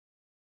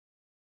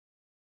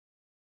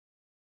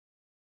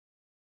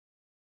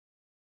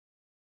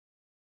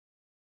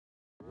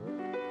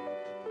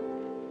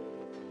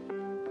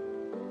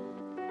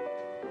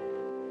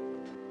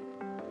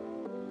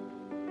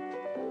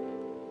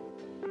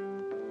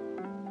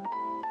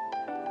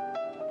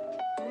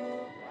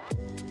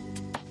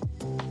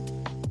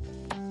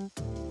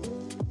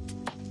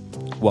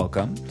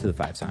Welcome to the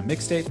 5 Song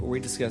Mixtape, where we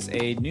discuss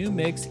a new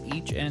mix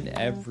each and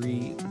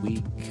every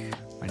week.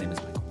 My name is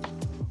Michael.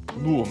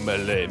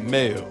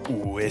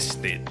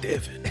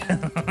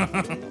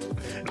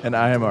 And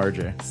I am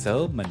RJ.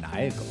 So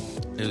maniacal.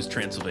 It was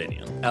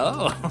Transylvania.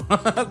 Oh,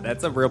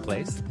 that's a real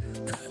place.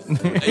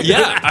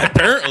 Yeah,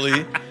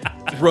 apparently.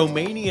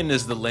 Romanian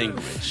is the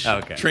language.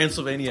 Okay.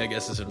 Transylvania, I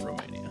guess, is in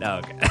Romania. Oh,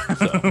 okay.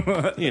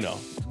 So,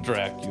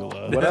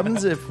 Dracula. What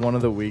happens if one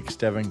of the weeks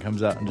Devin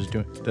comes out and just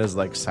does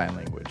like sign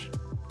language?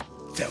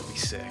 That would be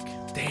sick.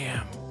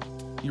 Damn.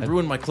 You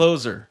ruined my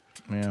closer.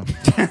 Yeah.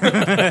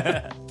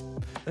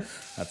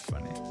 That's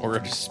funny. Or I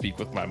just speak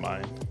with my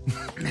mind.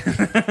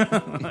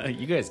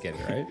 You guys get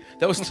it, right?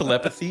 That was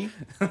telepathy.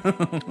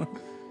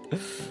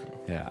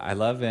 Yeah, I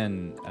love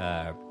in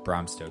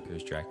Bram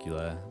Stoker's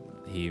Dracula,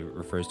 he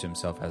refers to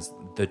himself as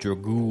the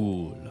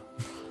Dragul.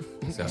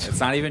 So it's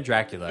not even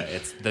Dracula,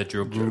 it's the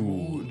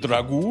Dragul.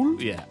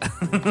 Dragul? Yeah.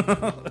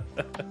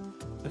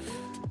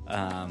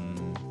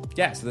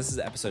 Yeah, so this is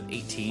episode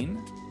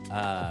 18,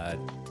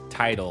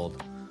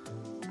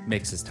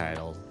 mix is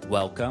titled,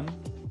 Welcome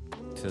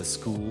to the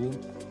School.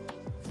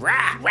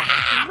 Rock,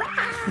 rock,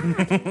 rock.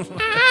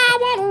 I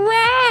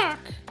want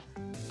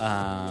to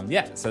rock.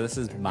 Yeah, so this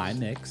is my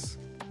mix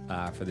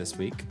for this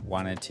week.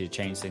 Wanted to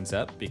change things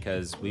up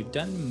because we've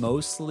done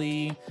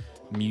mostly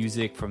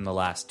music from the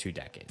last 2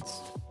 decades.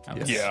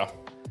 Yeah.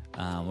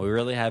 We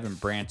really haven't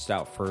branched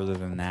out further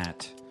than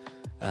that.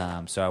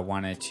 So I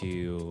wanted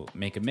to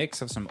make a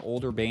mix of some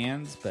older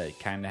bands, but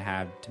kind of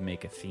had to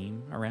make a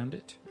theme around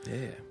it.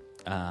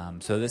 Yeah.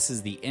 So this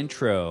is the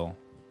intro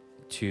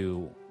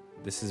to,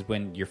 this is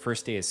when your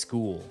first day of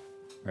school,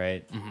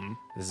 right? Mm-hmm.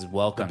 This is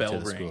welcome The to bell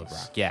the School of rings.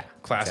 Rock. Yeah.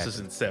 Classes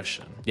exactly. in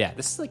session. Yeah,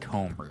 this is like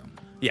homeroom.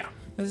 Yeah.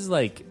 This is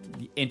like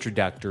the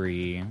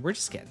introductory. We're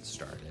just getting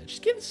started.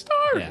 Just getting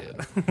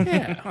started.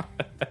 Yeah.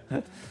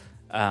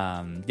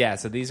 Yeah,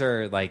 so these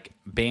are like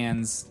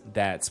bands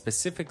that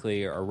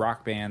specifically are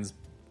rock bands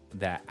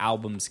that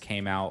albums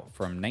came out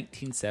from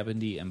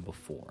 1970 and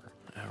before.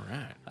 All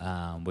right.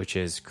 Which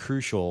is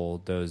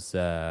crucial, those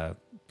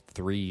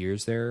 3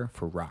 years there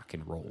for rock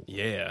and roll.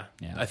 Yeah.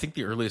 Yeah. I think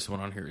the earliest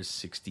one on here is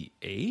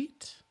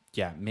 68.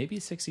 Yeah, maybe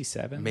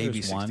 67.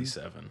 Maybe There's one.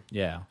 67.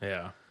 Yeah.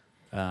 Yeah.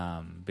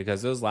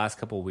 Because those last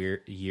couple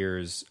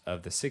years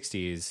of the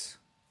 60s,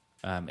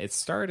 it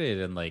started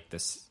in like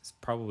this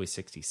probably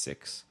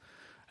 66.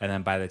 And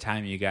then by the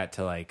time you got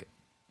to like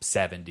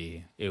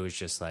 70, it was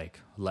just like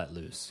let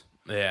loose.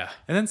 Yeah.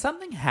 And then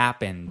something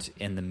happened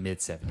in the mid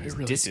 70s.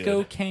 really Disco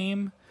did.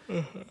 came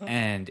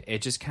and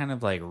it just kind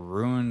of like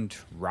ruined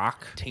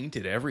rock.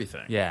 Tainted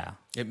everything. Yeah.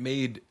 It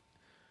made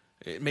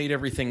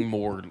everything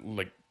more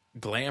like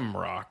glam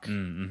rock,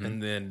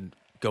 and then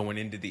going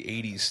into the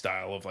 80s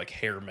style of like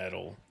hair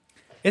metal.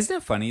 Isn't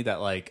it funny that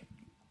like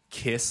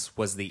Kiss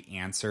was the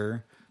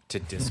answer to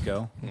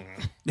disco?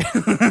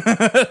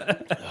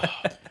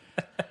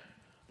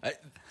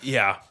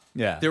 Yeah.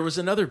 Yeah. There was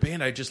another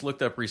band I just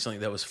looked up recently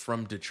that was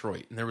from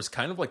Detroit, and there was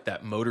kind of like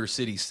that Motor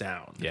City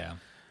sound. Yeah.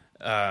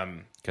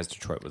 Because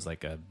Detroit was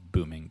like a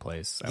booming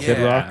place. Yeah. Kid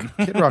Rock.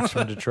 Kid Rock's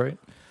from Detroit.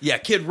 Yeah,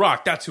 Kid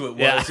Rock, that's who it was.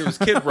 Yeah. It was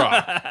Kid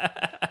Rock.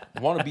 I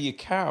want to be a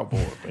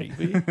cowboy,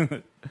 baby.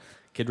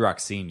 Kid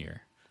Rock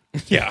Sr.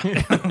 Yeah.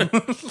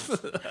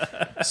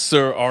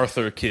 Sir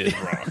Arthur Kid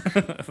Rock.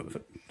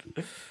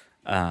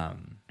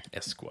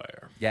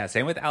 Esquire. Yeah,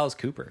 same with Alice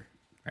Cooper,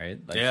 right?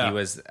 Like Yeah. he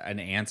was an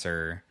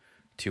answer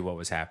to what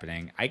was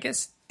happening. I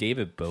guess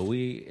David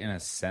Bowie, in a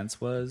sense,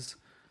 was.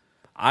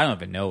 I don't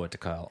even know what to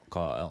call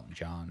Elton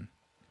John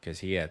because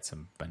he had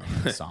some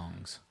banana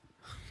songs.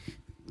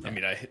 I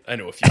mean, I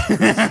know a few.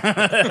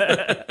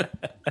 But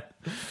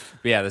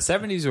yeah, the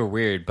 70s were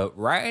weird, but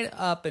right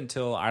up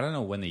until, I don't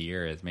know when the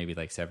year is, maybe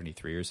like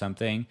 73 or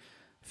something,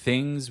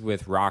 things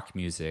with rock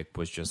music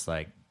was just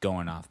like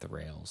going off the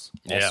rails.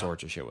 All Yeah.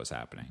 sorts of shit was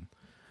happening.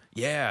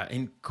 Yeah,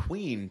 and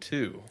Queen,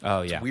 too.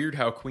 Oh, It's yeah. weird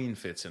how Queen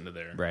fits into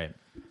there. Right.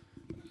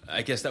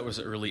 I guess that was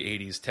early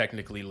 80s,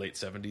 technically late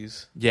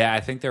 70s. Yeah,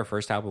 I think their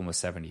first album was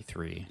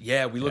 73.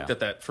 Yeah, we looked Yeah. at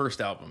that first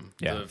album,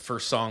 Yeah. the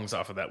first songs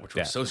off of that, which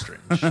was Yeah. so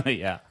strange.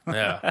 Yeah.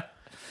 Yeah.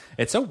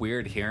 It's so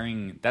weird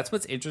hearing. That's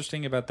what's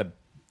interesting about the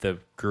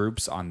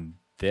groups on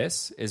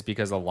this is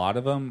because a lot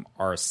of them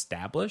are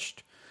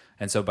established.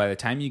 And so by the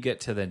time you get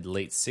to the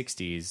late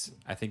 60s,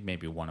 I think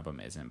maybe one of them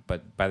isn't,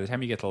 but by the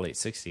time you get to the late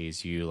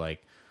 60s, you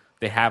like,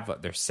 they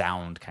have their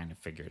sound kind of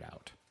figured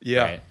out.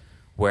 Yeah.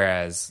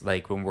 Whereas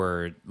like when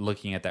we're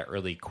looking at that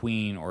early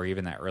Queen or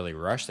even that early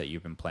Rush that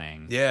you've been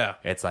playing, Yeah.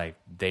 it's like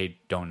they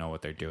don't know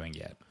what they're doing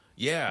yet.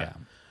 Yeah.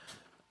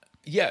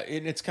 Yeah,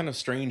 and it's kind of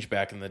strange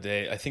back in the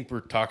day. I think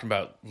we're talking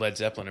about Led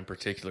Zeppelin in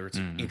particular. It's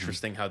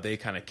interesting how they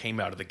kind of came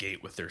out of the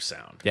gate with their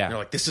sound. Yeah. They're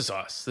like, this is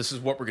us. This is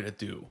what we're going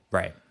to do.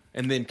 Right.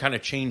 And then kind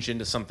of changed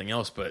into something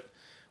else. But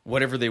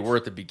whatever they were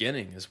at the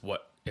beginning is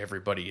what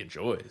everybody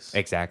enjoys.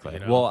 Exactly. You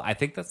know? Well, I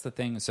think that's the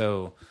thing.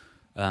 So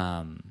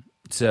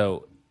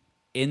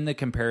in the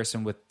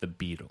comparison with the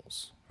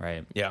Beatles,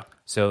 right? Yeah.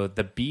 So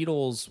the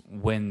Beatles,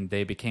 when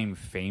they became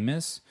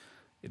famous,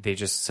 they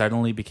just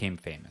suddenly became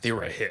famous. They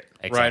were a hit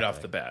right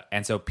off the bat.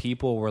 And so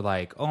people were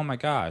like, oh my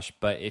gosh.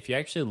 But if you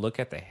actually look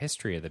at the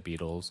history of the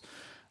Beatles,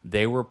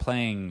 they were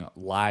playing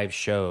live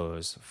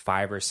shows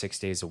 5 or 6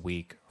 days a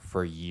week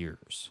for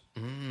years.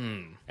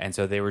 And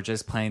so they were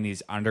just playing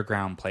these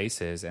underground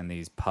places and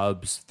these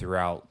pubs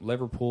throughout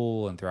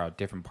Liverpool and throughout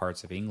different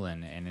parts of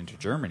England and into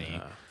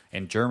Germany.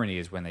 And Germany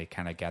is when they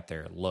kind of got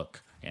their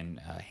look in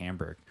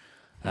Hamburg.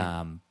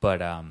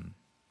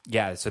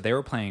 Yeah, so they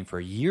were playing for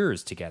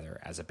years together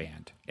as a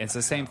band. And it's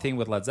the same thing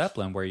with Led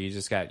Zeppelin, where you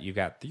got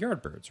the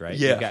Yardbirds, right?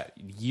 Yeah. You got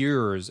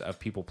years of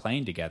people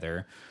playing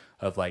together,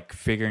 of like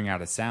figuring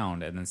out a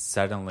sound, and then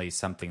suddenly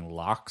something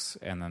locks,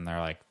 and then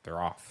they're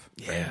off.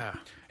 Right? Yeah.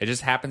 It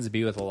just happens to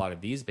be with a lot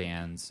of these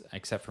bands,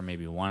 except for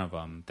maybe one of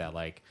them, that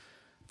like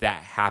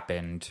that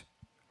happened,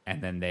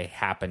 and then they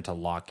happen to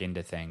lock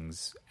into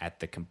things at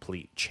the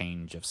complete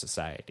change of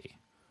society,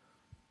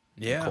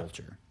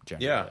 culture,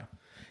 generally.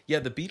 Yeah,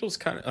 the Beatles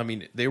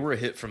they were a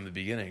hit from the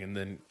beginning and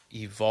then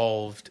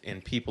evolved,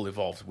 and people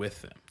evolved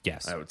with them.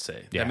 Yes. I would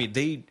say. Yeah. I mean,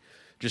 they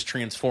just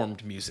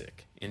transformed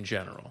music in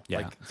general. Yeah.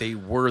 Like, they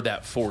were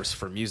that force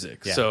for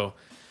music. Yeah. So,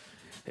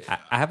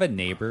 I have a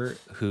neighbor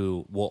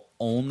who will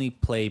only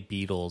play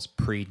Beatles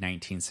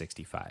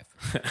pre-1965.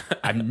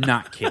 I'm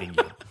not kidding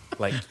you.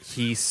 Like,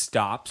 he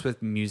stops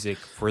with music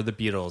for the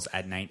Beatles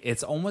at night.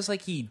 It's almost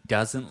like he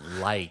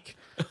doesn't like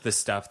the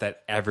stuff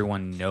that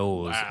everyone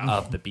knows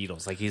of the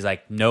Beatles. Like, he's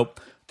like, nope,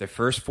 the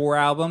first 4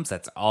 albums,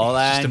 that's all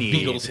I just a need.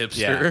 Beatles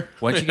hipster. Yeah.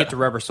 Once you get to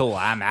Rubber Soul,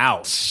 I'm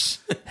out.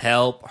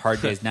 Help,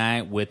 Hard Day's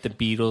Night, With the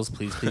Beatles,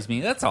 Please Please Me.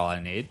 That's all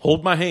I need.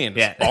 hold my hand.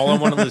 Yeah. That's all I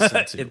want to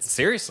listen to. It's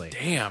seriously.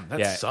 Damn,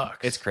 that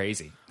sucks. It's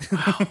crazy.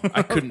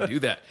 I couldn't do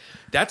that.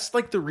 That's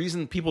like the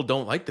reason people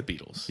don't like the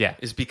Beatles. Yeah.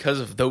 Is because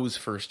of those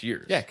first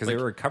years. Yeah, because they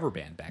were a cover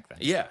band back then.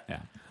 Yeah. Yeah.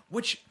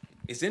 Which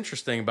is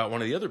interesting about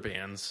one of the other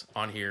bands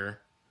on here,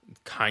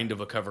 kind of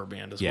a cover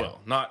band as Yeah.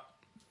 well. Not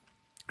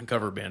a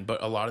cover band,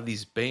 but a lot of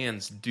these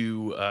bands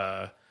do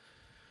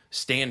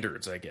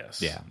standards, I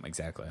guess. Yeah,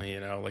 exactly. You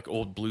know, like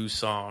old blues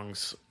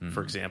songs,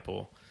 for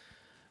example.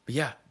 But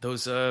yeah,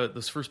 those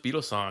first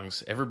Beatles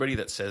songs, everybody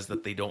that says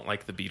that they don't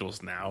like the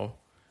Beatles now,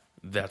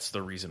 that's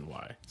the reason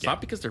why. It's not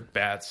because they're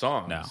bad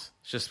songs. No. It's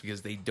just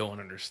because they don't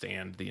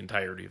understand the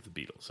entirety of the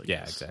Beatles, I Yeah,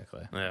 guess.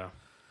 exactly. Yeah.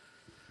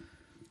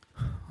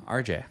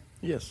 RJ,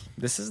 Yes.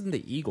 this isn't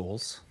the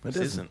Eagles. It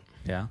This isn't.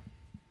 Yeah.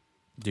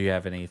 Do you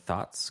have any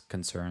thoughts,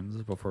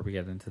 concerns before we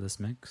get into this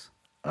mix?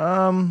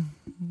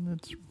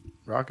 It's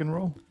rock and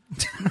roll.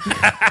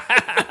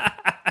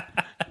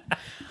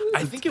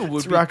 I think it would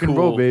It's be rock and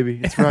cool roll,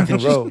 baby. It's rock to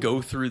and roll. just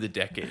go through the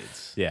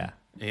decades, Yeah.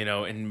 you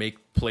know, and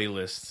make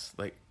playlists.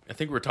 Like, I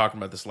think we were talking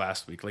about this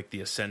last week, like the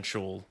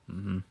essential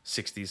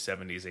 60s,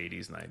 70s,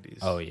 80s, 90s.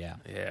 Oh, yeah.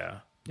 Yeah,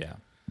 Yeah.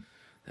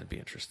 that'd be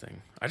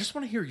interesting. I just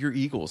want to hear your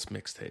Eagles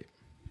mixtape.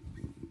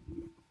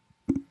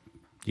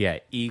 Yeah.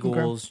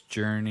 Eagles,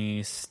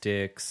 Journey,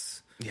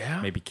 Styx,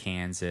 Yeah, maybe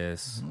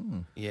Kansas.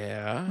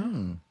 yeah.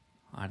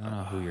 I don't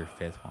know who your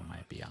fifth one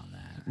might be on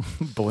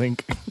that.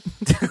 Blink.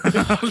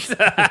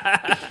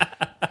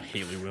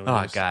 Haley Williams.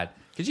 Oh, God.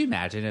 Could you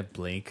imagine if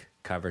Blink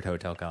covered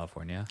Hotel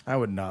California? I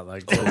would not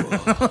like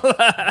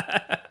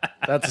that.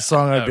 That's a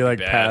song I'd That'd be like,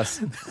 bad. pass.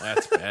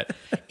 That's bad.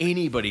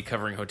 Anybody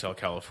covering Hotel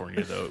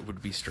California, though, it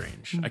would be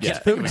strange. I can't Yeah.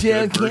 think of a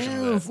good version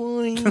of that.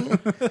 California.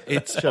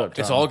 It's up,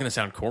 it's Tom. all going to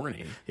sound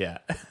corny. Yeah.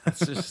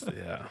 It's just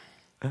yeah.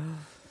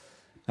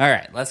 All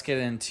right, let's get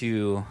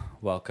into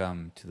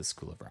Welcome to the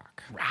School of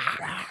Rock.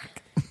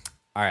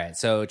 All right,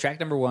 so track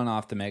number 1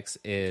 off the mix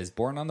is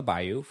Born on the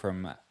Bayou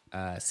from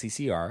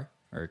CCR,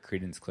 or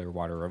Creedence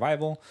Clearwater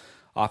Revival,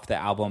 off the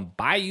album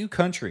Bayou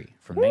Country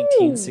from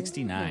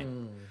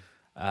 1969.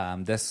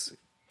 This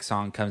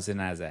song comes in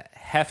as a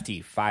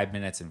hefty 5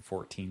 minutes and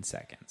 14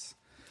 seconds.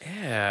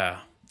 Yeah.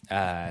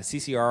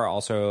 CCR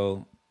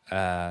also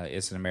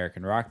is an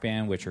American rock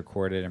band which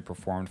recorded and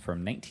performed from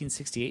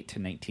 1968 to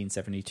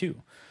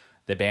 1972.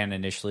 The band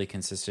initially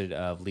consisted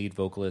of lead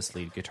vocalist,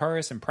 lead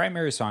guitarist, and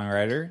primary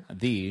songwriter,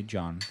 the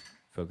John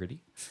Fogerty,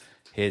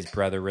 his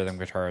brother rhythm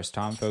guitarist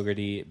Tom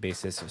Fogerty,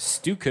 bassist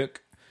Stu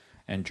Cook,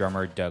 and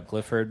drummer Doug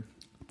Clifford.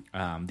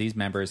 These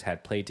members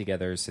had played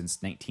together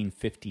since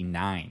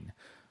 1959,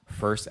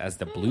 first as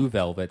the Blue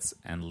Velvets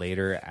and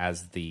later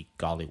as the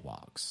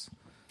Gollywogs.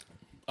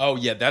 Oh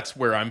yeah, that's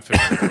where I'm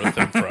familiar with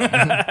them from.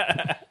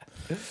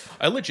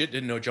 I legit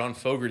didn't know John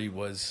Fogerty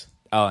was.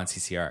 Oh, and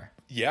CCR.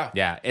 Yeah.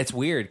 Yeah, it's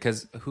weird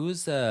because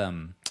who's we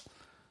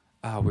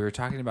were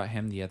talking about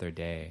him the other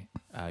day.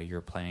 You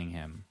were playing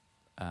him.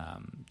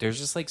 There's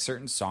just like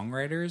certain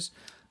songwriters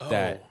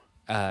that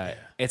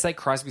it's like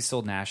Crosby,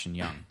 Stills, Nash and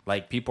Young.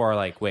 Like people are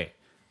like, wait,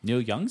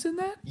 Neil Young's in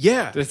that?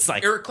 Yeah. It's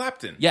like Eric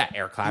Clapton. Yeah,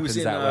 Eric He was Clapton's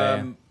in, that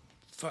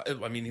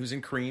way. I mean, he was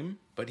in Cream,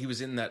 but he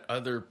was in that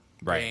other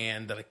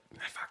band that I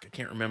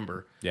can't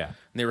remember. Yeah. And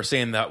they were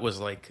saying that was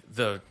like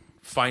the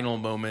final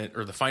moment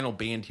or the final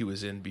band he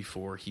was in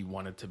before he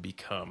wanted to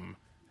become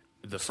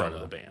the front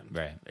of the band.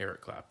 Right.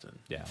 Eric Clapton.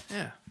 Yeah.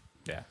 Yeah.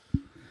 Yeah.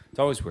 It's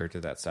always weird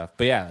to that stuff.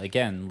 But yeah,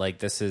 again, like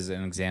this is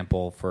an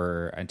example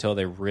for until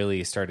they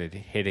really started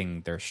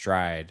hitting their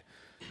stride,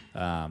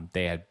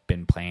 They had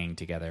been playing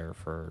together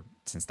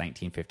since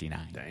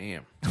 1959.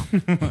 Damn.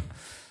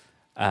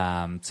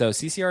 So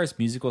CCR's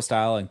musical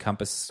style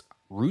encompassed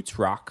roots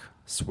rock,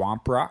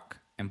 swamp rock,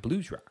 and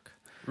blues rock.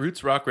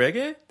 Roots rock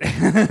reggae?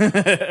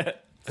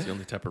 It's the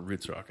only type of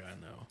roots rock I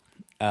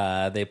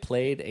know. They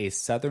played a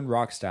southern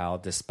rock style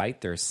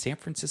despite their San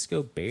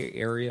Francisco Bay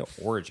Area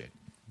origin,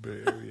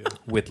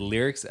 with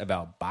lyrics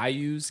about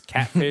bayous,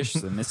 catfish,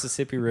 the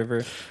Mississippi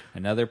River,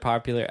 and other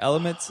popular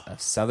elements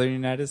of southern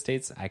United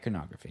States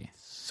iconography.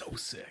 So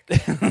sick.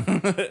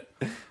 The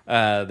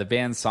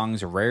band's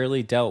songs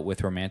rarely dealt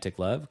with romantic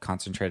love,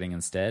 concentrating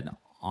instead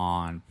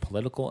on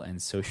political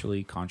and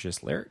socially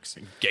conscious lyrics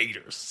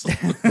Gators.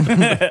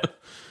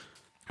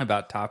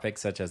 about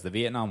topics such as the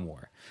Vietnam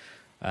War.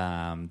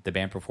 The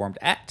band performed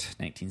at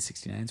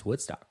 1969's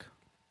Woodstock.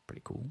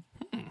 Pretty cool.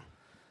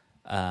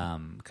 A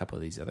couple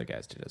of these other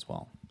guys did as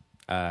well.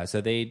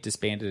 So they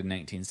disbanded in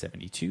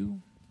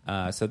 1972.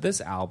 So this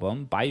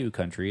album, Bayou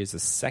Country, is the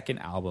second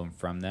album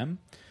from them.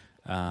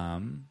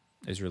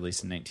 It was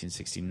released in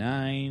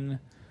 1969.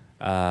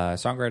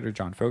 Songwriter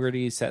John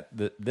Fogerty set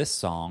this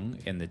song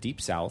in the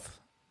Deep South,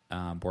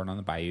 Born on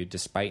the Bayou,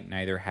 despite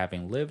neither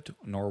having lived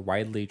nor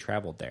widely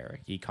traveled there.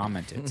 He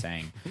commented,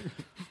 saying,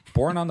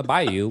 Born on the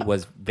Bayou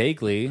was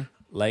vaguely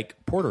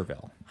like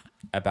Porterville,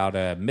 about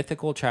a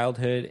mythical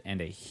childhood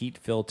and a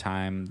heat-filled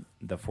time,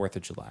 the 4th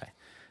of July.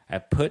 I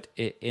put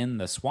it in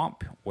the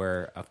swamp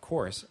where, of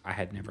course, I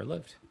had never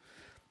lived.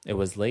 It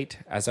was late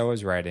as I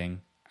was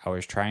writing. I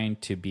was trying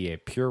to be a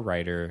pure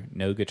writer,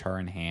 no guitar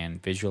in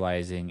hand,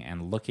 visualizing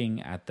and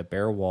looking at the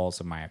bare walls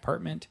of my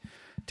apartment.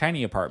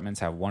 Tiny apartments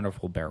have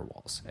wonderful bare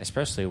walls,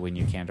 especially when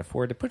you can't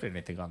afford to put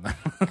anything on them.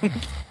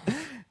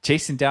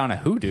 Chasing down a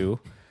hoodoo.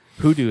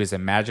 Hoodoo is a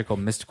magical,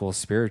 mystical,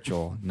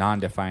 spiritual,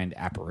 non-defined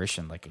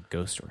apparition like a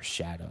ghost or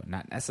shadow.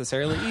 Not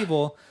necessarily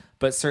evil,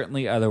 but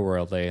certainly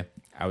otherworldly.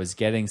 I was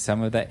getting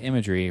some of that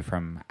imagery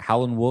from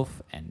Howlin'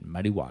 Wolf and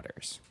Muddy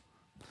Waters.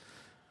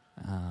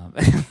 Wow.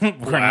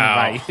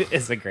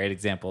 Is a great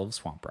example of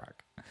swamp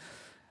rock.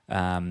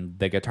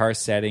 The guitar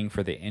setting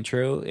for the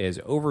intro is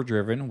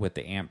overdriven with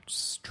the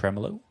amp's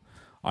tremolo.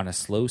 On a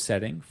slow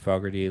setting,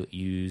 Fogerty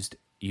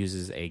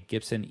uses a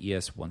Gibson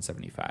ES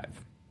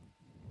 175.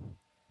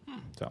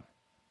 So,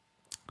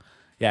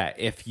 yeah,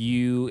 if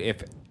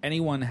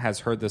anyone has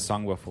heard this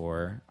song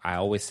before, I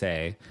always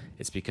say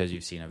it's because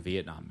you've seen a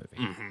Vietnam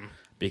movie. Mm-hmm.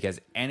 Because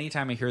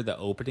anytime I hear the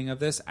opening of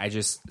this, I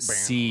just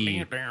see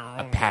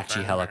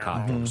Apache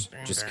helicopters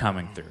just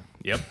coming through.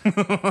 Yep.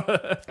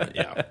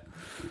 Yeah.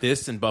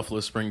 This and Buffalo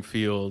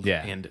Springfield.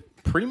 Yeah. And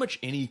pretty much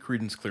any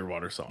Creedence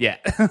Clearwater song. Yeah.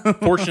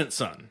 Fortunate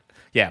Son.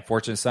 Yeah.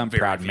 Fortunate Son,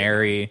 Proud Vietnam.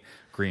 Mary,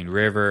 Green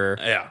River.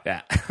 Yeah.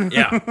 Yeah.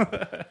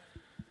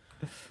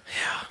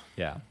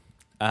 Yeah.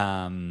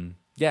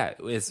 Yeah.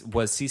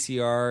 Was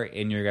CCR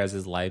in your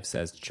guys' lives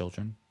as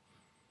children?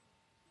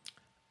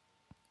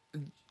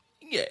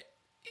 Yeah.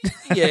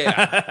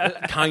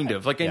 Yeah. Kind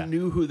of. Like, I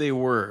knew who they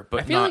were, but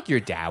I feel like your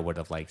dad would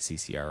have liked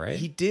CCR, right?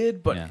 He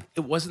did, but Yeah.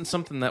 it wasn't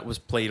something that was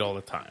played all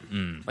the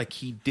time. Like,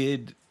 he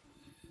did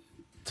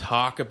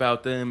talk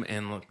about them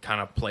and kind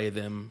of play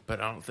them,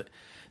 but I don't think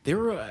they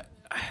were.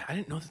 I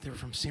didn't know that they were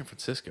from San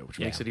Francisco, which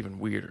makes it even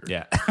weirder.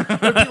 Yeah.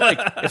 It'd be like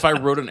if I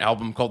wrote an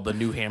album called The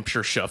New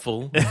Hampshire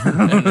Shuffle,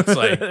 and it's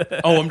like,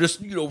 oh, I'm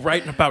just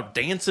writing about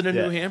dancing in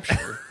New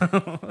Hampshire.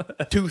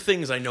 Two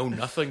things I know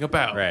nothing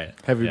about. Right.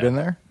 Have you been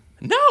there?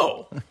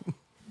 No.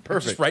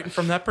 Perfect. Just writing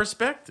from that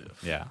perspective.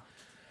 Yeah.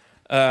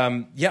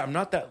 Yeah, I'm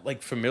not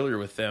that familiar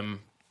with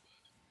them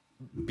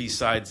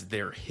besides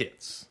their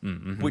hits,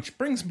 which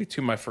brings me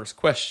to my first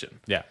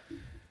question. Yeah.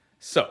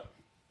 So,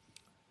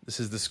 this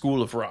is the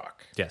School of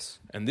Rock. Yes.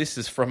 And this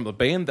is from the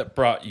band that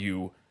brought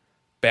you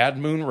Bad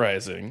Moon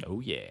Rising,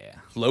 Oh, yeah.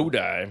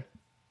 Lodi,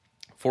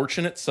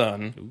 Fortunate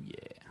Son, Oh, yeah.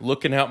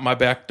 Looking Out My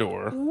Back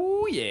Door,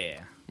 Oh,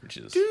 yeah. which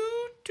is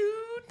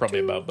probably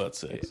about butt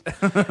sex.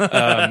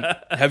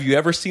 Have you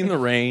ever seen the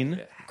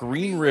rain?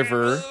 Green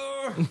River,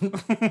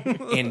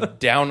 and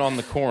Down on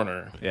the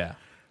Corner. Yeah.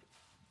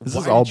 This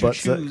is Why all did you butt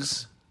choose-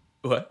 sex.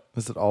 What?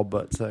 This is all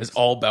butt sex. It's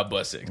all about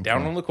butt sex.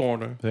 Down on the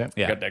corner. Yeah.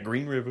 Yeah. Got that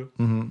Green River.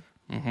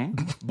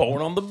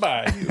 Born on the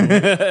Bayou.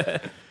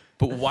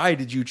 But why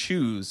did you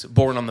choose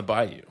Born on the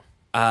Bayou?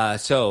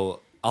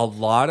 So a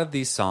lot of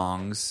these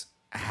songs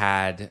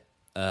had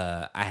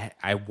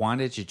I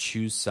wanted to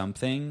choose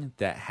something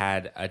that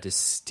had a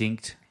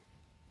distinct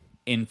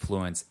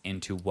influence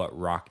into what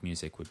rock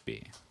music would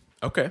be.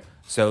 Okay.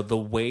 So the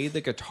way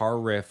the guitar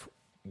riff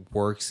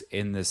works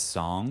in this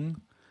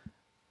song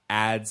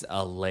adds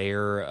a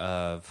layer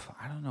of,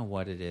 I don't know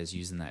what it is,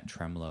 using that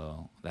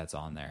tremolo that's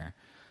on there.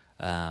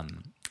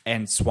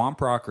 And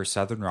swamp rock or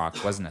southern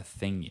rock wasn't a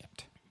thing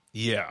yet.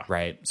 Yeah.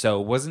 Right. So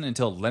it wasn't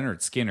until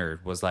Leonard Skinner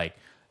was like,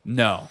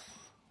 no,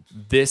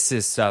 this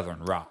is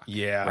southern rock.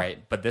 Yeah. Right.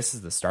 But this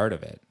is the start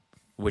of it,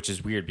 which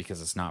is weird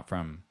because it's not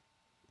from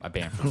a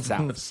band from the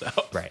South.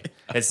 South. Right.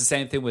 It's the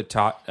same thing with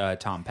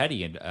Tom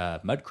Petty and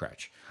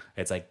Mudcrutch.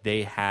 It's like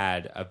they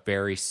had a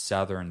very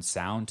southern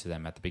sound to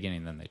them at the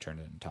beginning, then they turned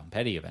it into Tom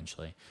Petty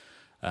eventually.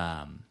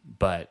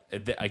 But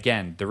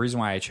again, the reason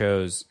why I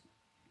chose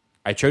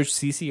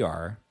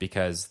CCR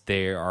because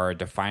they are a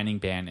defining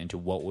band into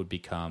what would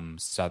become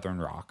Southern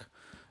rock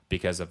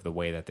because of the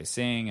way that they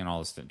sing and all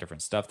this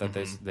different stuff that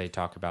they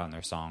talk about in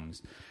their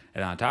songs.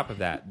 And on top of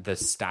that, the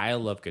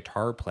style of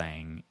guitar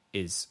playing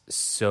is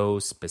so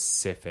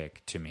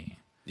specific to me.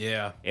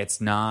 Yeah.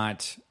 It's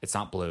not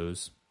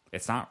blues.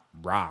 It's not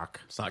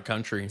rock. It's not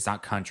country. It's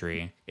not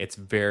country. It's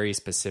very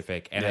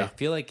specific. And I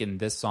feel like in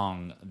this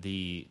song,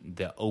 the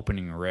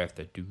opening riff,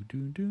 the do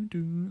do do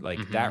do,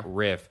 like that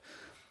riff,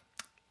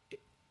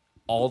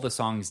 all the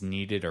songs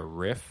needed a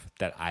riff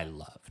that I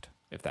loved,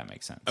 if that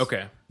makes sense.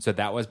 Okay. So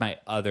that was my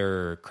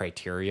other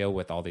criteria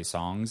with all these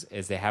songs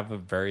is they have a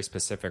very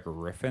specific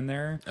riff in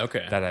there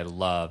that I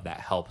love that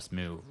helps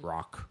move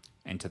rock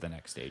into the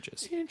next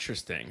stages.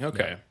 Interesting.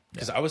 Okay.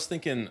 Because I was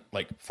thinking,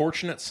 like,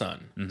 Fortunate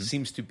Son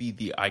seems to be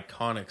the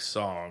iconic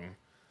song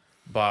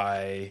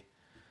by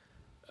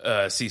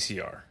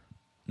CCR.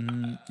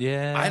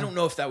 Yeah. I don't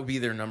know if that would be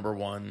their number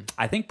one.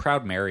 I think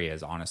Proud Mary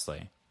is,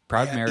 honestly.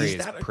 Proud Mary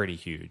is pretty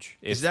huge.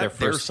 It's is that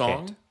their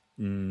song? Hit.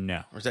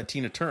 No. Or is that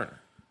Tina Turner?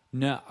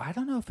 No, I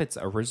don't know if it's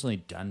originally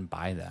done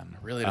by them.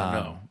 I really don't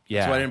know. Yeah.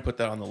 That's why I didn't put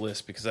that on the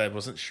list because I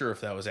wasn't sure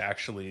if that was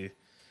actually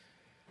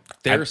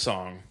their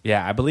song.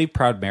 Yeah, I believe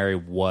Proud Mary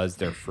was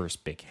their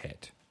first big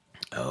hit.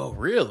 Oh,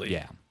 really?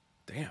 Yeah.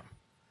 Damn.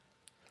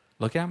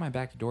 Look out my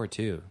back door,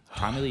 too.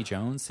 Tommy Lee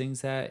Jones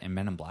sings that in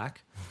Men in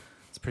Black.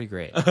 It's pretty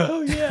great.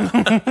 Oh,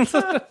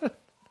 yeah.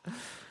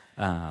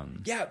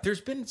 Yeah,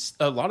 there's been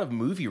a lot of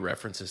movie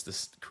references to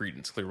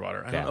Creedence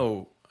Clearwater. I don't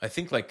know. I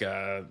think like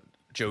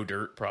Joe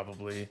Dirt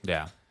probably.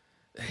 Yeah.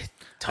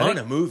 Ton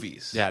of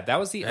movies. Yeah, that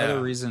was the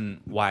other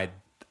reason why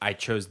I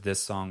chose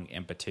this song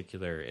in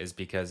particular is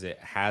because it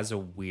has a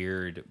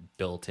weird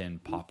built-in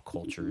pop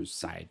culture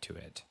side to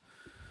it.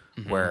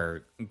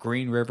 Where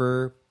Green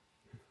River,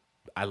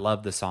 I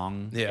love the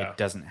song. Yeah. It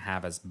doesn't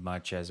have as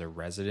much as a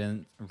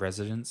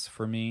residence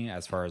for me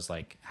as far as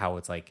like how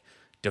it's like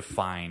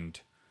defined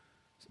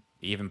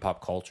even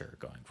pop culture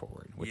going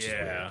forward, which is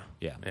weird.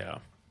 Yeah.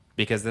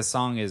 Because this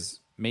song is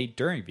made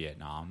during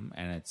Vietnam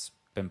and it's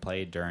been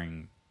played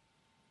during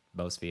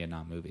most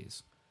Vietnam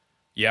movies.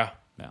 Yeah.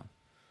 Yeah.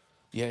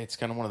 Yeah, it's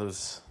kind of one of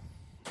those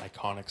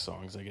iconic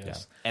songs, I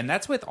guess. Yeah. And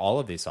that's with all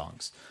of these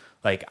songs.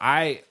 Like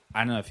I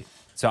don't know if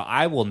so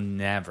I will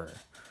never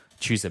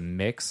choose a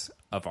mix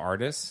of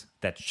artists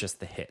that's just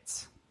the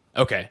hits.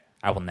 Okay.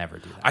 I will never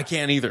do that. I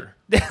can't either.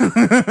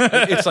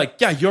 It's like,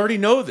 yeah, you already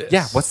know this.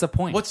 Yeah, what's the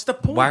point? What's the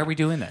point? Why are we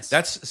doing this?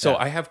 That's so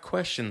I have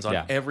questions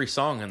on every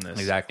song in this.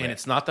 Exactly. And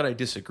it's not that I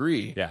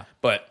disagree. Yeah.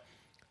 But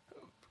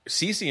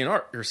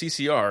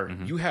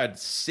CCR, you had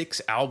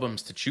 6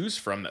 albums to choose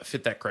from that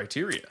fit that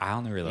criteria. I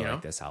only really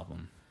like this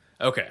album.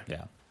 Okay.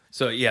 Yeah.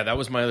 So yeah, that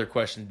was my other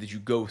question. Did you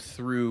go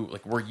through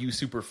like were you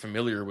super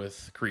familiar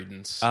with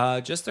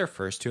Creedence? Just their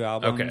first 2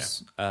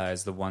 albums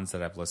is the ones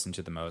that I've listened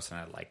to the most, and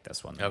I like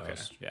this one the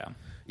most. Yeah.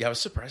 Yeah, I was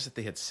surprised that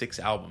they had 6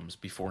 albums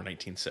before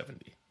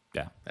 1970.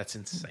 Yeah. That's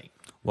insane.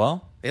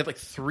 Well, They had like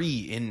 3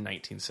 in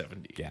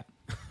 1970. yeah.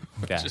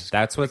 Yeah.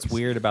 That's what's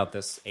weird about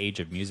this age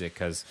of music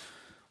because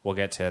we'll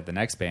get to the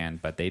next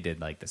band, but they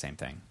did like the same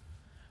thing.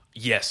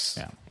 Yes.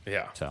 Yeah.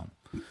 Yeah. So,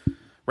 Yes.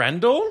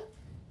 Randall,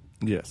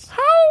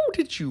 how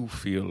did you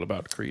feel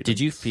about Creedence? did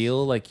you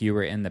feel like you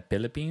were in the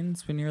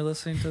Philippines when you were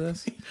listening to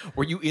this?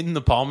 Were you in the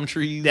palm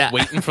trees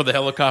waiting for the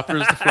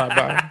helicopters to fly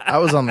by? I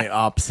was on the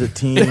opposite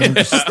team,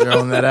 just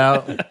throwing that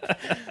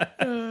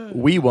out.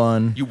 We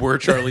won. You were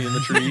Charlie in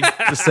the tree.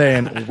 Just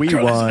saying, we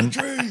won.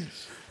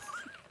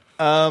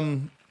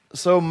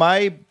 So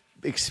my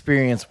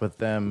experience with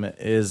them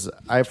is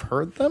I've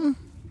heard them.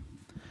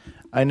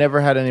 I never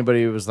had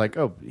anybody who was like,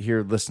 oh,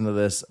 here, listen to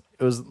this.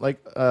 It was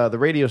like the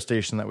radio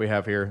station that we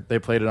have here. They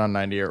played it on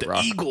 98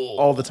 Rock Eagle.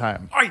 all the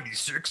time.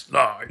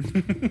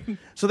 96.9.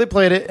 So they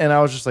played it, and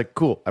I was just like,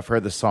 cool, I've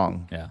heard this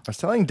song. Yeah. I was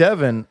telling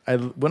Devin, I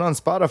went on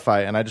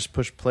Spotify, and I just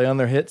pushed play on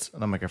their hits,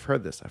 and I'm like, I've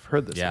heard this, I've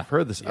heard this, Yeah. I've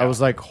heard this. I was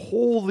like,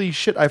 holy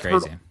shit, I've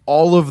heard Crazy.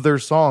 all of their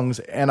songs,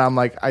 and I'm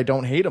like, I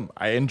don't hate them.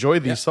 I enjoy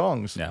these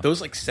songs. Yeah.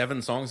 Those like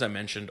 7 songs I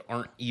mentioned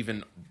aren't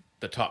even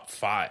the top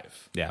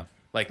 5. Yeah.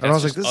 Like And I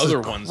that's was like, just this other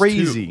is ones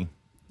crazy. too.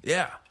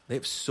 Yeah. They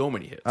have so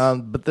many hits.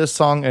 But this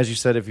song, as you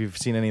said, if you've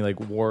seen any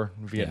like war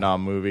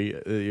Vietnam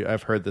movie,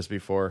 I've heard this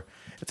before.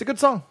 It's a good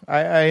song.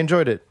 I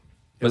enjoyed it.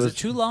 Was it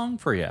too long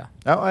for you?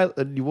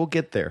 We'll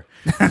get there.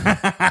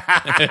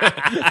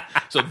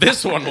 So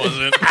this one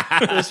wasn't.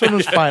 This one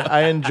was fine.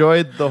 I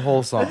enjoyed the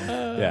whole song.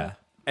 Yeah.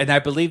 And I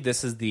believe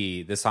this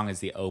song is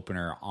the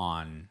opener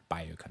on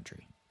Bayou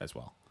Country as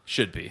well.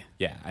 Should be.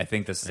 Yeah, I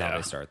think this is how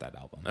they start that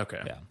album.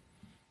 Okay. Yeah.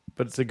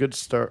 But it's a good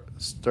start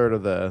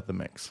of the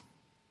mix.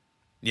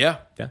 Yeah.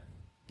 Yeah.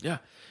 Yeah.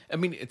 I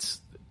mean,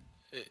 it's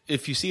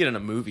if you see it in a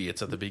movie,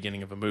 it's at the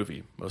beginning of a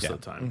movie most of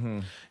the time. Mm-hmm.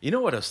 You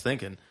know what I was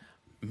thinking?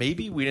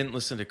 Maybe we didn't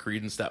listen to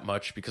Creedence that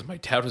much because my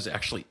dad was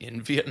actually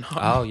in Vietnam.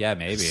 Oh, yeah,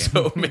 maybe.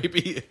 So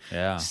maybe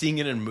Yeah. seeing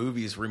it in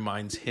movies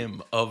reminds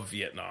him of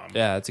Vietnam.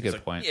 Yeah, that's a He's good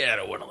like, point. Yeah, I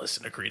don't want to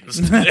listen to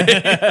Creedence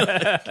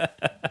today.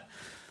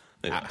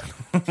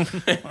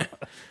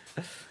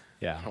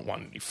 Yeah. I don't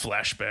want any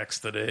flashbacks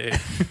today.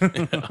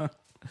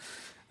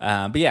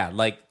 But yeah,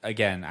 like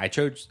again, I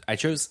chose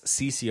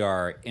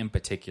CCR in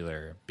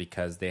particular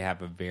because they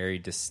have a very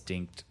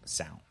distinct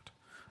sound,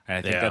 and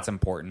I think that's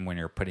important when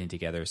you're putting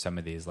together some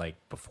of these like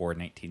before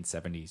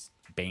 1970s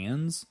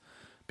bands,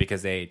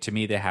 because to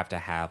me they have to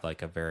have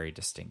like a very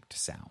distinct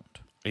sound.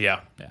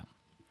 Yeah. Yeah.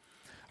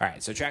 All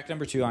right, so track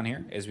number 2 on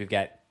here is we've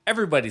got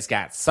Everybody's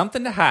Got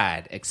Something to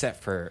Hide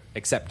except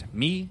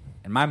me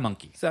and my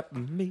monkey. Except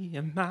me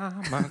and my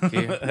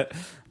monkey.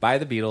 By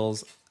the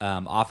Beatles,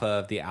 off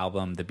of the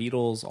album The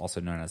Beatles, also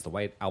known as the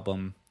White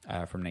Album,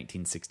 from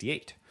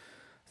 1968.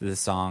 So this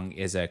song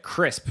is a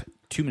crisp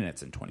 2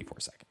 minutes and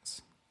 24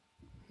 seconds.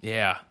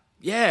 Yeah.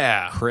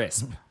 Yeah.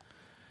 Crisp.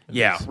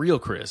 Yeah, real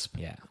crisp.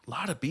 Yeah. A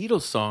lot of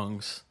Beatles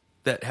songs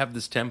that have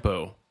this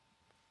tempo.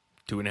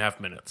 2.5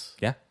 minutes.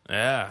 Yeah.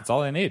 Yeah. That's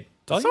all they need.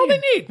 That's all they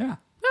need. Yeah.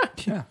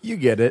 Yeah. You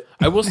get it.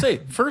 I will say,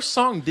 first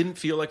song didn't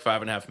feel like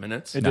 5.5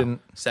 minutes. It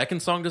didn't.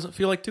 Second song doesn't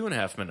feel like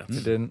 2.5 minutes.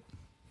 It didn't.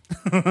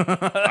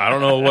 I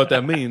don't know what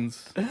that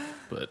means,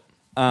 but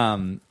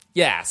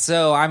Yeah,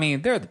 so, I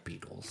mean, they're the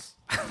Beatles.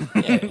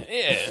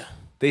 yeah.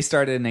 They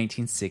started in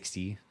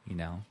 1960, you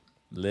know.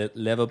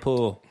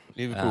 Liverpool.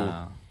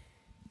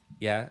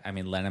 Yeah, I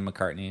mean, Lennon,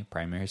 McCartney,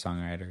 primary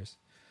songwriters.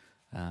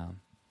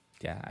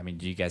 Yeah, I mean,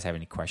 do you guys have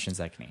any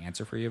questions I can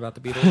answer for you about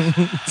the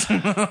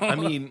Beatles? I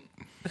mean,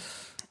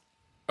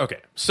 okay.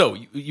 So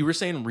you were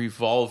saying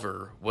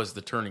Revolver was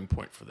the turning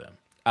point for them.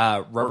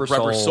 Rubber Rubber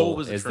Soul Soul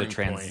was the is the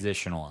turning point.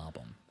 transitional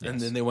album. And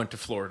then they went to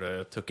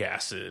Florida, took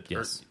acid,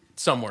 Yes. or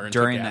somewhere and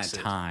During took that acid.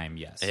 time,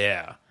 yes.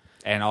 Yeah.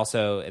 And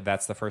also,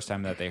 that's the first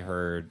time that they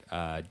heard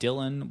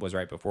Dylan was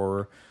right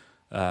before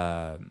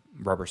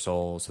Rubber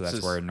Soul, so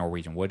that's where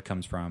Norwegian Wood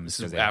comes from. This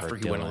is after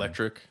he went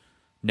electric.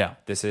 No,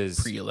 this is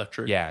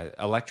Pre-electric? Yeah,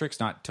 electric's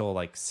not till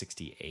like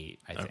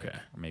 68, I think, Okay.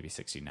 or maybe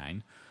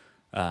 69,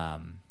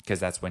 because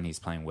that's when he's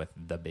playing with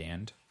the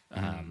band.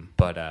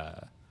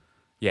 Mm-hmm.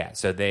 Yeah,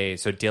 so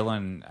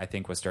Dylan, I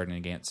think, was starting to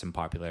get some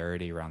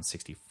popularity around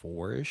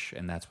 64ish,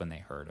 and that's when they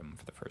heard him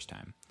for the first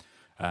time.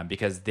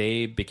 Because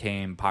they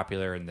became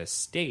popular in the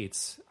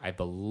States, I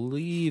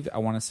believe, I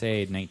want to say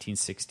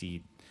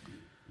 1960,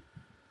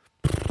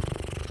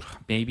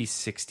 maybe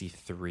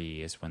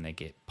 63 is when they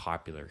get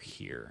popular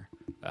here.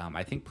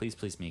 I think Please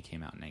Please Me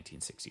came out in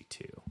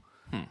 1962.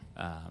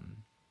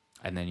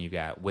 And then you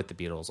got With the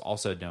Beatles,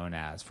 also known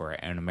as, for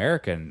an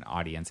American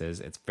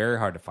audiences, it's very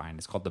hard to find.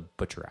 It's called the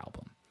Butcher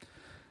Album.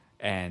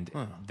 And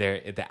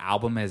the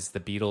album is the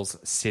Beatles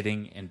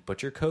sitting in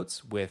butcher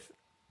coats with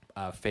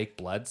fake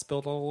blood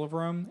spilled all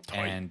over them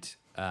and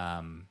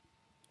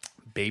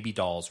baby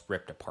dolls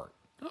ripped apart.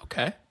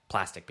 Okay.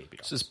 Plastic baby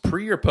dolls. This is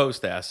pre or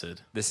post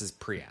acid? This is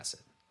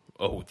pre-acid.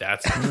 Oh,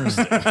 that's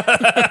interesting.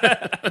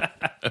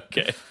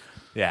 Okay.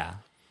 Yeah.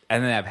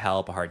 And then they have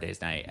Help, A Hard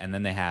Day's Night. And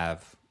then they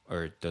have,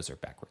 or those are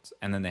backwards.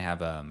 And then they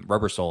have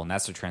Rubber Soul, and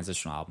that's the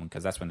transitional album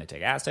because that's when they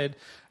take acid.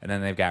 And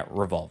then they've got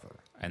Revolver.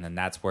 And then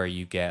that's where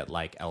you get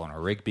like Eleanor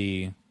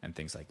Rigby and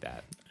things like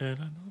that. Yeah.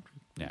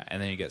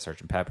 And then you get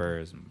Sgt.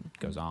 Pepper's and it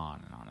goes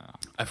on and on and on.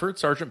 I've heard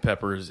Sgt.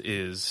 Pepper's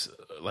is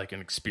like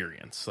an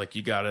experience. Like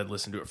you got to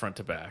listen to it front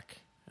to back.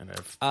 And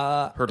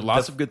I've heard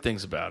lots of good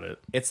things about it.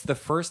 It's the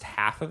first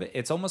half of it.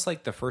 It's almost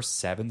like the first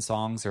 7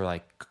 songs are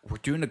like, we're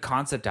doing a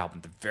concept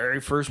album, the very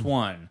first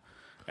one.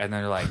 And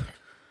then they're like,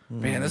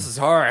 man, this is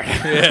hard.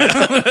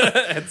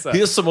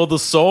 Here's some other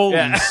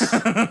songs.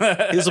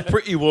 Here's a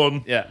pretty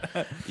one. Yeah.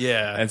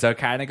 Yeah. And so it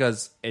kind of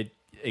goes,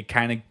 it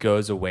kind of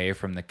goes away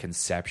from the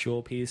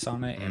conceptual piece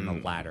on it in the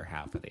latter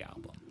half of the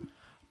album.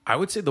 I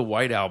would say the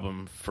White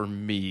Album for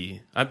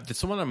me,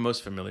 it's the one I'm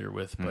most familiar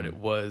with, but it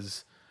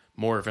was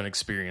more of an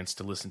experience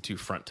to listen to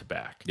front to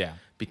back. Yeah.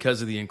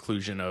 Because of the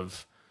inclusion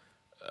of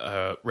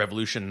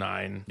Revolution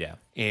 9. Yeah.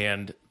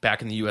 And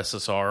back in the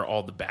USSR,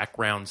 all the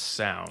background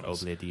sounds.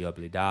 Obli-di,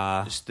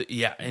 obli-da.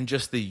 And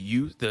just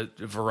the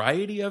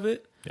variety of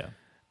it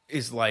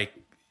is like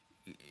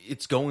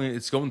it's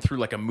going through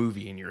like a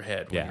movie in your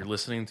head when you're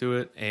listening to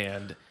it,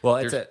 and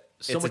there's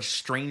so much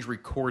strange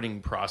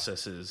recording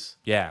processes.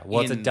 Yeah,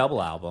 well, it's a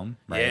double album,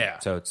 right? Yeah,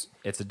 so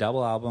it's a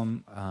double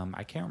album.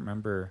 I can't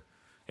remember.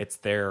 It's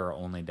their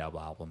only double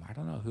album. I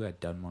don't know who had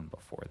done one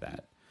before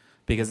that,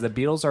 because the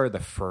Beatles are the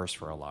first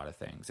for a lot of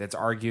things. It's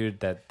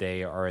argued that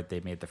they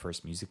made the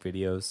first music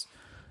videos.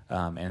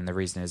 And the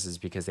reason is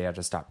because they had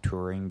to stop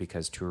touring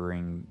because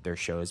their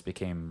shows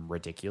became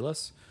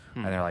ridiculous.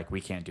 And they're like, we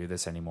can't do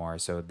this anymore.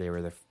 So they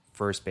were the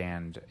first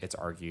band, it's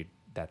argued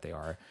that they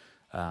are,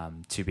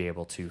 to be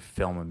able to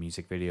film a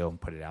music video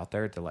and put it out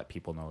there to let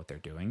people know what they're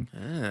doing.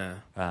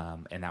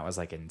 And that was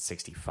like in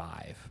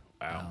 65,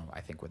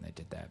 I think, when they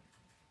did that.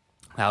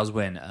 That was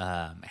when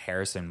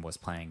Harrison was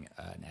playing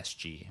an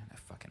SG. I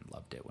fucking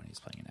loved it when he was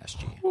playing an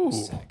SG. It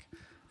was sick.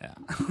 Yeah.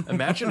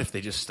 Imagine if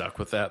they just stuck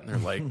with that and they're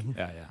like,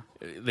 Yeah.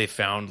 they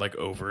found like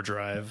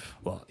overdrive.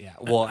 Well, yeah.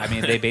 Well, I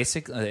mean, they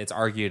basically, it's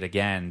argued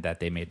again that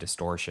they made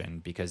distortion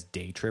because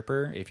Day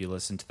Tripper, if you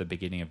listen to the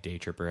beginning of Day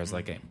Tripper, has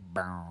like a,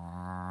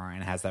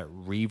 and it has that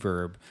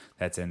reverb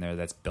that's in there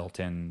that's built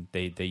in.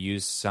 They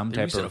use some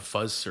They're type using of a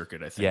fuzz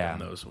circuit, I think, on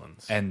those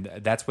ones. And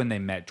that's when they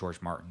met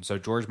George Martin. So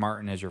George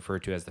Martin is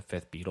referred to as the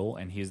fifth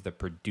Beatle, and he's the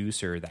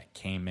producer that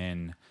came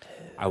in,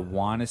 I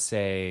want to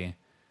say,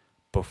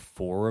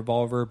 before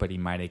Revolver, but he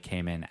might have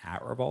came in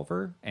at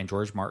Revolver. And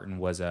George Martin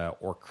was a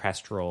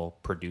orchestral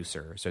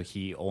producer, so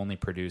he only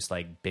produced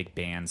like big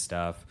band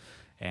stuff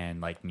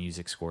and like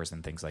music scores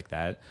and things like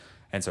that.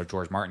 And so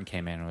George Martin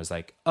came in and was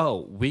like,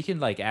 "Oh, we can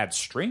like add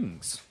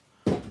strings,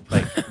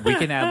 like we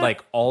can add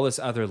like all this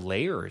other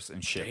layers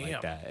and shit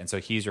like that." And so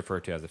he's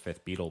referred to as the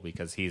fifth Beatle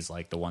because he's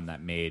like the one that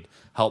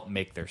helped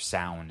make their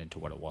sound into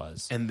what it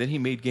was. And then he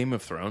made Game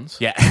of Thrones.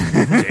 Yeah,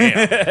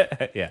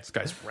 Damn, yeah. this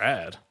guy's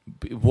rad.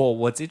 Well,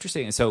 what's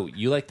interesting, so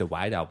you like the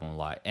White Album a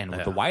lot, and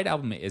the White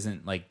Album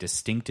isn't like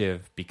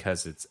distinctive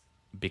because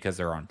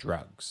they're on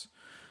drugs,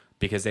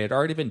 because they had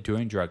already been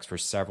doing drugs for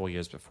several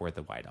years before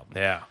the White Album.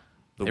 Yeah,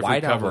 the they've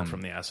White recovered Album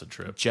from the acid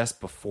trip.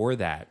 Just before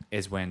that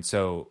is when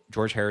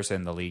George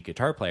Harrison, the lead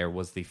guitar player,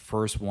 was the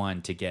first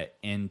one to get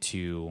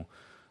into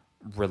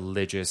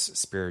religious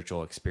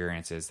spiritual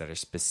experiences that are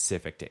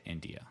specific to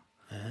India.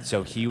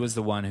 So he was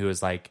the one who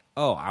was like,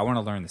 "Oh, I want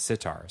to learn the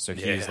sitar." So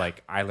he was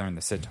like, "I learned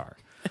the sitar."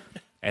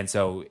 And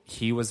so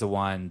he was the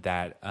one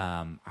that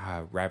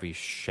Ravi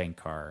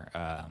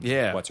Shankar,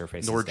 what's her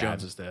face, Norah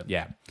Jones's dad.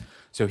 Yeah.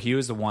 So he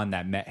was the one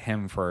that met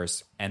him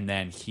first, and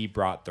then he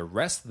brought the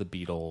rest of the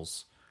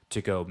Beatles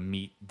to go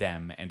meet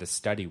them and to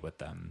study with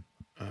them.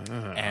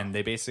 And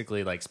they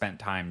basically like spent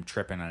time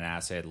tripping on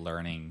acid,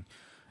 learning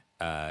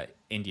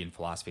Indian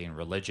philosophy and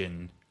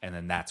religion, and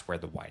then that's where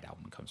the White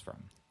Album comes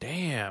from.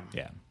 Damn.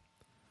 Yeah.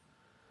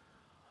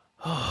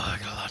 Oh, I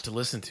got a lot to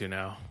listen to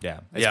now. Yeah,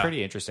 it's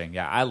pretty interesting.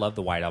 Yeah, I love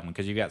the White Album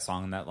because you got a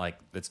song that like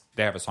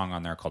they have a song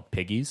on there called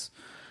Piggies,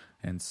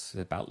 and it's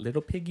about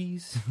little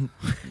piggies.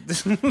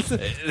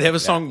 They have a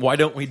song, Why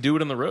Don't We Do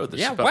It on the Road?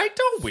 Yeah, why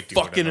don't we do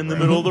fucking it in the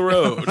middle of the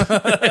road?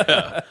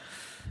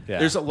 Yeah.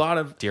 There's a lot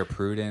of Dear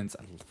Prudence.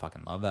 I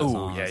fucking love that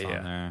song. yeah, It's yeah.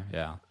 on there.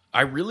 Yeah.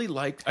 I really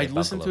liked. I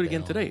listened to it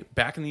again Bill. today.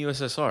 Back in the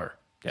USSR.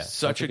 Yeah,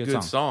 such a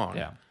good song.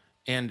 Yeah.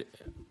 And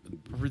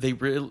they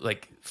really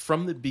like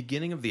from the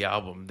beginning of the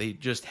album. They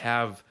just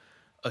have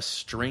a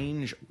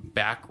strange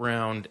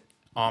background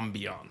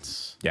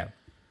ambiance Yeah.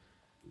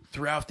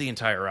 throughout the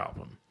entire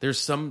album. There's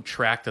some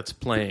track that's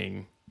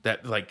playing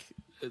that like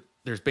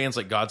there's bands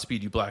like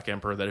Godspeed You Black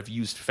Emperor that have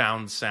used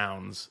found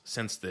sounds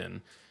since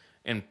then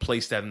and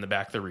placed that in the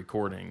back of their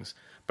recordings.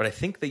 But I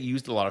think they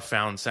used a lot of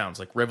found sounds,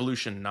 like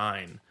Revolution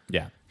 9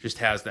 Yeah. just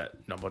has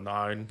that number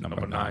nine,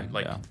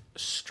 like yeah.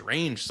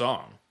 strange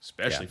song,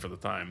 especially for the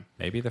time.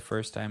 Maybe the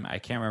first time, I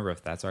can't remember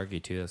if that's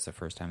argued too. That's the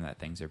first time that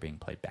things are being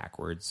played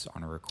backwards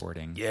on a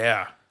recording.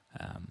 Yeah.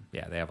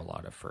 Yeah, they have a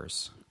lot of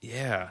firsts.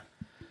 Yeah.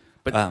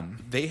 But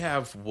they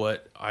have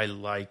what I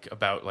like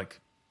about like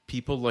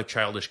people like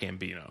Childish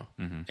Gambino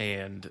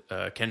and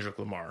Kendrick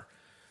Lamar.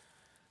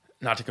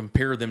 Not to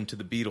compare them to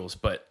the Beatles,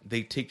 but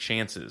they take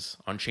chances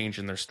on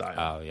changing their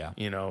style. Oh, yeah.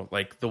 You know,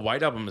 like the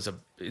White Album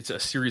it's a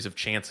series of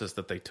chances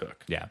that they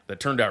took. Yeah. That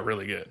turned out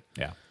really good.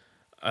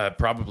 Yeah.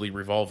 Probably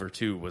Revolver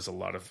 2 was a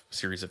lot of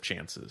series of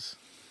chances.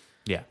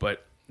 Yeah.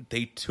 But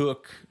they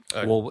took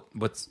Well,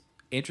 what's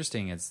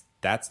interesting is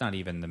that's not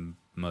even the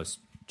most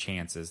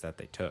chances that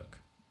they took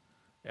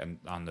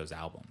on those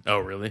albums. Oh,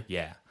 really?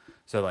 Yeah.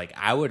 So, like,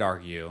 I would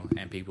argue,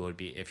 and people would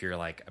be, if you're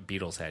like a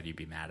Beatles head, you'd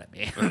be mad at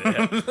me.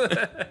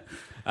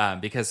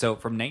 Because so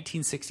from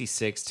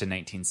 1966 to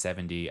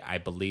 1970, I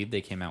believe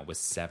they came out with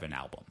 7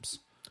 albums.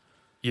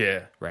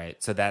 Yeah.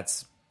 Right? So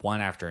that's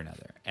one after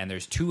another. And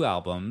there's 2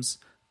 albums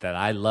that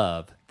I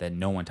love that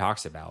no one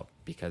talks about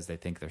because they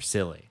think they're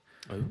silly.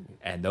 Ooh.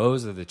 And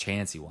those are the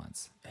chancy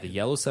ones. The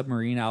Yellow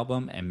Submarine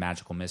album and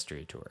Magical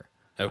Mystery Tour.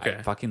 Okay.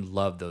 I fucking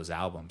love those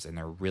albums, and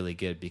they're really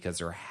good because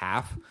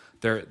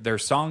they're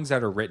songs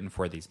that are written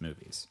for these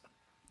movies.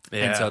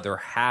 Yeah. And so they're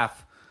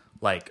half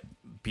like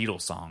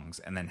Beatles songs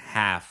and then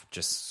half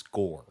just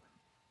score.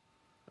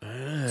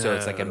 So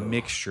it's like a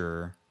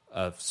mixture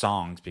of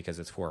songs because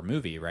it's for a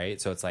movie,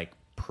 right? So it's like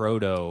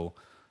proto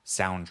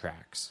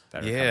soundtracks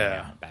that are coming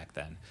out back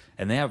then.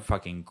 And they have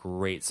fucking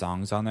great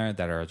songs on there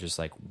that are just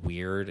like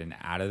weird and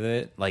out of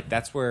it. Like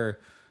that's where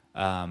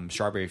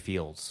Strawberry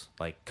Fields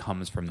like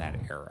comes from that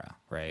era,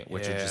 right?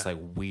 Which is just like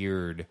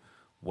weird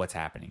what's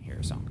happening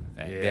here song.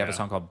 They have a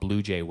song called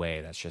Blue Jay Way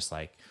that's just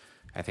like,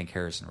 I think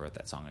Harrison wrote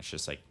that song. It's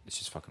just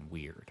fucking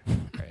weird,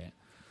 right?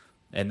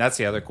 And that's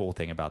the other cool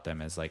thing about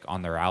them is like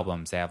on their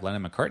albums they have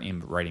Lennon McCartney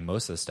writing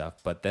most of the stuff,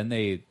 but then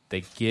they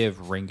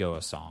give Ringo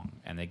a song,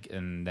 and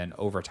then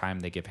over time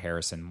they give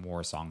Harrison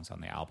more songs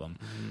on the album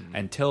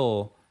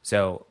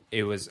so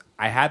it was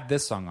I had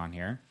this song on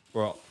here.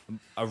 Well,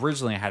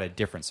 originally I had a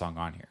different song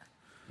on here.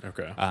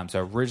 Okay.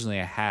 So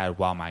originally I had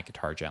While My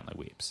Guitar Gently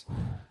Weeps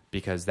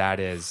because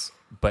that's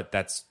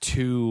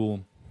it's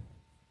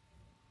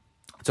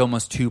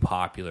almost too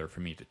popular for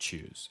me to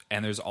choose.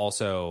 And there's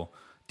also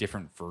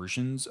different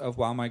versions of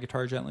While My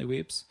Guitar Gently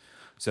Weeps.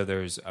 So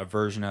there's a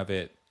version of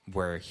it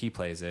where he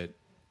plays it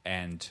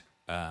and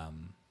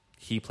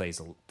he plays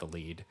the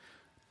lead.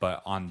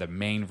 but on the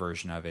main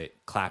version of it,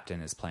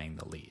 Clapton is playing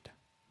the lead.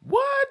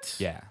 What?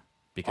 Yeah,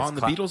 because On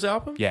the Beatles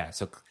album? Yeah,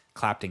 so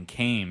Clapton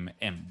came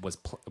and was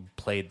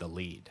played the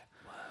lead,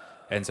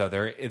 and so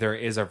there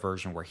is a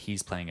version where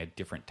he's playing a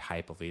different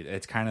type of lead.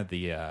 It's kind of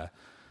the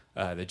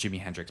Jimi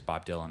Hendrix,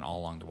 Bob Dylan, All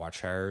Along the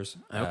Watchtowers.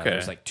 Okay.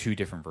 There's like two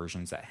different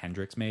versions that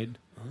Hendrix made.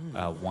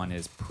 One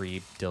is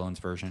pre Dylan's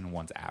version,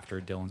 one's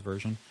after Dylan's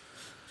version.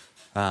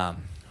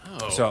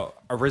 So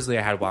originally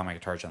I had While My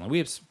Guitar Gently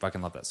Weeps.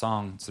 Fucking love that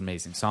song. It's an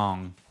amazing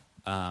song.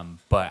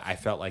 But I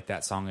felt like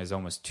that song is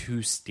almost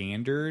too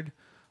standard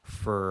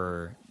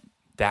for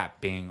that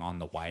being on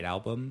the White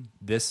Album.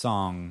 This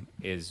song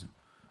is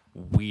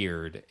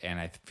weird, and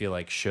I feel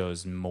like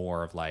shows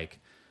more of like,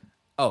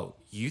 oh,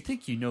 you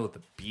think you know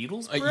the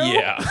Beatles, bro?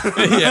 Yeah.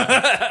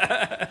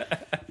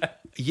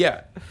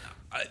 Yeah.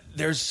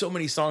 There's so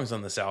many songs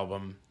on this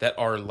album that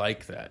are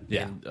like that.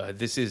 Yeah. And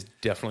this is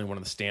definitely one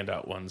of the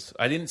standout ones.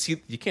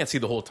 You can't see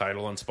the whole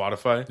title on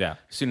Spotify. Yeah.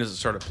 As soon as it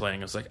started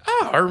playing, I was like,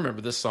 I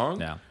remember this song.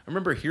 Yeah. I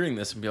remember hearing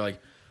this and be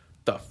like,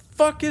 the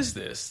fuck is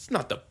this? It's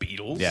not the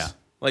Beatles. Yeah.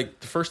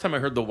 Like, the first time I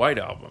heard the White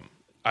Album,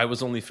 I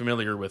was only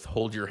familiar with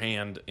Hold Your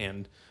Hand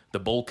and the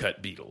Bowl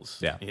Cut Beatles.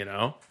 Yeah. You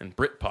know? And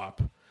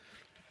Britpop.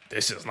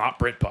 This is not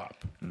Britpop.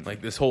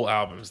 Like, this whole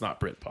album is not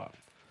Britpop.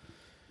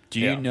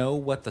 Do you know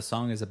what the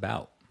song is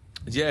about?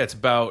 Yeah, it's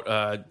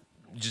about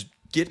just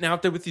getting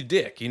out there with your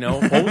dick,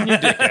 holding your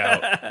dick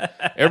out.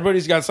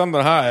 Everybody's got something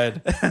to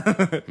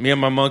hide. Me and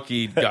my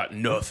monkey got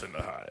nothing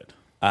to hide.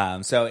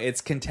 So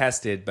it's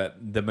contested, but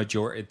the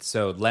majority.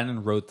 So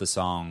Lennon wrote the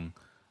song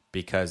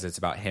because it's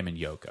about him and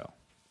Yoko,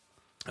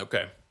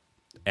 Okay.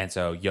 and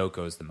so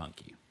Yoko's the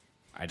monkey.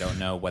 I don't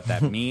know what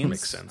that means.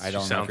 Makes sense. I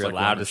don't She know if sounds you're like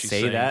allowed one to when she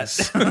say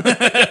sings.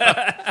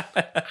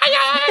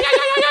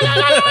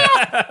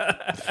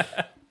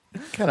 that.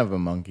 Kind of a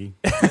monkey.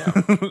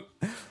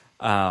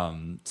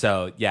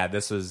 So yeah,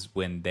 this was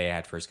when they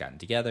had first gotten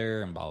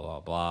together and blah blah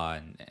blah,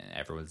 and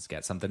everyone's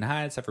got something to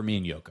hide except for me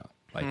and Yoko.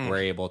 Like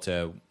we're able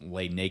to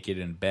lay naked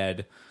in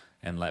bed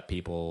and let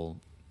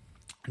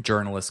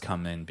journalists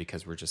come in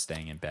because we're just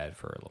staying in bed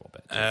for a little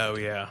bit. Oh,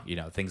 yeah.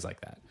 Things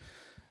like that.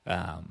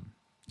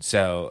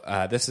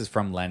 So this is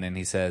from Lennon.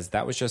 He says,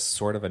 that was just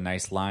sort of a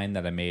nice line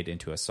that I made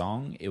into a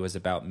song. It was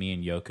about me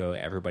and Yoko.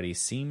 Everybody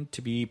seemed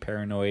to be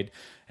paranoid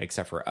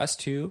except for us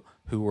two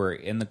who were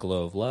in the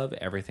glow of love.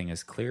 Everything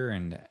is clear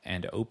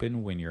and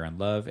open when you're in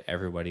love.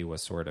 Everybody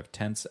was sort of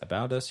tense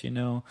about us,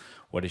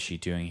 What is she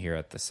doing here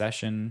at the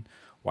session?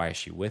 Why is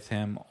she with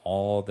him?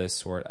 All this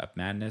sort of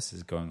madness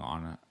is going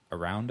on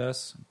around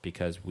us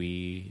because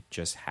we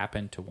just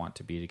happen to want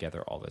to be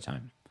together all the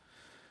time.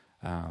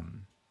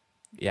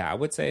 Yeah, I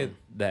would say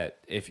that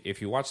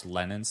if you watch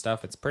Lennon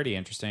stuff, it's pretty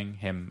interesting.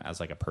 Him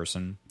as like a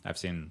person.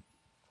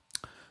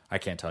 I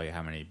can't tell you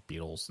how many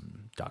Beatles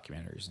and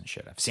documentaries and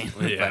shit I've seen.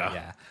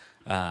 Yeah.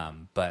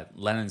 But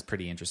Lennon's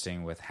pretty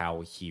interesting with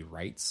how he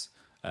writes.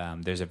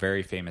 There's a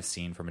very famous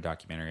scene from a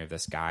documentary of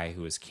this guy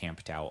who was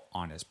camped out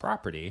on his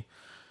property.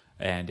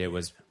 And it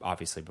was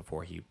obviously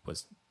before he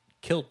was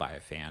killed by a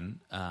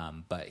fan,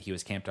 but he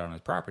was camped out on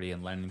his property,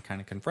 and Lennon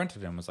kind of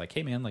confronted him, was like,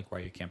 hey man, like, why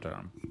are you camped out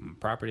on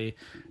property?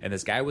 And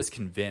this guy was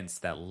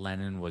convinced that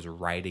Lennon was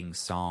writing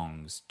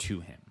songs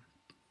to him,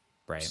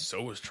 right?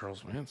 So was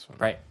Charles Manson.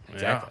 Right,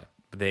 exactly.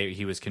 Yeah.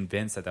 He was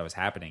convinced that was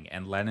happening,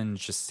 and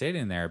Lennon's just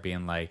sitting there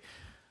being like,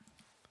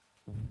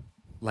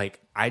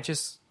 I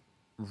just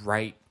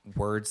write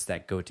words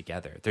that go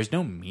together. There's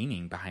no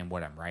meaning behind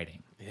what I'm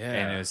writing. Yeah.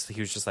 And he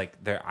was just like,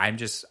 I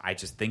just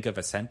think of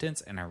a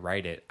sentence and I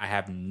write it. I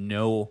have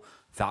no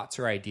thoughts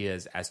or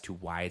ideas as to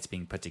why it's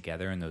being put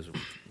together in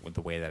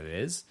the way that it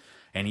is.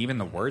 And even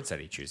the words that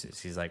he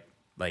chooses. He's like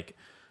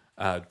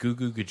goo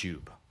goo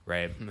gajoob,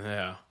 right?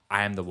 Yeah.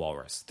 I am the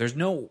walrus.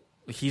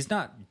 He's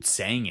not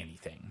saying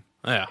anything.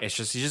 Yeah. It's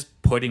just, he's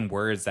just putting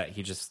words that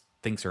he just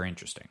thinks are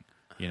interesting,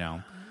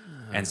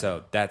 And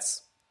so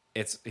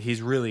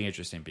he's really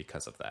interesting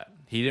because of that.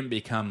 He didn't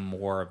become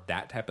more of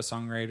that type of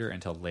songwriter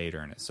until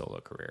later in his solo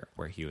career,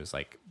 where he was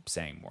like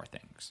saying more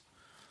things.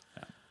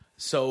 Yeah.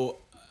 So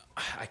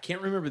I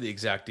can't remember the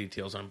exact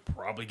details. I'm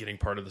probably getting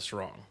part of this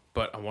wrong,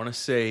 but I want to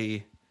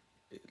say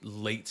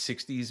late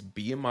 60s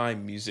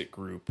BMI Music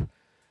Group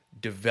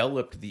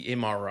developed the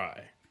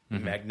MRI,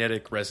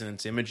 magnetic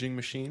resonance imaging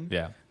machine,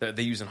 that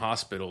they use in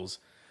hospitals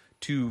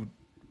to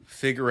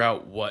figure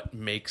out what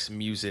makes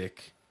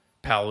music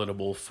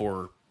palatable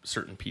for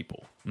certain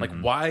people. Like,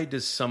 why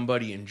does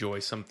somebody enjoy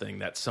something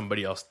that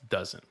somebody else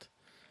doesn't?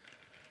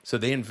 So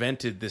they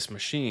invented this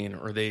machine,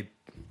 or they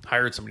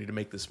hired somebody to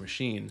make this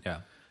machine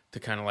to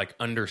kind of like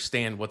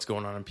understand what's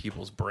going on in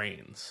people's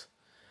brains.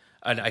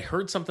 And I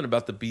heard something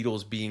about the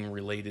Beatles being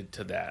related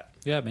to that.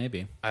 Yeah,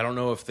 maybe. I don't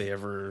know if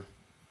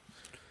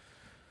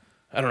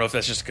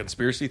that's just a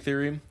conspiracy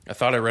theory. I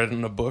thought I read it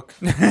in a book,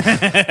 but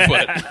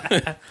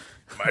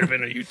might have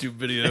been a YouTube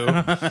video.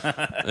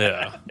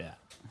 Yeah.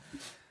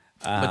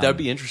 But that'd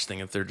be interesting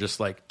if they're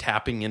just like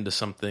tapping into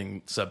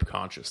something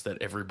subconscious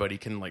that everybody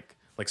can like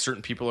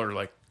certain people are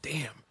like,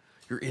 damn,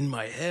 you're in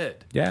my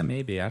head. Yeah,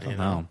 maybe. I don't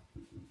know.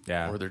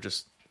 Yeah. Or they're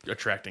just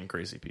attracting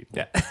crazy people.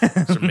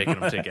 Yeah. Start making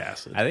them take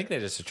acid. I think they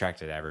just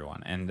attracted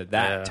everyone. And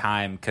that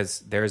time, because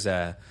there's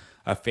a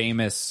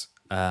famous...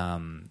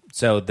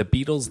 so the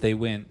Beatles, they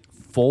went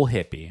full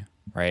hippie,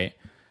 right?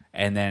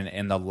 And then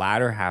in the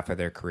latter half of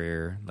their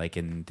career, like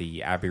in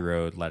the Abbey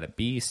Road, Let It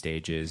Be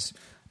stages,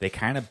 they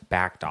kind of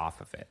backed off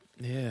of it.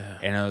 Yeah.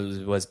 And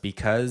it was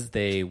because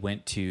they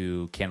went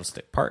to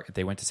Candlestick Park.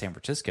 They went to San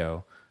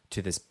Francisco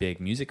to this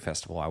big music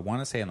festival. I want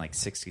to say in like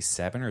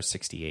 67 or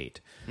 68.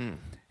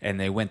 And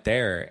they went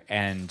there,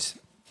 and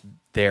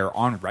they're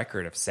on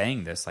record of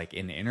saying this, like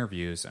in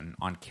interviews and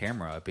on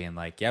camera, being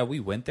like, yeah, we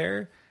went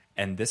there,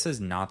 and this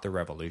is not the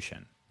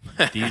revolution.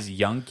 These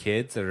young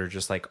kids that are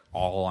just like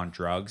all on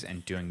drugs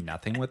and doing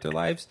nothing with their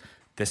lives,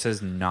 this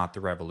is not the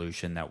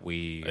revolution that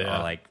we are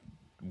like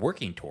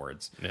working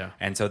towards. Yeah.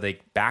 And so they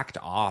backed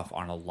off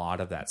on a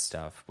lot of that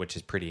stuff, which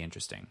is pretty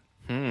interesting.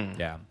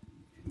 Yeah.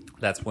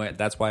 That's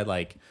why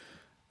like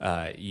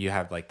you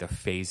have like the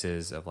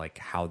phases of like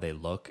how they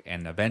look,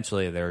 and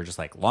eventually they're just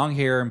like long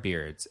hair and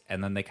beards,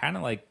 and then they kind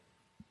of like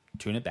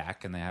tune it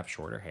back and they have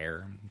shorter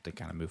hair to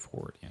kind of move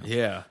forward. You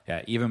know?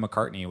 Yeah. Even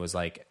McCartney was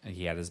like,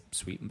 he had his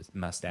sweet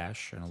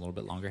mustache and a little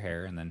bit longer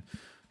hair, and then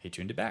he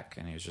tuned it back,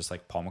 and he was just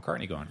like Paul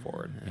McCartney going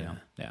forward. You know?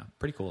 Yeah.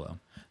 Pretty cool though.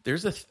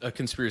 There's a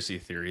conspiracy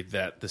theory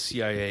that the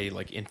CIA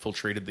like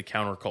infiltrated the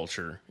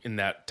counterculture in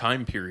that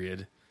time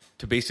period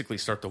to basically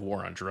start the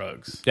war on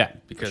drugs. Yeah,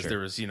 because there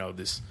was,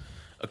 this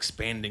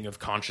expanding of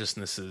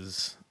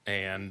consciousnesses,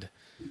 and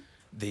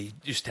they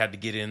just had to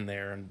get in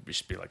there and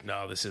just be like,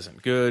 no, this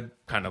isn't good.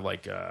 Kind of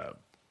like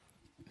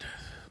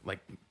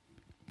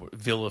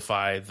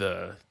vilify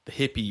the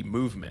hippie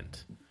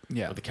movement.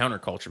 Yeah. Of the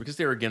counterculture, because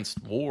they were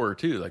against war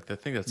too. Like, I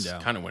think that's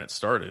kind of when it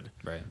started.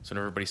 Right. So when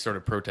everybody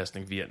started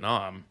protesting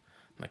Vietnam,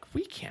 like,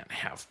 we can't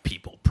have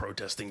people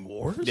protesting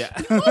wars. Yeah.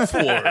 We love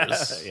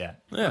wars. Yeah.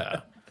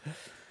 Yeah.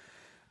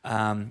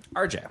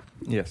 RJ,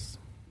 Yes.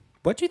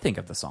 what do you think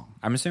of the song?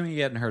 I'm assuming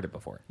you hadn't heard it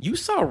before. You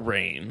saw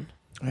Rain.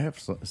 I have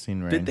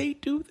seen Rain. Did they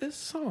do this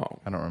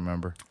song? I don't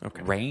remember.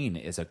 Okay. Rain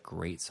is a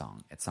great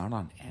song. It's not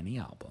on any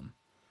album.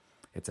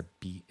 It's a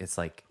B. It's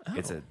like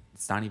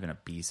it's not even a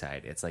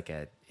B-side. It's like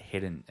a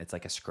hidden. It's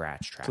like a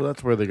scratch track. So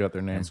that's where they got their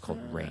and name. it's called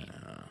Rain.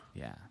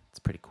 Yeah, it's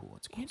pretty cool.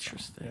 It's a cool song.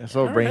 Interesting. I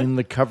saw Rain,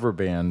 the cover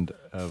band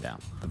of Yeah.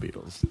 the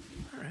Beatles.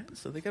 All right.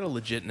 So they got a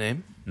legit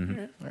name. All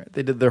right. All right,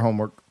 they did their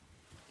homework.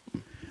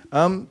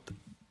 I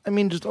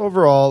mean, just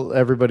overall,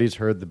 everybody's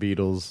heard the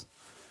Beatles.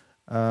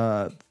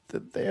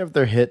 They have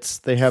their hits.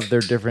 They have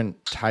their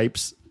different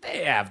types.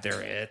 They have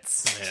their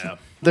hits. Yeah.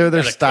 They're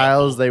their Got a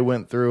styles they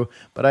went through.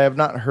 But I have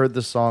not heard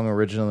the song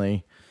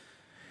originally.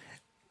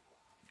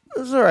 It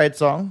was all right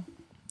song.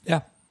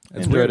 Yeah,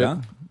 it's Enjoyed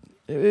weird,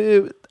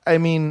 it. huh? I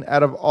mean,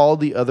 out of all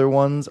the other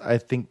ones, I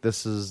think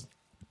the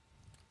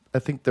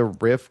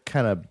riff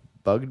kind of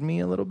bugged me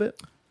a little bit.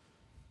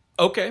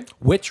 Okay.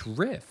 Which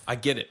riff? I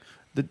get it.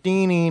 The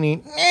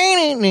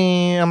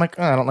dee-nee-nee. I'm like,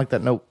 oh, I don't like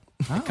that note.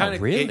 Oh, Kind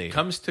of. really? It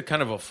comes to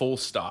kind of a full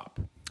stop.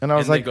 And I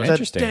was then like, it goes,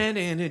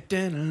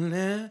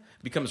 interesting.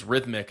 becomes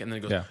rhythmic, and then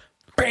it goes. Yeah.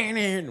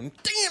 and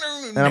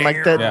I'm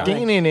like, that Yeah.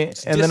 dee-nee-nee.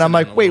 And then I'm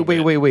like, dissonant a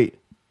little wait.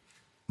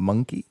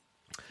 Monkey?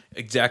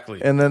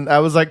 Exactly. And then I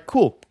was like,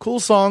 cool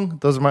song.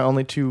 Those are my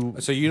only two.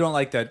 So you don't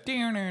like that?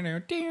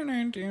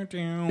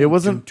 It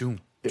wasn't.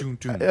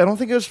 I don't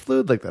think it was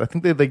fluid like that. I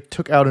think they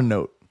took out a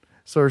note,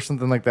 or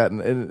something like that,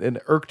 and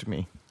it irked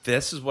me.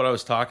 This is what I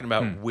was talking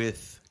about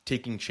with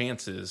taking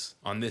chances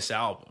on this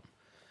album.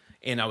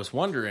 And I was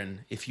wondering,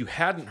 if you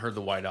hadn't heard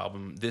the White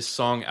Album, this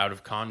song out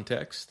of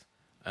context,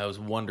 I was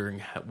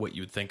wondering what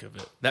you would think of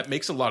it. That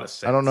makes a lot of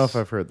sense. I don't know if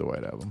I've heard the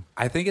White Album.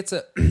 I think it's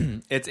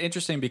it's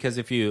interesting because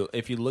if you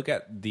look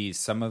at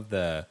some of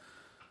the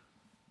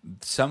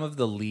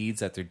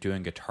leads that they're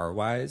doing guitar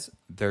wise,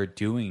 they're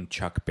doing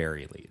Chuck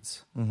Berry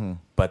leads,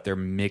 but they're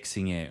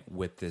mixing it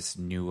with this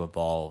new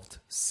evolved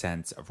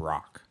sense of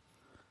rock.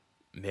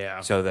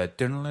 Yeah. So the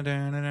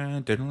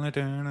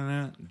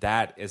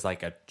that is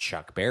like a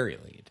Chuck Berry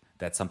lead.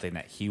 That's something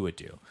that he would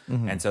do,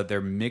 and so they're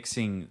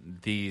mixing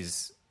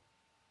these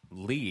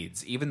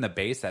leads, even the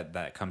bass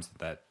that comes to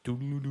that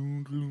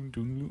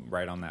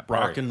right on that part.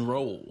 Rock and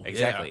roll.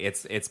 Exactly. Yeah.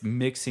 It's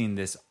mixing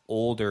this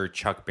older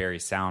Chuck Berry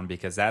sound,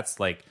 because that's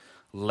like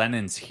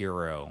Lennon's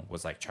hero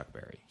was like Chuck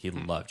Berry. He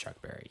loved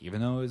Chuck Berry,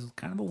 even though he was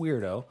kind of a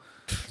weirdo.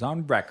 He's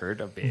on record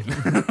of being.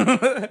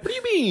 What do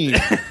you mean?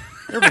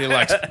 Everybody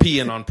likes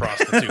peeing on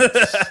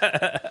prostitutes.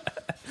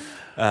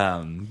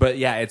 But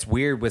yeah, it's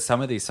weird with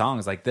some of these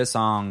songs. Like this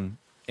song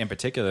in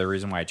particular, the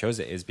reason why I chose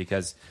it is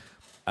because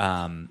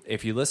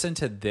if you listen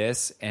to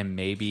this and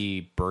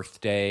maybe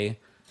Birthday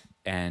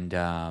and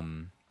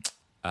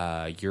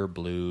Your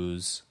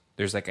Blues,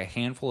 there's like a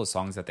handful of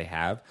songs that they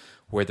have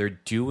where they're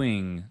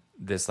doing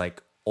this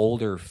like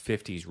older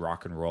 50s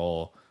rock and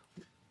roll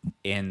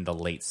in the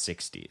late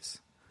 60s.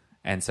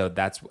 And so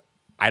that's,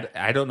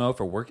 I don't know if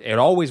it works. It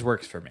always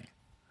works for me,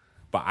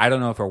 but I don't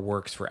know if it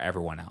works for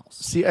everyone else.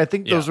 See, I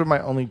think those are my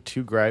only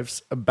two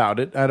gripes about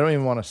it. I don't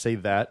even want to say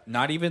that.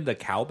 Not even the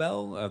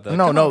cowbell of the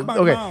No. come on,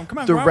 Okay, come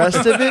on, the come on.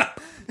 rest of it,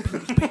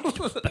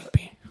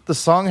 The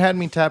song had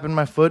me tapping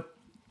my foot.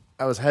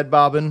 I was head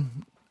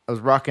bobbing. I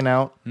was rocking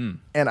out, and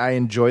I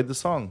enjoyed the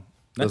song.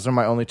 Those are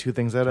my only two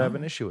things that I have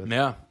an issue with.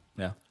 Yeah.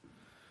 Yeah.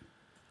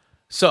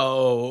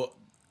 So,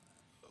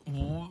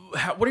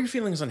 what are your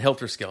feelings on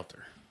Helter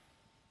Skelter?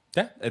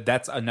 Yeah,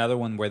 that's another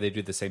one where they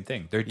do the same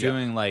thing. They're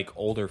doing like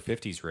older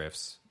 50s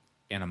riffs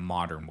in a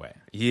modern way.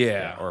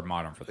 Yeah. Or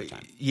modern for the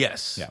time.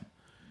 Yes. Yeah.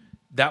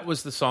 That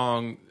was the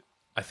song.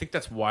 I think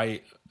that's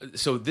why.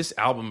 So this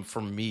album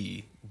for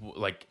me,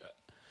 like,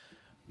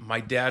 my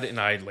dad and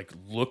I like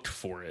looked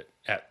for it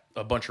at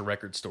a bunch of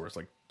record stores,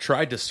 like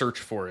tried to search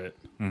for it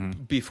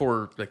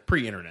before, like,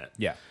 pre-internet.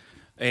 Yeah.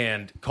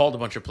 And called a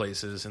bunch of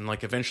places and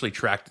like eventually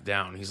tracked it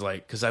down. He's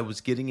like, because I was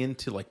getting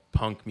into like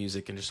punk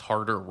music and just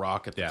harder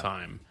rock at the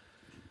time.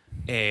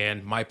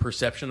 And my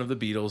perception of the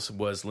Beatles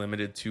was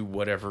limited to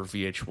whatever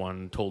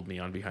VH1 told me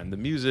on Behind the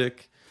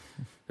Music.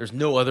 There's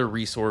no other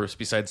resource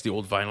besides the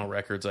old vinyl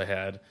records I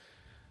had.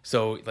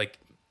 So like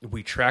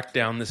we tracked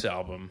down this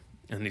album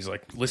and he's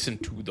like, listen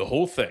to the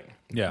whole thing.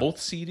 Yeah. Both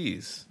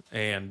CDs.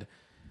 And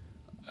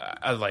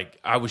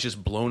I was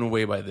just blown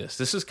away by this.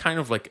 This is kind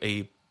of like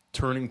a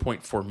turning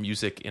point for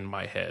music in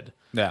my head.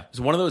 Yeah. It's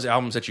one of those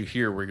albums that you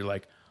hear where you're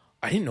like,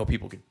 I didn't know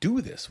people could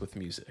do this with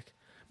music.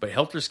 But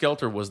Helter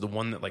Skelter was the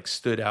one that like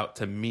stood out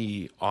to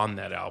me on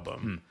that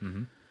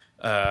album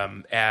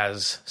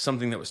as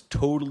something that was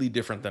totally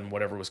different than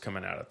whatever was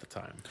coming out at the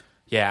time.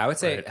 Yeah, I would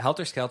say Right.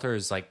 Helter Skelter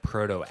is like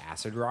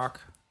proto-acid rock,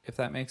 if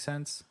that makes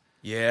sense.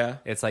 Yeah.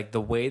 It's like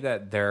the way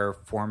that they're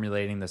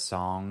formulating the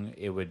song,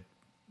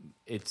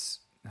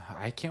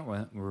 I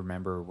can't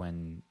remember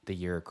when the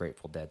year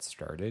Grateful Dead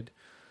started.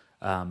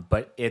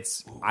 But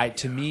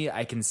to me,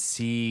 I can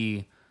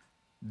see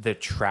the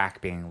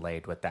track being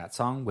laid with that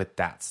song, with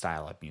that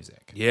style of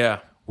music.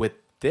 Yeah. With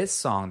this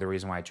song, the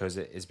reason why I chose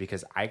it is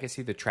because I could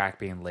see the track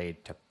being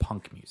laid to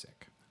punk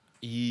music.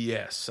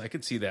 Yes, I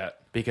could see that.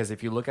 Because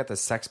if you look at the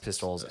Sex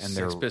Pistols and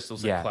their Sex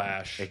Pistols and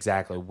Clash.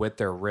 exactly, with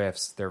their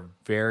riffs, they're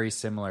very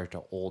similar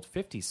to old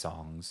 50s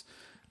songs,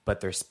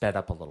 but they're sped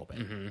up a little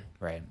bit,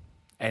 right?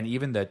 And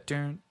even the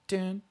dun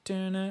dun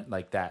dun dun,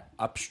 like that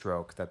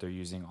upstroke that they're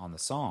using on the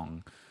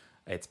song,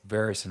 it's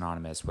very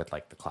synonymous with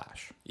like the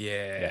Clash.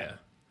 Yeah.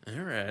 All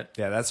right.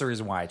 Yeah, that's the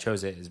reason why I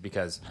chose it, is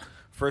because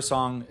first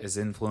song is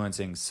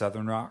influencing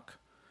Southern rock.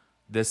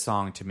 This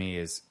song to me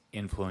is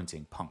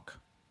influencing punk.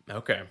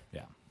 Okay.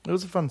 Yeah. It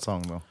was a fun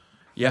song, though.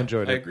 Yeah, I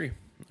enjoyed it. I agree.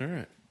 All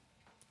right.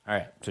 All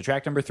right. So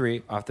track number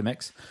 3 off the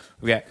mix.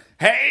 We got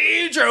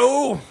Hey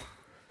Joe.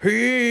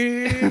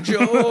 Hey,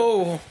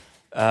 Joe.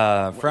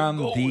 From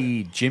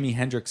the Jimi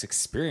Hendrix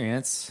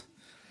Experience.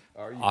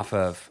 Off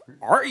of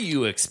Are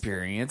You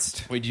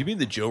Experienced? Wait, do you mean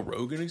the Joe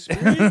Rogan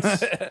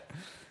Experience?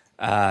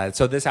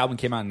 So this album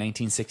came out in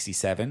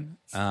 1967.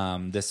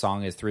 This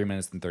song is 3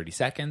 minutes and 30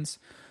 seconds.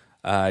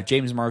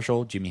 James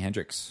Marshall, Jimi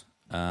Hendrix,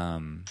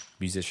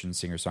 musician,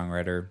 singer,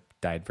 songwriter,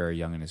 died very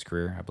young in his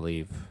career, I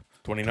believe.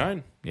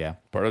 29. Yeah.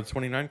 Part of the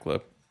 29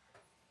 Club.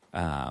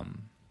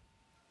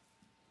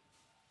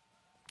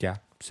 Yeah.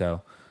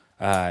 So,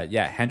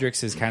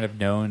 Hendrix is kind of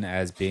known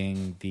as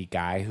being the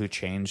guy who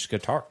changed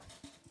guitar,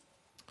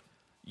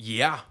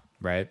 Yeah.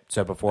 right?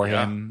 So before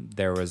Yeah. him,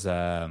 there was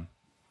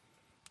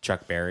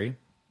Chuck Berry,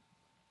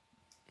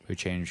 who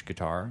changed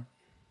guitar.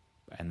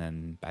 And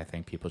then I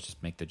think people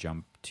just make the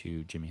jump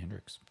to Jimi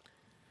Hendrix.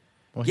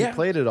 Well, Yeah. he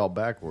played it all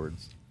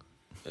backwards.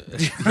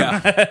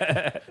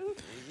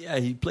 Yeah,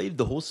 he played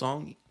the whole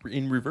song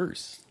in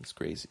reverse. It's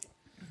crazy.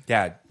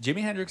 Yeah,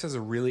 Jimi Hendrix has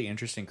a really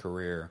interesting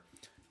career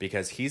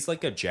because he's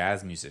like a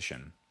jazz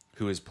musician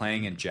who is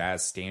playing in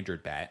jazz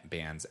standard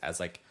bands as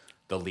like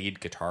the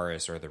lead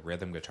guitarist or the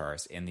rhythm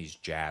guitarist in these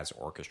jazz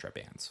orchestra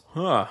bands.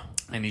 Huh.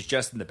 And he's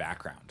just in the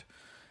background.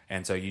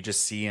 And so you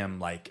just see him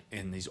like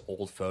in these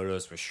old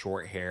photos with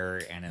short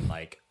hair and in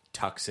like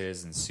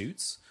tuxes and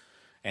suits.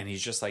 And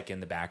he's just like in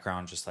the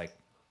background, just like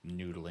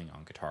noodling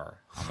on guitar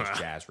on these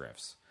jazz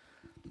riffs.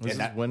 Was And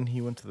this when he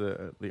went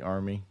to the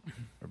army,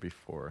 or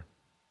before,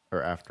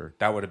 or after?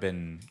 That would have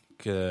been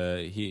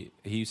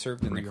he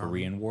served in the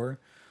Korean War,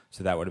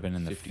 so that would have been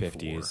in the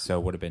 50s. So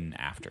it would have been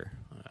after.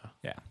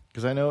 Yeah.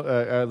 Because I know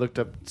I looked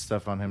up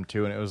stuff on him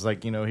too, and it was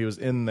like, he was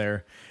in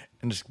there,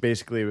 and just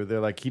basically they're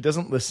like, he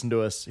doesn't listen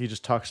to us. He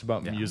just talks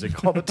about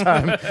music all the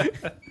time.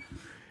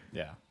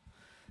 Yeah.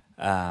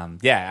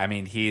 I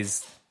mean,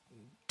 he's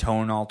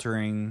tone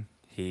altering.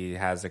 He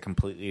has a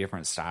completely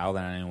different style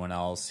than anyone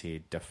else.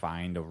 He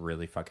defined a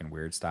really fucking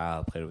weird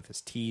style. Played with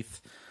his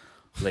teeth.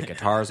 Lit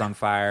guitars on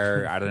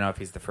fire. I don't know if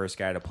he's the first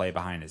guy to play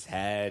behind his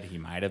head. He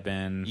might have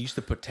been. He used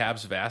to put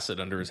tabs of acid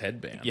under his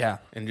headband. Yeah.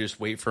 And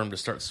just wait for him to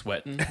start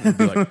sweating. And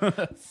be like,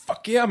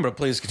 fuck yeah, I'm going to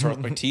play this guitar with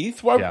my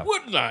teeth. Why Yeah.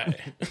 wouldn't I?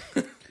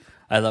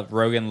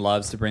 Rogan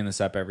loves to bring this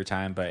up every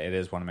time, but it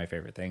is one of my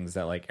favorite things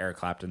that like Eric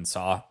Clapton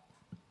saw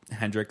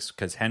Hendrix,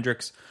 because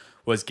Hendrix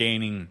was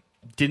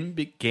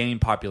didn't gain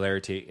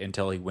popularity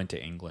until he went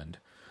to England.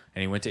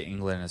 And he went to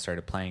England and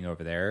started playing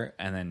over there.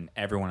 And then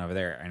everyone over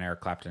there, and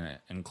Eric Clapton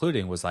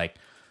including, was like,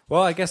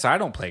 well, I guess I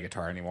don't play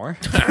guitar anymore.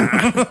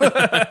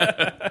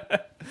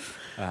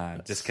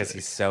 Just because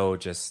he's so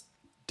just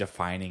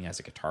defining as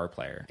a guitar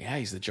player. Yeah,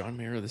 he's the John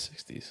Mayer of the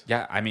 60s.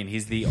 Yeah, I mean,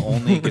 he's the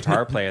only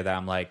guitar player that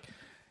I'm like,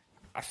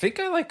 I think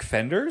I like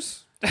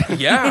Fenders.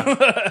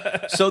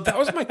 Yeah. So that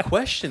was my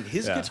question.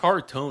 His Yeah.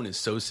 guitar tone is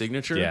so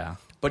signature. Yeah.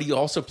 But he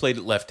also played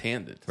it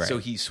left-handed. Right. So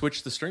he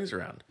switched the strings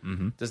around.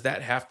 Mm-hmm. Does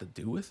that have to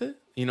do with it?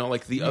 You know,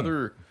 like the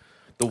other,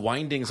 the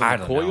windings I on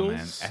the don't know, coils.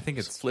 man. I think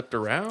it's flipped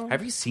around.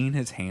 Have you seen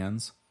his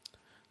hands?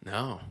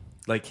 No.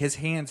 Like his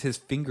hands, his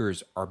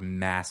fingers are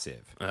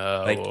massive.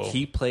 Oh. Like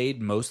he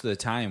played most of the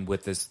time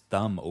with his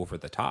thumb over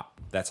the top.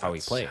 That's how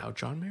he played. How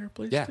John Mayer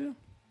plays Yeah. too?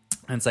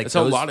 And it's like That's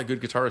how a lot of good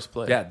guitarists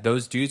play. Yeah,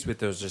 those dudes with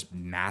those just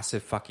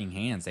massive fucking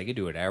hands, they could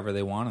do whatever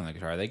they want on the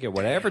guitar. They get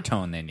whatever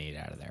tone they need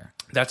out of there.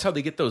 That's how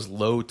they get those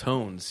low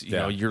tones. You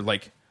Yeah. know, you're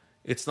like,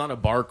 it's not a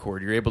bar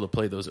chord. You're able to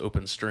play those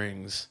open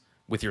strings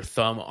with your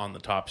thumb on the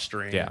top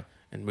string Yeah.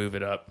 and move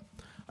it up.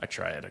 I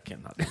try it. I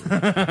cannot do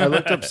it. I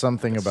looked up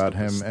something about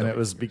him, and it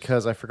was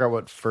because I forgot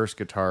what first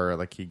guitar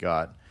like he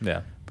got.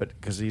 Yeah. But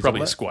because he's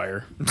Probably a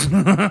Squire.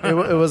 it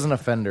wasn't a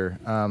Fender.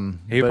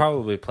 He but,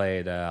 probably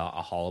played a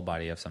hollow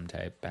body of some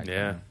type back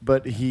Yeah. then.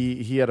 but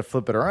he had to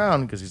flip it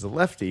around because he's a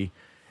lefty,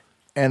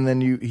 and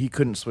then he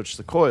couldn't switch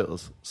the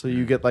coils, so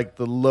you get like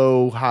the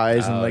low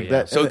highs and Oh, like yeah.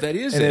 that. So and that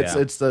is and it.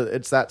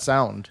 it's that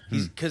sound.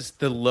 Because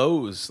the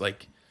lows,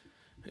 like,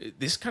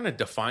 this kind of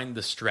defined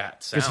the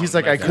Strat sound. Because he's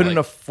like, I couldn't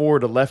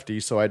afford a lefty,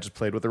 so I just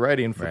played with the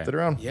righty and flipped Right. it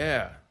around.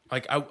 Yeah.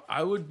 Like,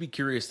 I would be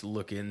curious to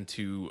look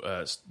into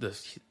the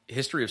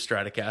history of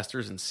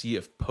Stratocasters and see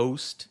if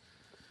post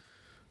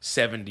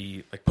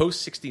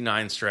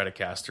 69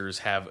 Stratocasters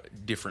have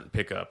different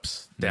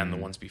pickups than the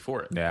ones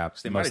before it. Yeah,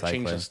 'Cause they might most have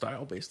changed likely. the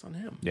style based on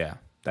him. Yeah,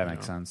 that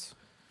makes sense.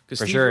 Because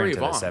For Stevie sure Ray into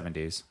the Vaughan,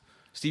 70s.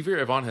 Stevie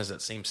Ray Vaughan has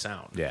that same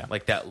sound. Yeah.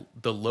 Like that,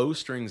 the low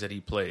strings that he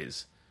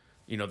plays,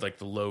 you know, like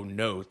the low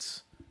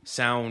notes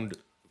sound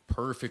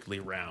perfectly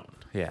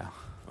round. Yeah.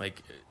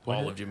 Like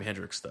all of Jimi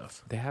Hendrix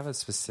stuff. They have a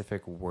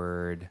specific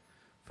word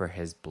for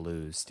his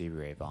blues, Stevie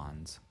Ray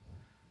Vaughan's.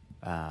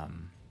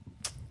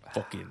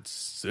 Fucking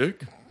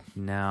sick.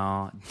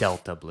 No,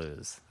 Delta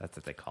blues. That's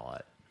what they call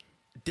it.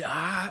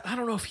 I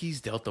don't know if he's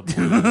Delta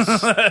Blues.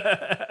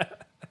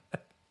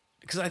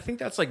 Because I think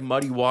that's like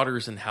Muddy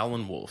Waters and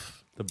Howlin'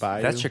 Wolf. The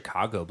Bayou. That's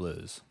Chicago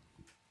blues.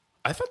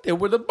 I thought they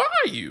were the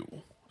Bayou.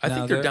 I No,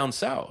 think they're they're- down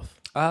south.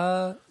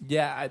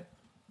 Yeah,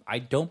 I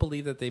don't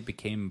believe that they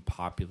became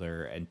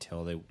popular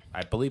until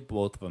I believe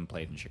both of them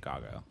played in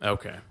Chicago.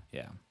 Okay.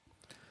 Yeah.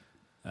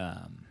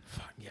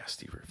 Fuck yeah,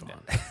 Steve Ray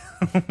Vaughan.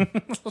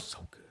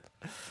 So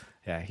good.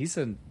 Yeah, he's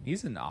an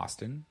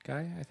Austin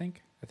guy, I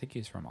think. I think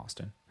he's from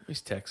Austin.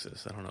 He's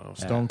Texas. I don't know.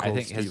 Stone I Cold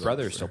think his Steve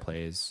brother Austin. still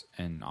plays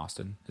in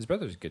Austin. His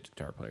brother's a good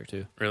guitar player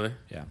too. Really?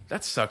 Yeah.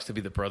 That sucks to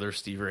be the brother of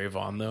Steve Ray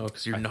Vaughan, though,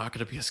 because you're not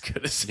going to be as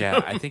good as him.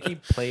 Yeah, I think he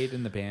played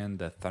in the band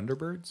the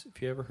Thunderbirds,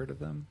 if you ever heard of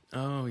them.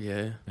 Oh,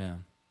 yeah. Yeah.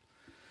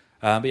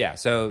 But yeah,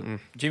 so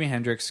Jimi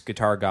Hendrix,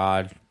 guitar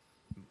god,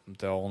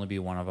 there'll only be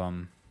one of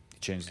them. He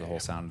changed the whole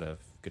sound of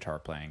guitar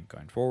playing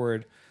going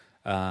forward.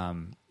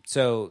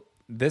 So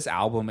this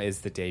album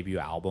is the debut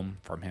album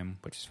from him,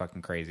 which is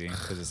fucking crazy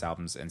because this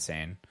album's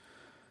insane.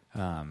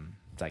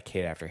 It's like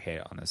hit after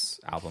hit on this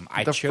album.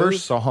 The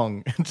first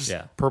song, just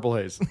Yeah. Purple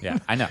Haze. Yeah,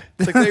 I know.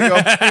 It's like, there you go.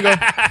 There you go.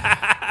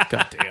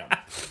 God damn.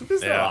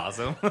 This is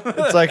awesome.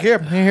 It's like,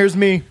 here's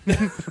me.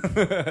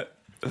 Damn.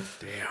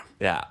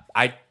 Yeah,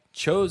 I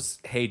chose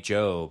Hey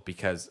Joe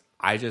because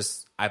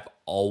I've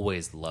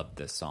always loved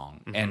this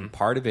song. And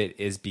part of it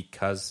is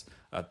because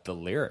of the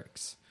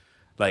lyrics.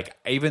 Like,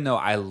 even though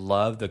I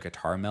love the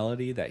guitar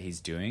melody that he's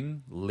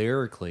doing,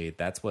 lyrically,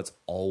 that's what's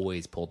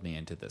always pulled me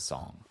into this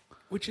song.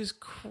 Which is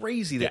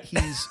crazy that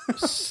he's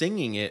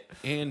singing it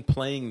and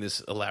playing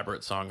this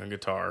elaborate song on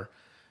guitar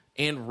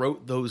and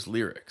wrote those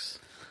lyrics.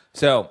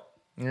 So,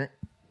 here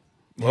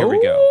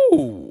we go.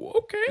 Oh,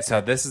 okay.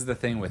 So, this is the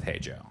thing with Hey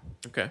Joe.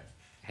 Okay.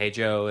 Hey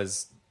Joe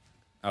is...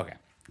 Okay.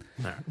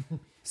 All right.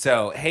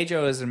 So, Hey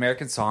Joe is an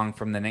American song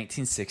from the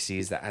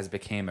 1960s that has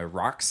become a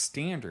rock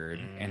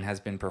standard and has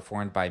been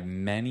performed by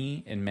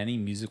many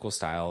musical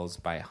styles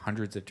by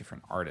hundreds of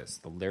different artists.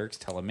 The lyrics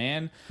tell a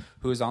man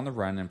who is on the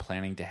run and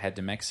planning to head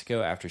to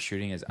Mexico after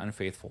shooting his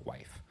unfaithful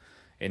wife.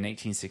 In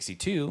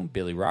 1862,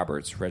 Billy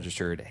Roberts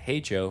registered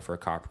Hey Joe for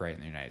copyright in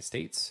the United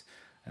States.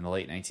 In the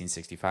late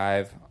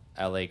 1965,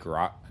 LA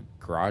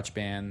garage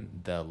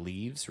band The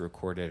Leaves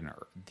recorded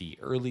the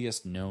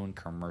earliest known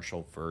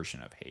commercial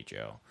version of Hey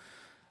Joe.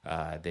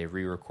 They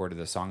re-recorded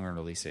the song and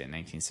released it in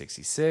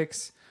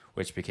 1966,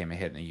 which became a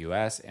hit in the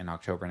U.S. In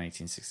October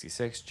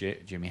 1966,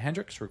 Jimi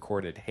Hendrix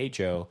recorded Hey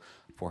Joe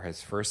for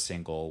his first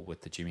single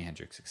with the Jimi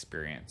Hendrix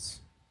Experience.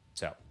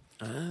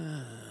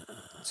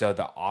 So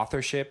the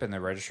authorship and the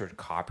registered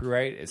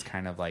copyright is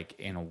kind of like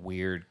in a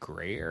weird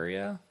gray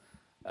area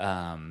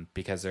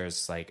because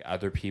there's like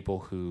other people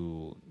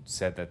who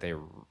said that they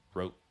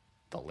wrote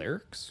the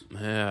lyrics.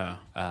 Yeah.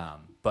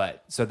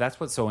 But so that's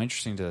what's so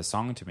interesting to the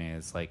song to me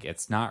is like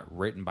it's not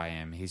written by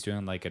him. He's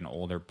doing like an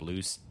older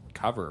blues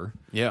cover,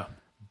 Yeah.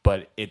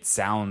 but it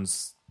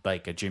sounds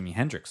like a Jimi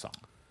Hendrix song.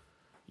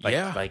 Like,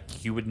 Yeah.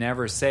 like you would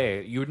never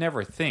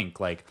think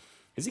like,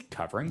 is he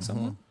covering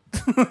someone?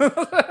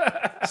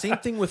 Same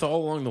thing with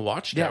All Along the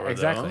Watchtower. Yeah,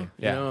 exactly. Though.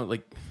 Yeah. You know,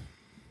 like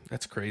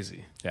that's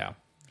crazy. Yeah.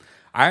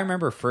 I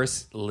remember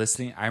first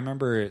listening. I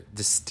remember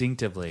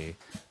distinctively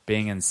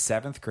being in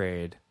 7th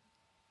grade,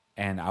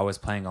 and I was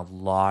playing a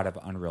lot of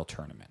Unreal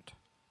Tournament.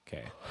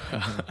 Okay.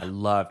 I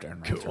loved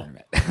Unreal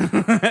Tournament.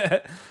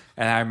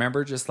 And I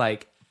remember just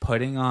like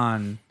putting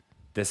on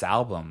this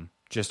album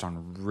just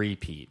on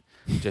repeat,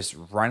 just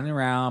running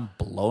around,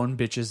 blowing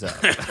bitches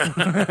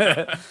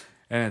up.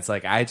 And it's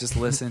like, I just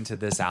listened to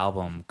this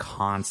album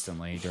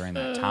constantly during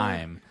that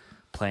time,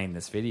 playing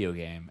this video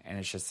game, and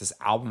it's just, this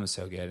album is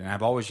so good, and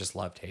I've always just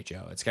loved Hey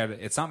Joe.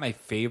 It's not my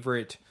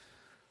favorite.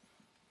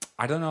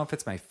 I don't know if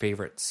it's my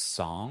favorite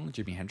song,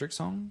 Jimi Hendrix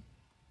song,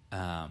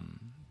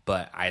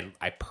 but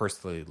I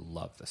personally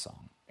love the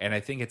song, and I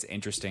think it's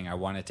interesting. I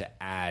wanted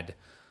to add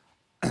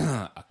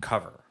a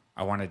cover.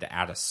 I wanted to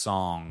add a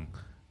song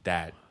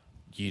that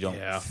you don't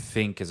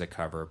think is a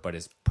cover, but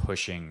is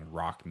pushing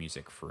rock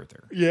music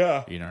further.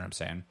 Yeah, you know what I'm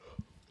saying.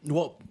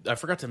 Well, I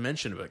forgot to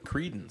mention about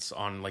Creedence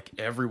on like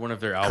every one of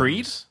their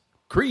albums.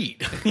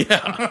 Creed?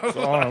 Yeah.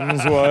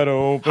 Arms wide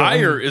open.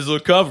 Higher is a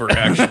cover,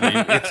 actually.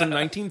 It's a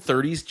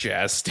 1930s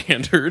jazz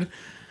standard.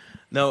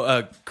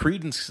 No,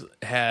 Creedence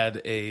had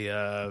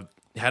a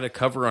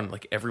cover on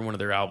like every one of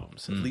their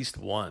albums, at least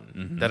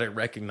one that I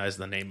recognize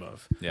the name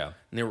of. Yeah.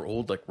 And they were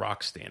old like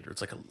rock standards.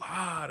 Like a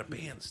lot of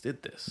bands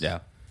did this. Yeah.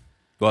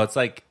 Well, it's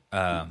like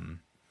House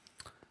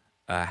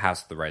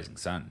of the Rising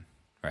Sun,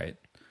 right?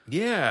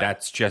 Yeah.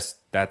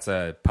 That's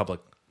a public.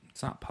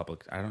 It's not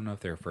public. I don't know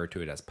if they refer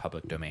to it as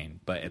public domain,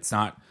 but it's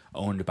not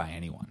owned by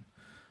anyone.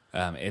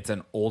 It's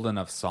an old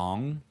enough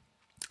song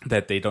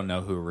that they don't know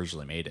who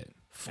originally made it.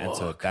 Fuck. And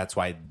so that's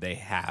why they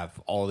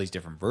have all these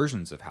different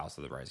versions of House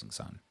of the Rising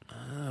Sun.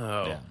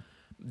 Oh. Yeah.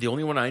 The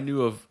only one I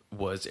knew of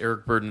was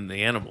Eric Burdon and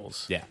the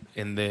Animals. Yeah.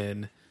 And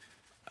then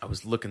I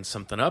was looking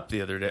something up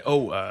the other day.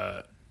 Oh,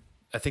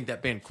 I think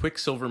that band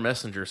Quicksilver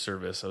Messenger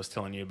Service I was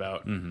telling you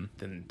about,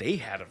 then they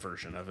had a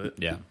version of it.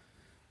 Yeah.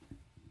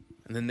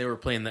 And then they were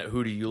playing that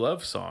Who Do You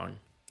Love song.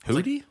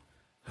 Hootie?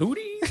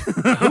 Hootie?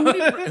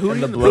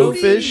 And the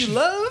Blowfish.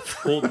 Love?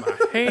 Hold my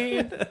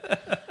hand.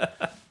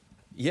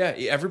 Yeah,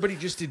 everybody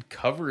just did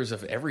covers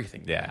of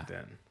everything back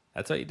then.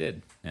 That's what you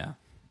did. Yeah.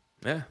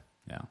 Yeah.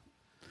 Yeah.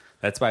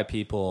 That's why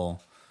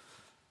people.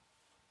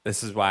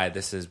 This is why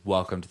this is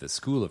Welcome to the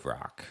School of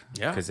Rock.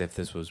 Yeah. Because if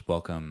this was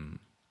Welcome.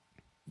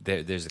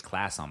 There's a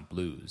class on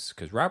blues.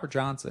 Because Robert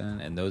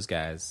Johnson and those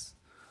guys,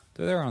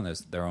 they're on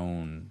their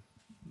own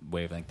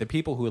wavelength. The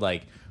people who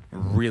like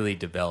really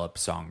develop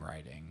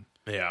songwriting.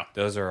 Yeah.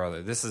 Those are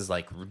other. This is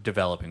like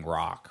developing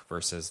rock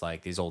versus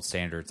like these old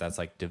standards. That's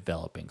like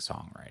developing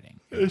songwriting.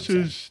 You know It's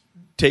just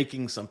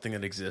taking something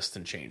that exists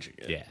and changing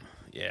it. Yeah.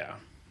 Yeah.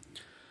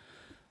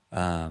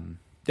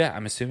 Yeah,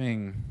 I'm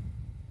assuming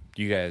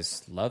you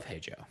guys love Hey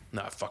Joe.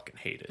 No, I fucking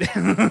hate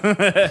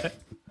it.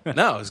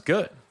 No, it was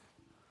good.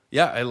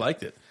 Yeah, I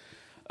liked it.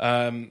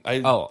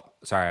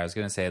 Sorry, I was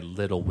gonna say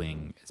Little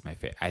Wing is my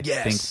favorite. I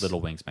think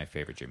Little Wing's my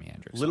favorite Jimi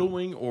Hendrix Little song.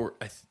 Wing, or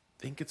I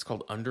think it's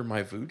called Under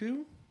My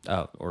Voodoo?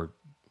 Or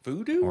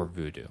Voodoo? or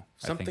Voodoo.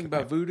 Something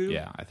about Voodoo?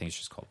 Yeah, I think it's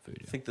just called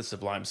Voodoo. I think the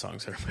Sublime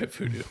songs are by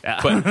Voodoo. Yeah.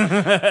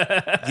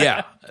 But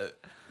yeah,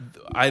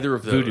 either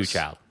of those. Voodoo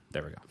Child.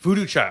 There we go.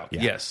 Voodoo Child,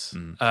 yes.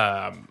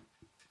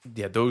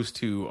 Yeah, those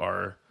two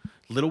are.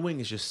 Little Wing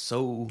is just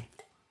so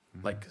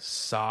like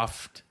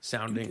soft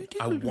sounding.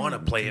 I want to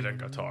play it on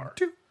guitar.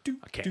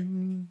 I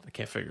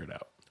can't figure it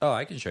out. Oh,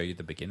 I can show you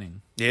the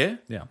beginning. Yeah?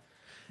 Yeah.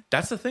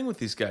 That's the thing with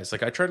these guys.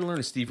 Like, I tried to learn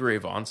a Stevie Ray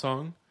Vaughan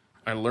song.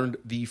 I learned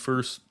the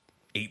first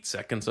 8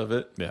 seconds of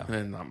it. Yeah.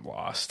 And I'm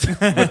lost.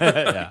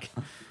 Yeah.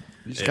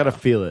 You just gotta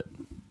feel it.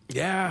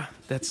 Yeah,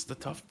 that's the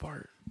tough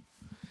part.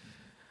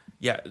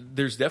 Yeah,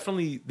 there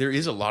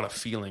is a lot of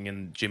feeling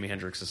in Jimi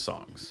Hendrix's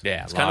songs.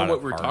 Yeah, it's a kind lot of what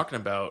of we're heart. talking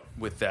about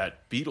with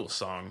that Beatles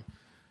song,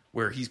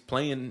 where he's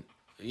playing,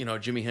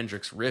 Jimi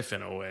Hendrix riff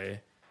in a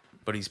way,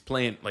 but he's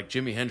playing like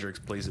Jimi Hendrix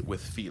plays it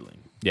with feeling.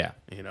 Yeah.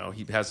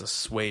 He has a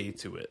sway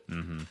to it,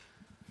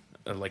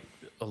 like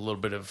a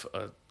little bit of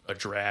a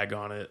drag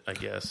on it, I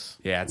guess.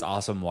 Yeah, it's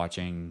awesome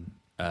watching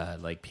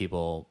like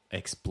people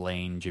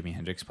explain Jimi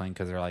Hendrix playing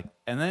because they're like,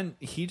 and then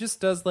he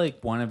just does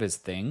like one of his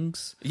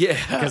things. Yeah,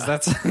 Because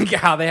that's like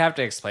how they have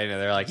to explain it.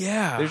 They're like,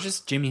 Yeah. there's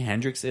just Jimi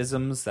Hendrix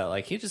isms that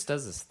like he just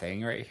does this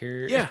thing right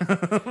here. yeah.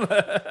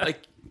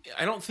 Like,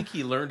 I don't think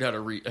he learned how to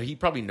read. He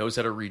probably knows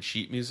how to read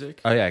sheet music.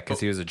 Oh yeah, because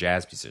he was a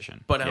jazz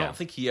musician. But I Yeah. don't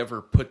think he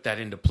ever put that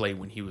into play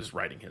when he was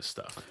writing his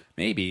stuff.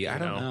 Maybe I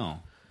don't know? know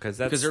because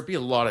There'd be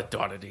a lot of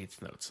dotted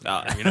eighth notes in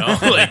there,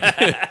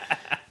 like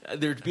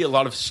there'd be a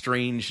lot of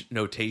strange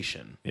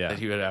notation that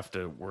he would have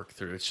to work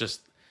through. It's just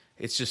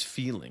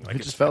feeling like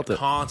He just felt it.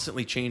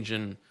 constantly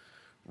changing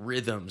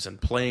rhythms and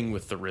playing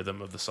with the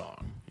rhythm of the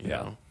song. You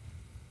know?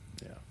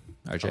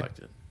 Yeah, RJ? I liked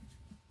it.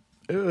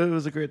 It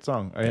was a great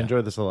song. I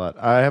enjoyed this a lot.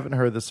 I haven't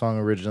heard this song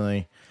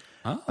originally.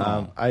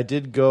 Oh. I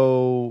did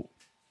go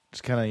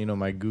just kind of,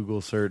 my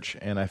Google search,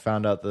 and I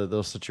found out the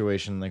little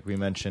situation, like we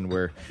mentioned,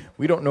 where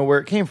we don't know where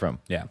it came from.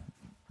 Yeah.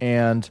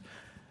 And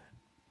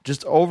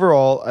just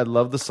overall, I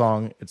love the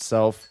song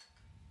itself.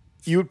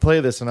 you would play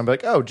this and I'm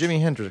like, oh,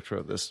 Jimi Hendrix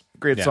wrote this.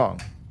 Great Yeah.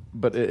 song.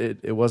 But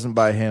it wasn't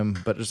by him.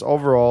 But just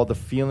overall, the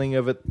feeling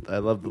of it, I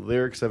love the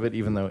lyrics of it,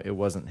 even though it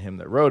wasn't him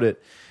that wrote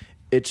it.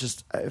 It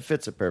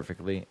fits it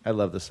perfectly. I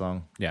love the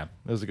song. Yeah.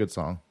 It was a good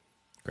song.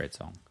 Great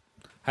song.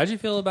 How do you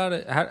feel about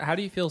it? How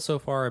do you feel so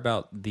far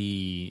about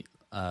the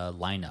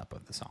lineup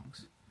of the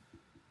songs?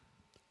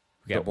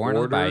 We got The Born on the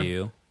order?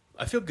 Bayou.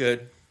 I feel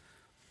good.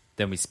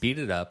 Then we speed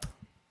it up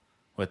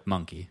with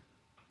Monkey.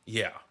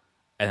 Yeah.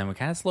 And then we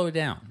kind of slow it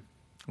down.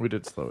 We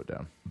did slow it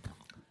down.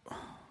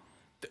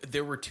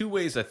 There were two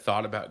ways I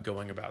thought about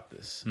going about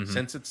this.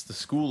 Since it's the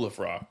school of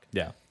rock,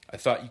 Yeah. I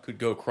thought you could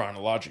go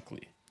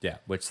chronologically. Yeah.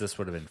 Which this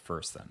would have been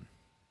first then.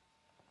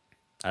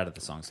 Out of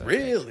the songs. I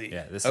Really? think.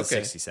 Yeah. This is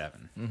Okay.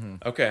 67.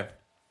 Okay.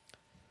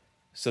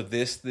 So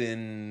this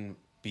then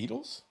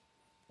Beatles?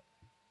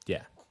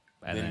 Yeah.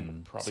 And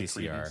then probably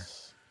CCR.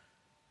 Creedence.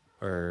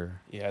 Or,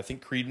 Yeah, I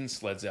think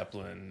Creedence, Led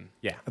Zeppelin,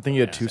 yeah. I think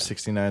you had two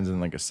 69s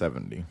and like a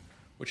 70.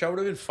 which I would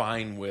have been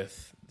fine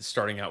with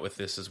starting out with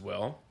this as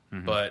well.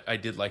 But I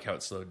did like how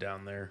it slowed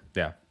down there.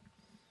 Yeah.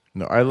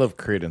 No, I love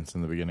Credence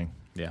in the beginning.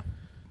 Yeah.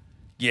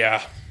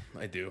 Yeah,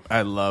 I do.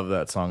 I love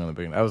that song in the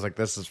beginning. I was like,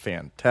 this is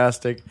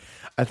fantastic.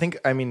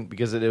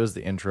 Because it was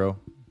the intro,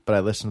 but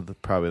I listened to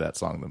probably that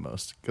song the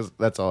most because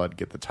that's all I'd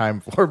get the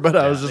time for. But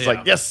I was just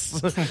like, yes.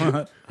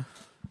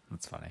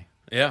 That's funny.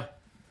 Yeah.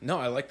 No,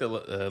 I like the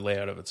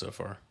layout of it so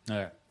far. All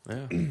right.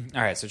 Yeah.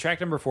 All right, so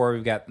track number 4,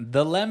 we've got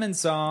The Lemon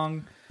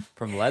Song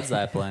from Led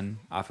Zeppelin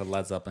off of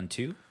Led Zeppelin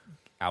 2.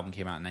 Album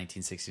came out in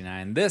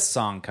 1969. This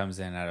song comes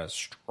in at a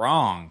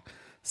strong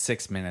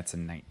 6 minutes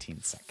and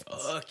 19 seconds.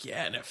 Fuck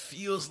yeah, and it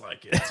feels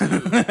like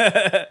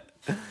it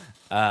too.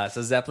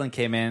 So Zeppelin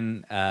came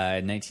in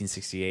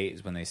 1968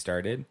 is when they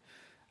started.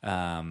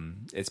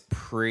 It's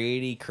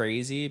pretty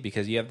crazy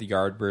because you have the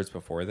Yardbirds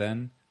before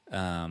then.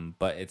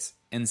 But it's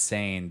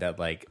insane that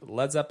like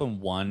Led Zeppelin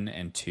 1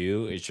 and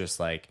 2 is just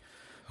like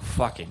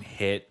fucking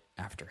hit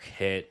after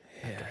hit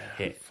after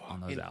hit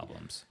on those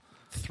albums.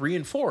 3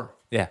 and 4.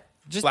 Yeah.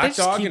 Just Black they just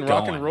Dog keep and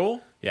Rock going. and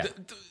Roll. Yeah.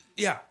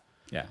 Yeah.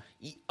 Yeah.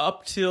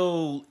 Up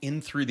till In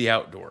Through the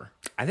Outdoor.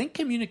 I think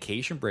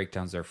Communication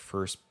Breakdown's their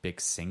first big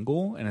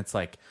single, and it's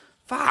like,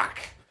 fuck.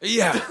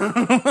 Yeah.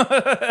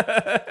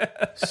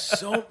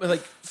 So, like,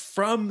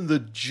 from the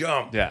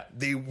jump, Yeah.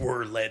 they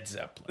were Led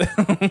Zeppelin.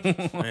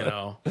 You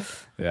know?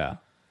 Yeah.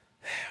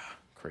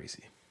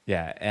 Crazy.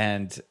 Yeah,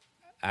 and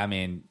I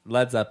mean,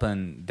 Led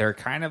Zeppelin, they're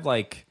kind of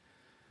like,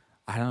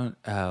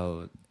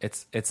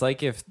 it's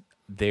like if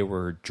they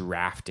were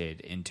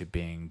drafted into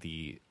being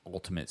the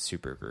ultimate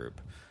supergroup,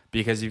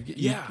 because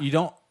you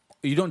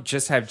don't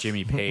just have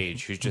Jimmy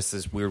Page, who's just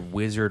this weird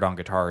wizard on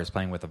guitar who's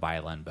playing with a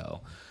violin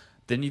bow.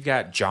 Then you've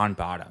got John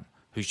Bonham,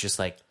 who's just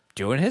like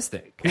doing his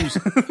thing. Who's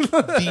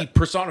the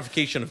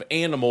personification of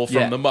Animal from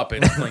Yeah. the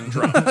Muppets playing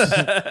drums.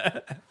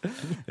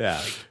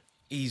 Yeah,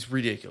 He's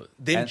ridiculous.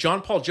 Then And-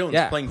 John Paul Jones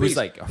yeah, playing who's bass.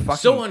 like a fucking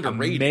so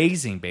underrated.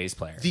 amazing bass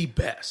player. The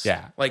best.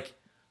 Yeah. Like,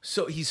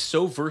 so he's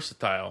so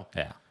versatile.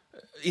 Yeah.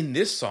 In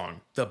this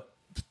song,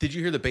 did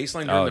you hear the bass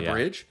line during the yeah.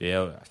 bridge?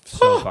 Yeah,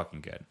 so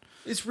fucking good.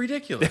 It's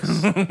ridiculous.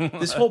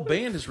 This whole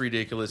band is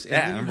ridiculous. And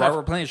Yeah, then and you have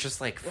Robert Plant is just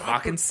like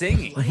fucking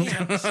singing.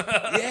 Plants.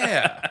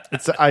 Yeah.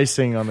 It's the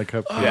icing on the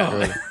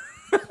cupcake.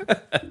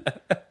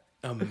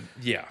 Really.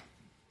 Yeah.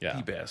 Yeah.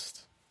 The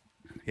best.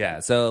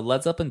 Yeah, so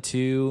Led Zeppelin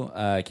 2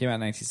 came out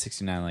in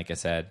 1969, like I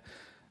said.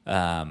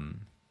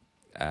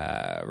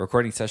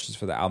 Recording sessions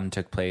for the album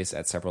took place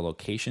at several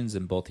locations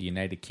in both the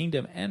United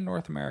Kingdom and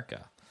North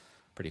America.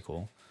 Pretty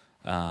cool.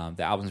 The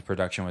album's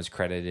production was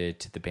credited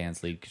to the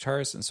band's lead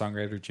guitarist and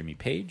songwriter, Jimmy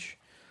Page.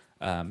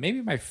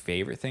 Maybe my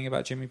favorite thing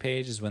about Jimmy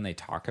Page is when they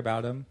talk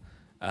about him.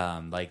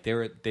 Like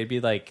they'd be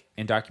like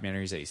in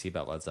documentaries that you see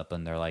about Led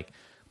Zeppelin, they're like,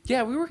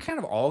 yeah, we were kind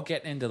of all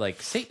getting into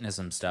like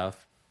Satanism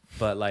stuff,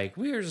 but like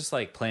we were just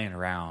like playing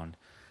around.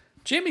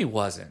 Jimmy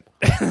wasn't.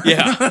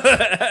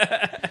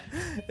 Yeah.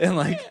 And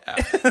like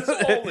It's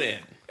all in.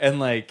 and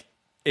like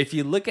if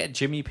you look at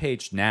Jimmy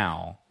Page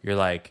now, you're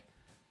like,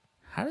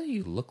 how do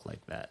you look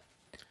like that?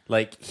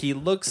 Like he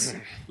looks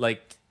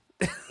like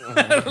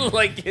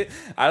like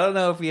I don't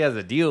know if he has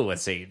a deal with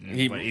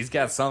Satan, but he's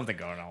got something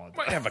going on with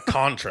Might have a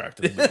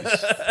contract at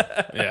least.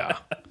 Yeah.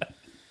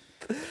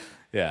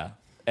 Yeah.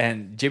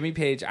 And Jimmy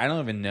Page, I don't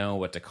even know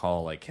what to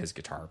call like his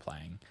guitar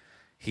playing.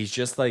 He's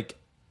just like,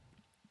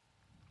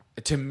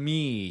 to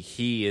me,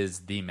 he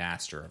is the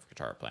master of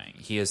guitar playing.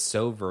 He is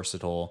so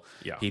versatile.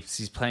 Yeah.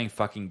 He's playing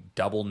fucking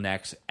double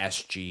necked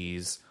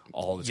SGs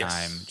all the Yes.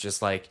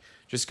 time.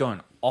 Just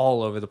going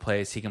all over the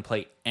place. He can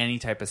play any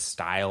type of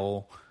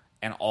style,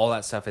 and all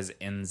that stuff is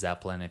in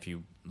Zeppelin if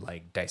you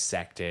like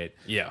dissect it.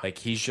 Yeah. Like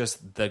he's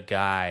just the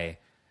guy.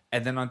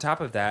 And then on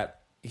top of that,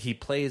 he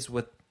plays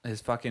with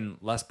his fucking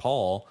Les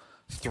Paul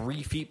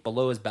 3 feet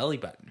below his belly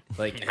button.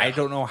 Like, I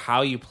don't know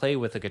how you play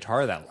with a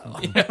guitar that low.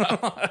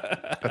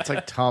 That's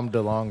like Tom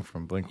DeLonge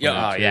from Blink. Yeah,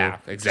 182. Yeah,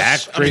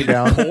 exactly. Straight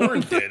down.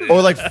 Korn did it.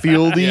 Or like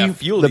Fieldy, Yeah,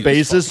 Fieldy the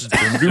was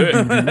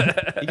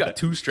bassist. He got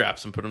 2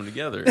 straps and put them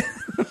together.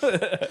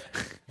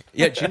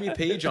 Yeah, Jimmy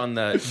Page on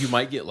the "You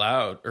Might Get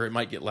Loud" or "It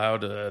Might Get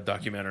Loud"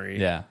 documentary.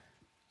 Yeah.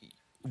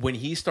 when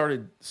he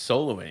started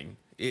soloing,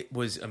 it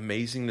was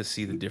amazing to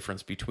see the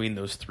difference between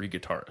those three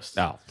guitarists.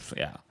 Oh,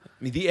 yeah. I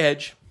mean, the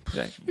Edge,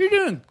 You're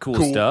doing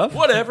cool stuff.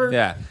 whatever.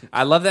 Yeah.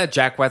 I love that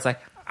Jack White's like,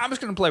 I'm just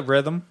going to play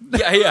rhythm.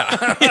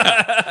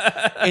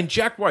 Yeah. And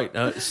Jack White,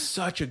 is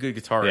such a good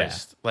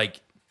guitarist. Yeah.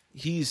 Like,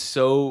 you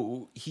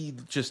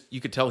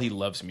could tell he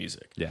loves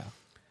music. Yeah.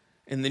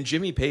 And then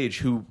Jimmy Page,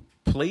 who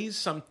plays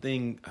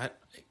something,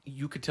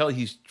 you could tell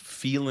he's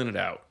feeling it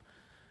out.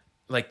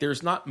 Like,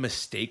 there's not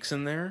mistakes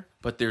in there,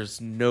 but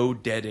there's no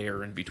dead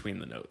air in between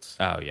the notes.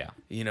 Oh, yeah.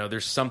 You know,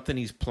 there's something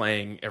he's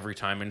playing every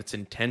time, and it's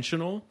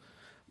intentional,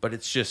 but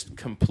it's just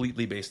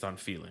completely based on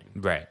feeling.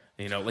 Right.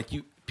 You know, like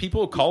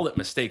people call it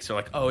mistakes. They're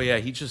like, oh, yeah,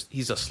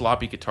 he's a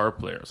sloppy guitar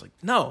player. It's like,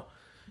 no,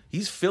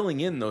 he's filling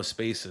in those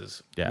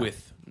spaces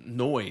with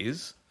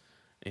noise,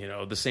 you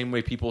know, the same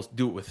way people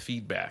do it with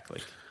feedback.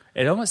 Like,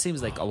 it almost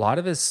seems like a lot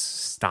of his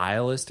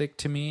stylistic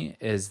to me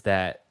is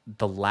that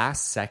the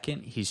last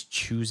second he's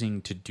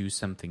choosing to do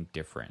something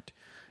different.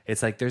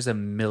 It's like there's a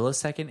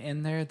millisecond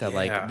in there that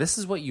like this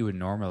is what you would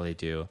normally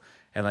do,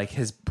 and like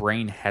his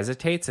brain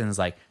hesitates and is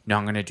like, no,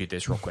 I'm gonna do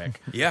this real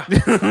quick. Yeah.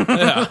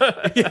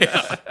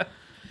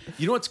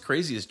 You know what's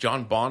crazy is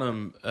John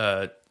Bonham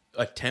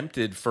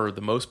attempted for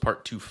the most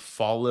part to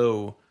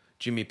follow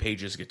Jimmy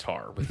Page's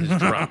guitar with his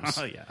drums.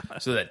 Oh yeah.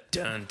 So that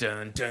dun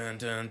dun dun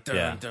dun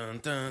dun dun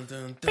dun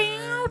dun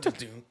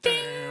dun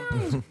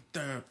dun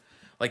dun.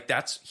 Like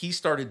he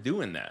started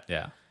doing that.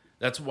 Yeah.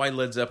 That's why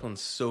Led Zeppelin's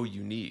so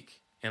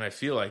unique. And I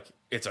feel like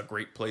it's a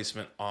great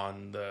placement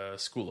on the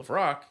School of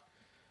Rock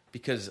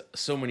because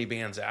so many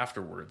bands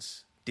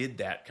afterwards did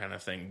that kind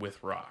of thing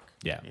with rock.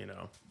 Yeah. You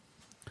know.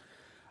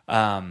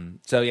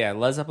 So yeah,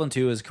 Led Zeppelin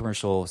 2 is a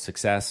commercial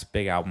success,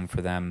 big album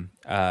for them.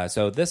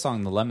 So this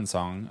song, the Lemon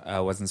Song,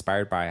 was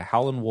inspired by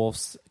Howlin'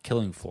 Wolf's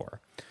Killing Floor.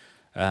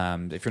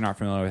 If you're not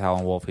familiar with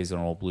Howlin' Wolf, he's an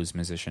old blues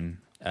musician,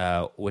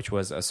 which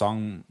was a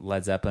song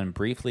Led Zeppelin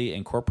briefly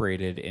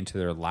incorporated into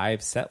their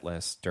live set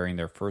list during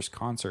their first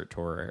concert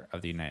tour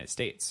of the United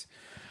States.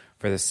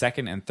 For the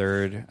second and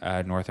third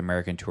North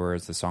American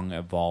tours, the song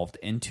evolved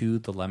into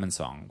the Lemon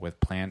Song, with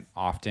Plant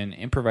often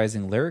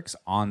improvising lyrics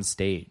on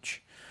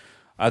stage.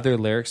 Other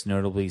lyrics,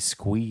 notably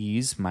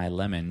 "Squeeze my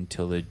lemon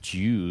till the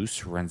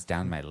juice runs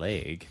down my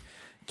leg,"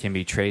 can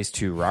be traced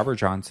to Robert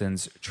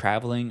Johnson's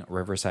Traveling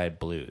Riverside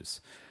Blues.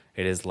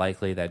 It is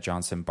likely that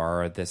Johnson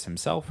borrowed this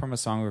himself from a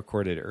song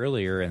recorded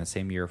earlier in the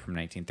same year from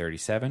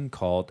 1937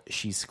 called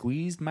 "She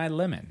Squeezed My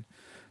Lemon"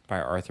 by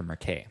Arthur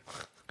Mackay.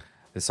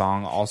 The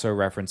song also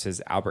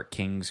references Albert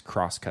King's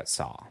Crosscut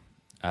Saw.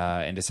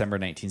 In December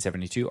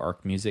 1972,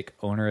 Arc Music,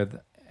 owner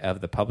of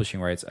the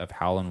publishing rights of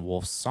Howlin'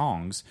 Wolf's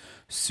songs,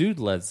 sued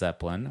Led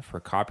Zeppelin for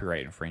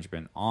copyright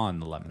infringement on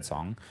the Lemon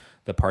Song.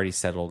 The party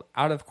settled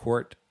out of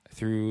court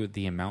though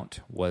the amount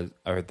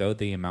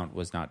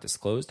was not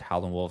disclosed.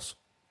 Howlin'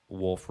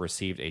 Wolf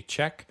received a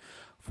check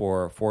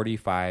for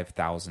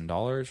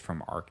 $45,000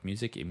 from Arc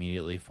Music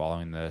immediately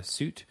following the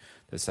suit.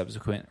 The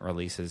subsequent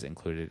releases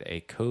included a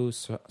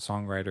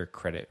co-songwriter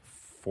credit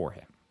for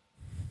him.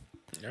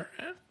 All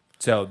right.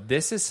 So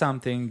this is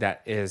something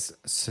that is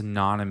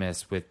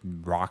synonymous with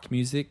rock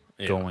music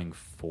going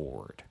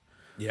forward.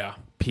 Yeah.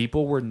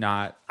 People were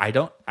not. I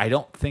don't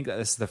think that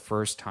this is the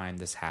first time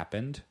this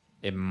happened.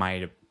 It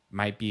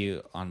might be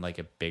on like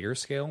a bigger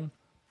scale,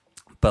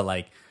 but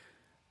like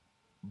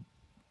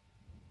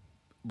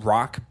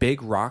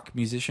big rock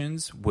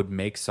musicians would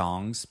make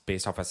songs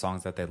based off of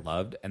songs that they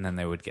loved, and then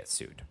they would get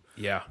sued.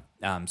 Yeah.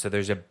 So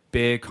there's a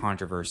big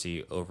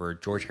controversy over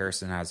George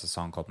Harrison has a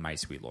song called "My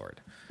Sweet Lord."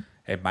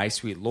 And "My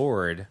Sweet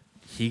Lord,"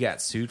 he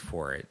got sued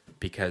for it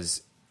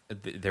because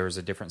there was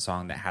a different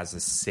song that has the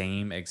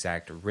same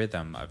exact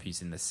rhythm of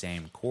using the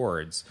same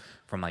chords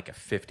from like a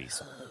 50s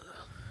song.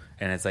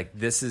 And it's like,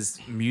 this is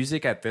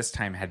music at this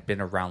time had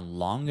been around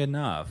long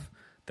enough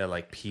that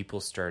like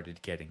people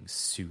started getting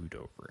sued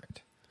over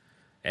it.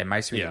 And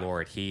 "My Sweet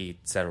Lord," he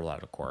settled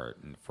out of court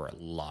for a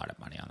lot of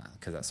money on that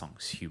because that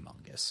song's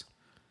humongous.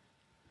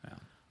 Yeah.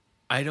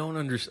 I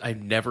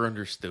never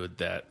understood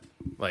that.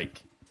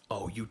 Like,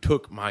 oh, you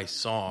took my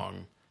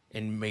song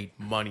and made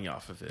money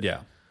off of it.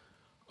 Yeah.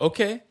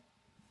 Okay.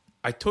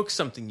 I took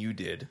something you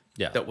did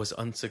Yeah. that was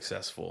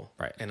unsuccessful,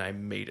 Right. and I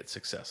made it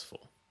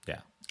successful.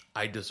 Yeah.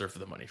 I deserve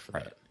the money for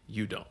Right. that.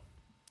 You don't.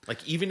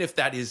 Like, even if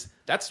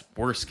that's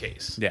worst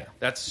case. Yeah.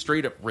 That's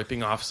straight up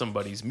ripping off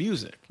somebody's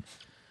music.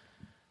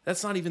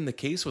 That's not even the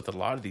case with a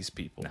lot of these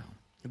people. No.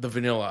 The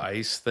Vanilla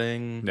Ice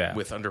thing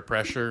with Under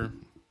Pressure,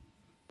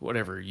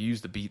 whatever. You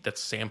use the beat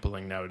that's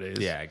sampling nowadays.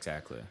 Yeah,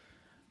 exactly.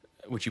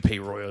 Which you pay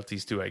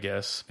royalties to, I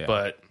guess. Yeah.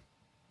 But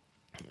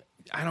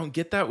I don't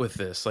get that with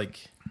this.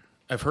 Like,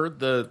 I've heard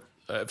the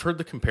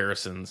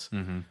comparisons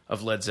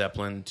of Led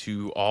Zeppelin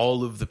to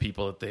all of the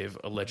people that they've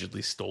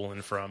allegedly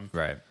stolen from.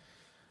 Right.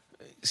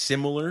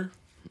 Similar,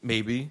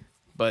 maybe,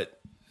 but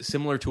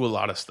similar to a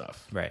lot of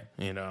stuff. Right.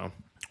 You know?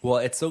 Well,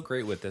 it's so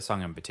great with this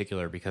song in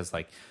particular because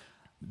like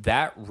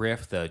that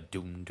riff, the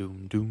doom,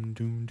 doom, doom,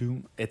 doom,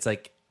 doom, it's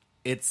like,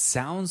 it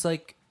sounds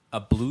like a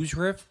blues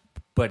riff,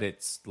 but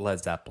it's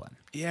Led Zeppelin.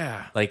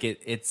 Yeah. Like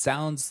it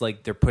sounds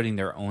like they're putting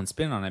their own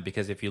spin on it,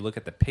 because if you look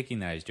at the picking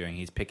that he's doing,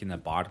 he's picking the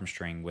bottom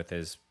string with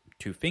his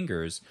 2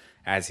 fingers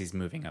as he's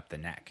moving up the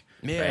neck.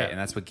 Yeah. Right? And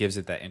that's what gives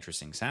it that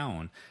interesting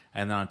sound.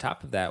 And then on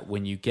top of that,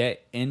 when you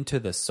get into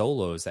the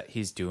solos that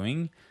he's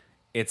doing,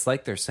 it's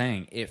like they're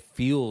saying it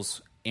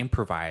feels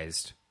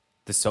improvised.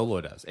 The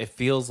solo does. It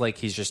feels like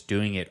he's just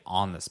doing it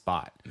on the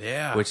spot.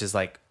 Yeah. Which is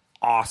like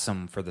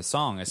awesome for the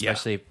song,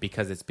 especially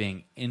because it's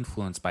being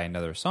influenced by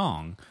another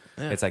song.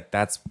 Yeah. It's like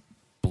that's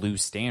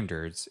blues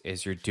standards,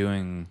 is you're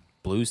doing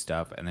blues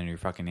stuff and then you're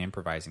fucking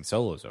improvising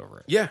solos over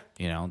it. Yeah.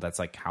 You know, that's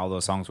like how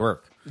those songs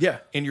work. Yeah.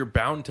 And you're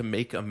bound to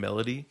make a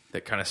melody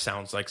that kind of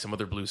sounds like some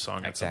other blues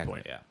song at some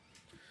point. Yeah.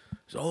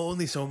 There's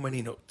only so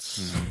many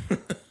notes.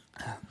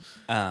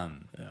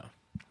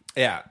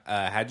 Yeah.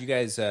 Had you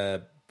guys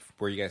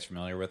were you guys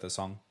familiar with the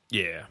song?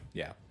 Yeah.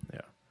 Yeah.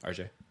 Yeah.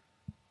 RJ?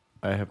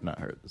 I have not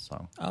heard the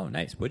song. Oh,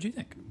 nice. What'd you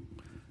think?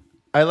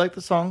 I like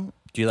the song.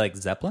 Do you like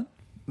Zeppelin?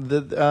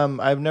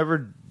 I've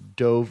never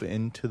dove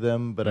into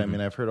them, but I mean,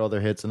 I've heard all their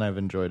hits and I've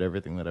enjoyed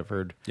everything that I've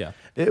heard. Yeah.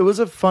 It was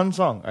a fun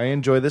song. I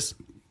enjoy this.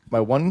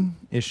 My one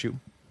issue.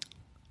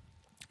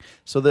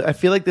 So I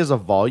feel like there's a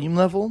volume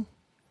level,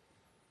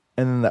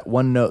 and then that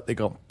one note, they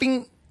go,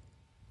 bing,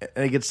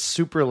 and it gets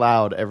super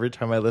loud every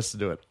time I listen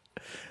to it.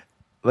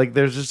 Like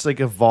there's just like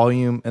a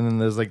volume, and then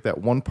there's like that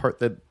one part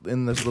that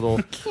in this little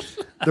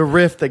the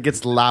riff that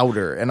gets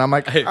louder, and I'm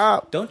like,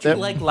 Don't you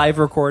like live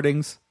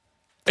recordings?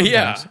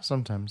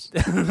 Sometimes.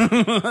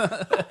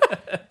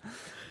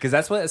 Because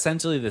that's what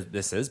essentially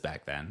this is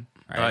back then,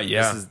 right?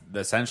 Yeah. This is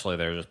essentially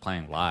they're just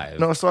playing live.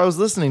 No, so I was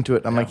listening to it,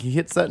 and I'm like, he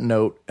hits that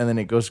note, and then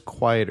it goes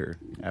quieter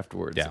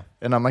afterwards. Yeah.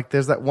 And I'm like,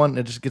 there's that one,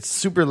 it just gets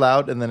super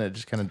loud, and then it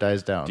just kind of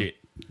dies down. Dude,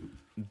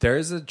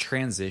 there's a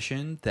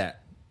transition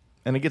that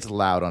And it gets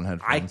loud on I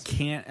headphones.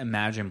 can't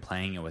imagine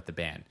playing it with the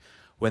band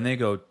when they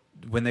go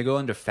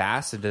into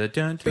fast and dun,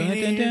 dun, dun,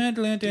 dun,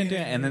 dun, dun, dun,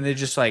 and then they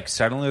just like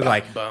suddenly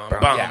like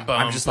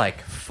I'm just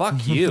like,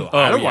 fuck you.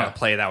 I don't want to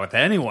play that with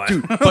anyone.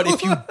 Dude, but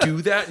if you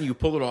do that and you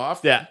pull it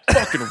off, Yeah.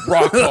 fucking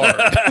rock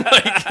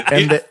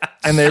hard.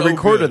 And they so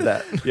recorded good.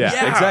 that.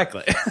 Yeah,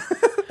 exactly.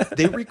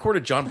 They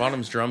recorded John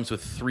Bonham's drums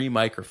with 3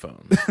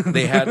 microphones.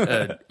 They had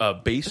a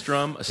bass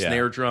drum, a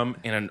snare drum,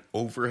 and an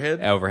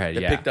overhead. Overhead,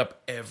 that yeah. picked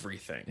up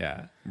everything.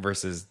 Yeah.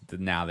 Versus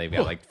now they've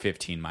got like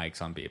 15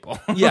 mics on people.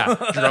 Yeah,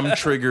 drum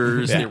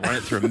triggers. They run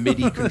it through a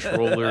MIDI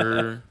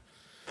controller.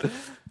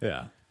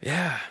 Yeah.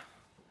 Yeah,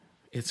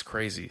 it's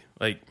crazy.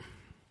 Like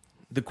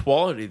the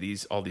quality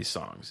of all these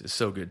songs is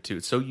so good too.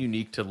 It's so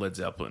unique to Led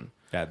Zeppelin.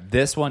 Yeah.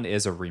 This one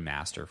is a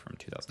remaster from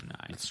 2009.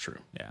 It's true.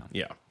 Yeah.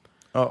 Yeah.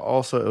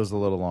 Also, it was a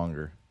little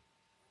longer.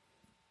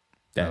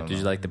 Yeah. Did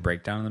you like the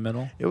breakdown in the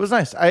middle? It was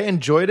nice. I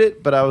enjoyed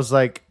it, but I was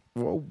like,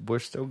 well, we're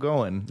still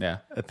going. Yeah.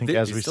 I think They-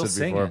 as he's we still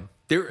said before.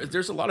 singing.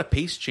 There's a lot of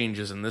pace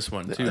changes in this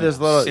one too. There's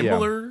a lot of-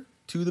 similar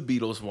to the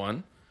Beatles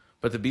one,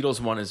 but the Beatles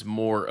one is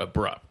more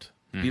abrupt.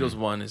 Beatles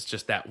one is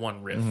just that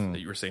one riff that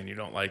you were saying you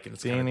don't like, and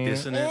it's kind of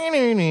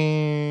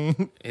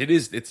dissonant.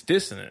 It's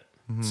dissonant.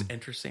 It's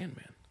Enter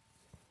Sandman.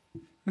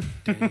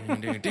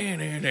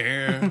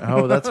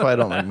 Oh, that's why I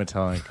don't like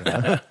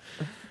Metallica.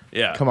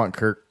 Yeah. Come on,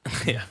 Kirk.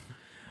 Yeah.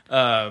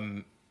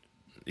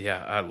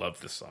 Yeah, I love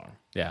this song.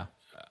 Yeah.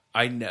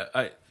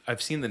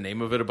 I've seen the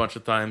name of it a bunch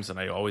of times, and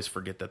I always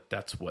forget that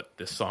that's what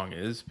this song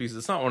is, because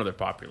it's not one of their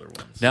popular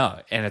ones. No,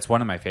 and it's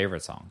one of my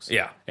favorite songs.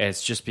 Yeah. And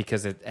it's just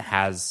because it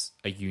has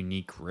a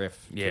unique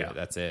riff. to Yeah. it.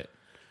 That's it.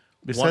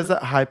 Besides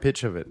that high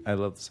pitch of it, I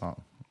love the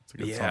song. It's a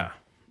good song. Yeah.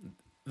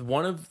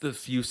 One of the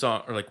few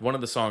songs, or like one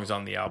of the songs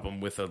on the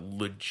album with a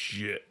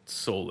legit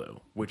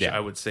solo, which Yeah.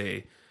 I would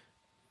say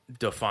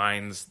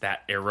defines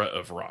that era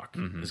of rock,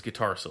 is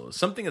guitar solos.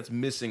 Something that's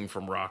missing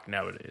from rock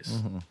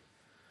nowadays.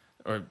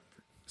 Or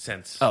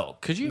since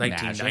Could you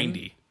 1990.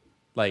 imagine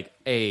like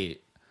a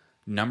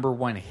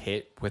 #1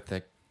 hit with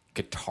a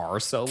guitar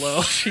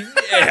solo?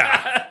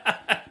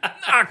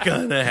 Not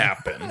gonna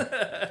happen.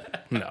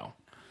 No.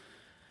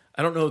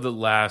 I don't know the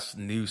last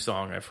new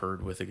song I've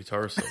heard with a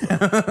guitar solo.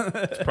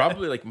 It's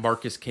probably like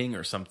Marcus King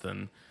or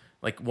something.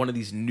 Like one of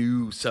these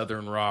new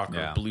Southern rock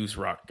or blues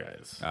rock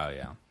guys. Oh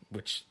yeah.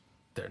 Which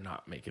they're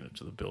not making it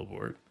to the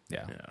Billboard.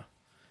 Yeah.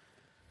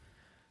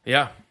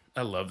 Yeah.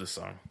 I love this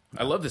song.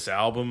 I love this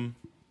album.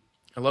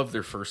 I love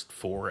their first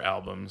 4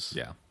 albums.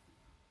 Yeah.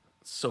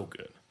 So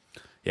good.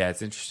 Yeah,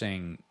 it's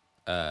interesting.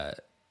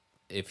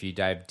 If you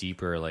dive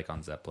deeper, like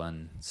on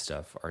Zeppelin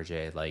stuff,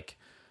 RJ, like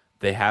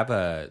they have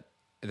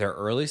their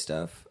early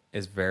stuff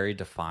is very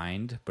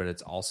defined, but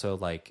it's also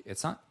like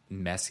it's not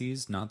messy,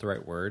 is not the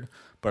right word,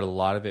 but a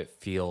lot of it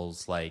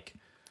feels like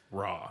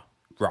Raw.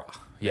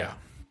 Yeah.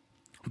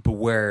 But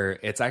where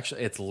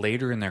it's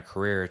later in their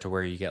career to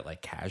where you get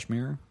like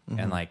Kashmir,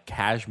 and like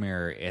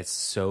Kashmir is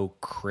so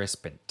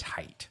crisp and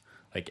tight.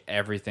 Like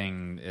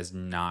everything does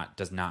not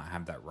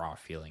have that raw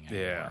feeling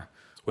anymore. Yeah.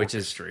 Which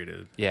is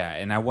Orchestrated. yeah,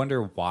 and I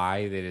wonder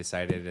why they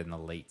decided in the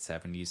late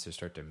 70s to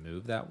start to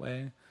move that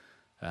way.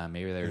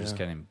 Maybe they were just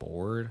getting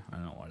bored. I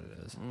don't know what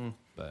it is.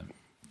 But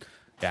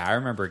yeah, I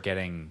remember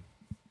getting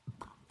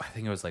I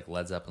think it was like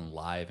Led Zeppelin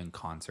live in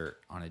concert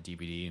on a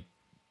DVD.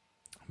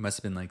 Must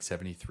have been like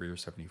 73 or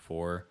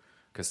 74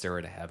 because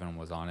Stairway to Heaven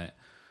was on it.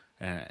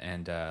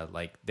 And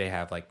like they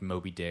have like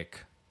Moby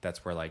Dick.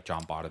 That's where like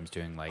John Bottom's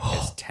doing like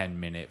his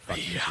 10-minute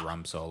fucking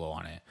drum solo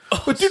on it.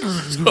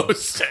 So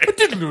sick.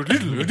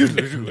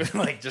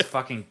 Like just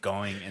fucking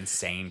going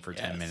insane for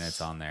 10 minutes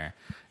on there.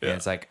 And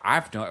it's like,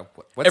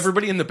 what's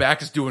Everybody in the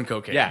back is doing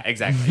cocaine. Yeah,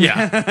 exactly.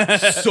 Yeah.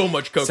 So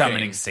much cocaine.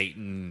 Summoning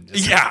Satan.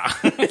 Just Yeah.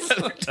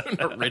 Doing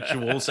a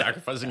ritual,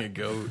 sacrificing a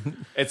goat.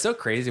 It's so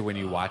crazy when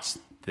you watch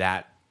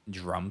that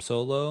drum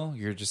solo.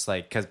 You're just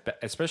like, because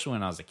especially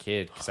when I was a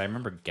kid, because I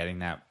remember getting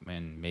that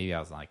when maybe I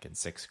was like in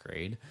 6th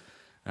grade.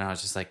 And I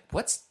was just like,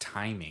 what's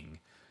timing?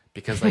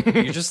 Because like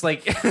you're just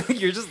like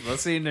you're just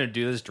listening to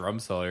do this drum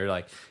solo. You're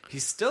like,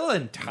 he's still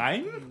in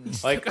time?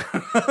 Like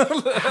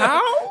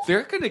how?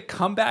 They're gonna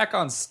come back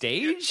on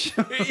stage?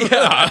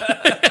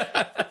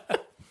 Yeah.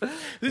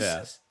 This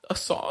is a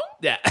song?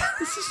 Yeah.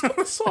 This is not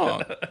a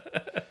song.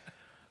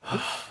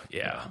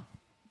 Yeah.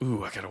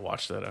 Ooh, I gotta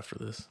watch that after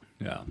this.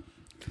 Yeah.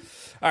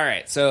 All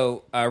right,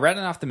 so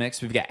rounding off the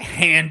mix, we've got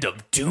Hand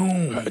of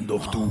Doom. Hand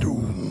of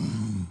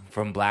Doom.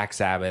 From Black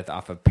Sabbath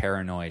off of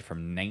Paranoid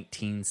from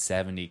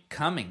 1970,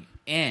 coming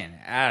in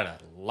at a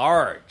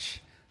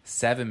large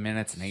 7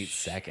 minutes and 8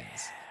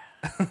 seconds.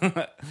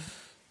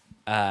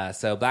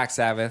 So Black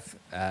Sabbath,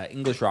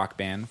 English rock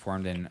band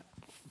formed in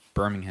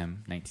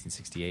Birmingham,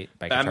 1968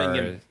 by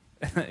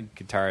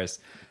guitarist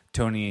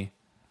Tony.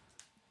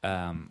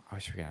 I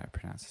always forget how to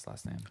pronounce his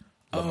last name.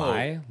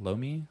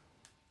 Lomi.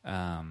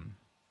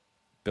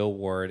 Bill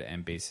Ward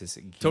and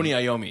bassist Tony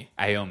Iommi.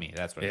 Iommi,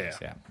 that's what it is.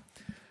 Yeah.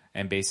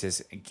 And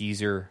bassist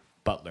Geezer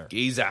Butler.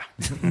 Giza.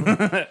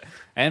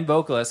 And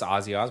vocalist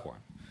Ozzy Osbourne.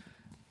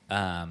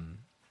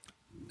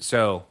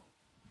 So,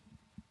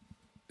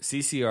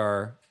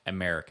 CCR,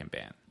 American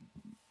band.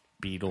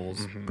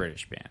 Beatles,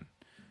 British band.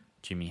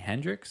 Jimi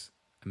Hendrix,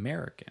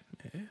 American.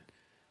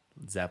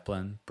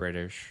 Zeppelin,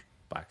 British.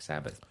 Black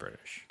Sabbath,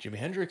 British. Jimi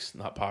Hendrix,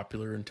 not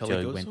popular until Till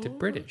he he goes went to over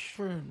British.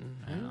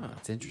 Yeah.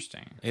 It's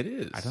interesting. It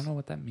is. I don't know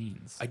what that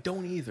means. I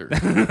don't either.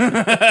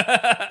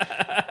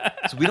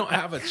 So we don't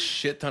have a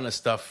shit ton of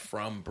stuff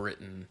from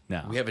Britain.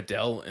 No. We have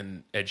Adele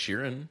and Ed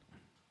Sheeran.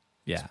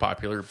 Yeah. It's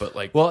popular, but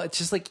like, Well, it's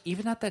just like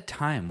even at that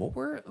time,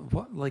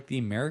 what like the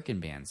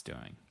American bands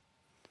doing?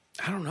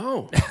 I don't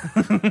know.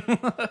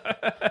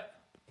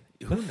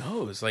 Who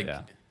knows? Like,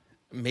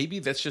 maybe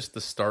that's just the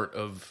start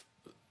of,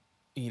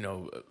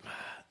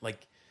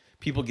 like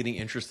people getting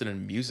interested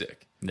in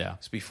music. Yeah.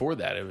 So before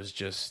that, it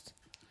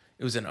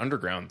was an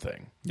underground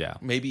thing. Yeah.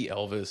 Maybe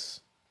Elvis.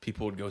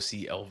 People would go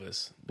see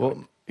Elvis.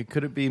 Well,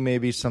 could it be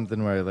maybe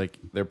something where like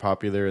they're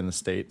popular in the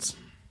States,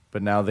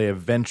 but now they have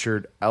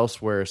ventured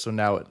elsewhere, so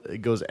now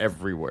it goes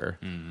everywhere.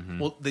 Mm-hmm.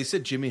 Well, they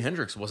said Jimi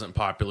Hendrix wasn't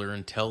popular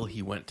until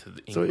he went to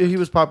the So England. he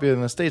was popular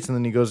in the States, and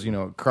then he goes,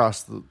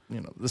 across the,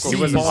 the seas. He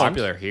wasn't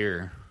popular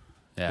here.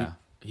 Yeah.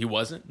 He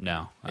wasn't?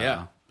 No.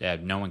 Yeah. Yeah,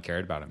 no one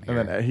cared about him here.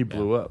 And then he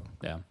blew up.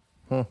 Yeah.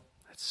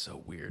 That's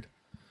so weird.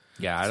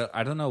 Yeah,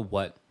 I don't know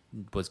what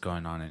was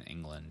going on in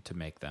England to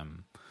make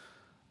them,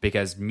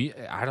 because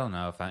I don't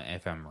know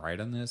if I'm right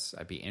on this.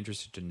 I'd be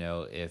interested to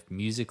know if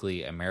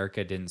musically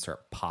America didn't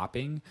start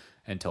popping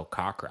until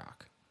cock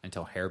rock,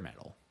 until hair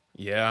metal.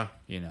 Yeah.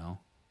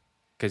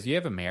 Because you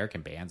have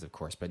American bands, of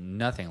course, but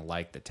nothing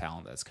like the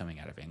talent that's coming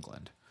out of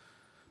England.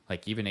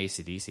 Like even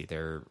AC/DC,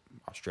 they're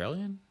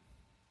Australian,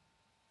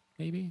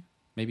 maybe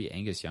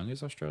Angus Young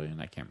is Australian.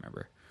 I can't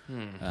remember.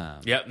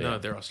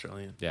 They're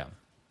Australian. Yeah.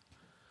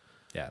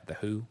 The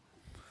Who,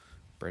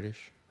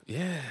 British.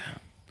 Yeah.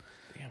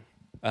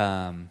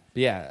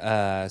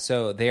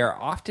 So they are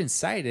often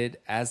cited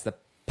as the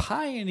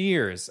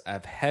pioneers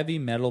of heavy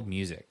metal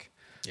music.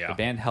 Yeah. The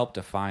band helped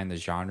define the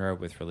genre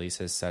with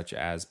releases such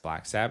as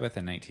Black Sabbath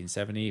in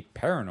 1970,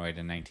 Paranoid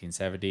in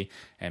 1970,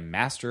 and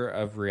Master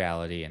of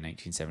Reality in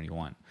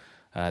 1971.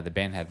 The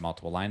band had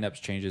multiple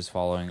lineups changes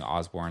following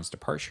Osbourne's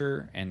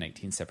departure in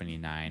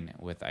 1979,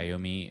 with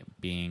Iommi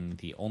being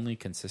the only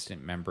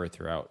consistent member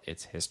throughout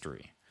its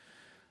history.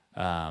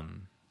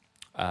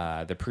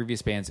 The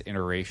previous band's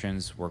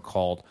iterations were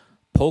called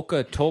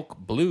Polka Tulk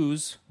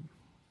Blues,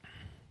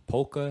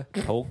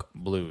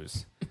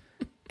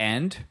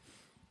 and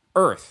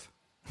Earth.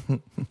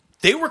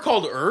 They were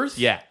called Earth?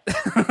 Yeah.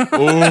 All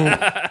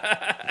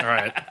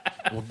right.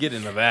 We'll get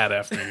into that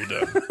after you're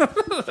done.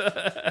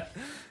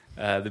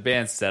 The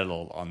band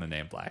settled on the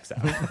name Black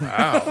Sabbath.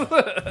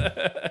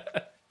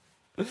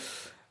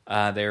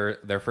 Wow.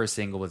 Their first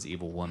single was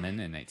Evil Woman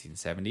in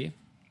 1970.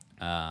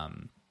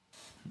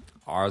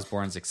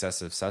 Osbourne's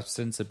excessive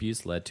substance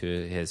abuse led to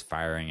his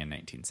firing in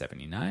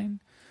 1979.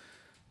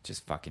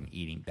 Just fucking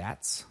eating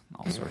bats,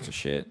 all sorts of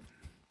shit.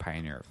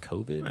 Pioneer of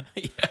COVID.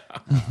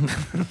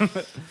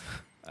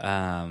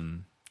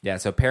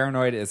 So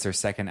Paranoid is their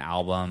second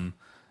album.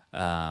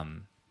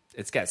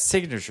 It's got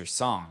signature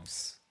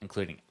songs,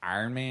 including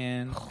Iron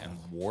Man and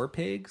War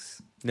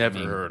Pigs. Never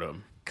heard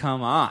them.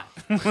 Come on.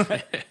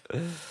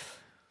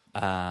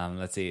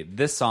 Let's see.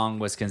 This song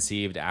was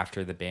conceived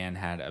after the band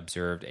had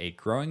observed a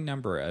growing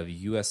number of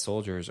U.S.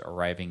 soldiers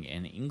arriving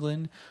in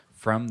England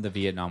from the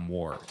Vietnam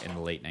War in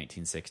the late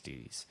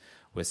 1960s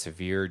with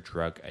severe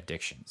drug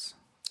addictions.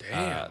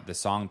 The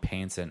song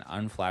paints an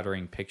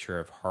unflattering picture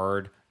of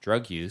hard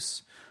drug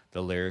use.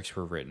 The lyrics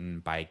were written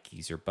by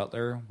Geezer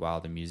Butler, while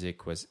the music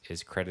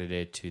is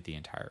credited to the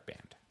entire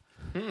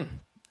band.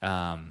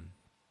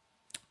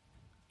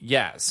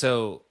 Yeah,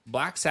 so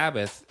Black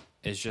Sabbath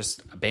is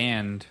just a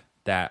band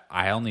that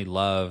I only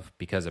love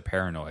because of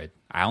Paranoid.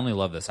 I only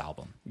love this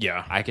album.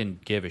 Yeah. I can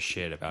give a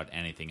shit about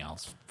anything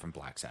else from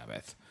Black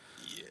Sabbath.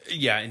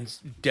 Yeah, and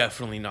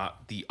definitely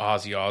not the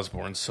Ozzy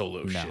Osbourne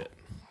solo shit.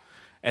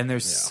 And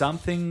there's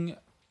something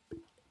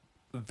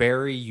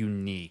very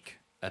unique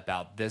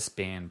about this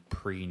band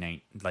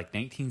like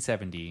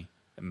 1970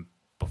 and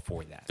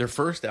before that. Their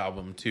first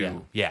album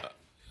too. Yeah.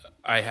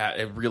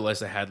 I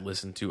realized I had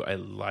listened to. I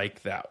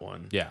like that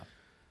one. Yeah.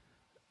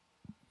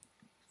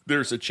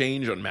 There's a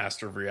change on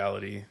Master of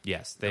Reality.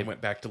 Yes, They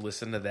went back to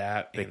listen to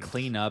that. They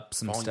clean up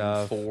some Volume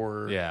stuff.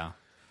 4. Yeah.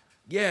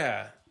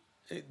 Yeah.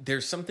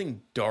 There's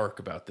something dark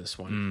about this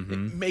one. Mm-hmm.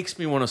 It makes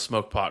me want to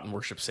smoke pot and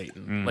worship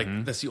Satan.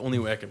 Like, that's the only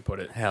way I can put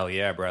it. Hell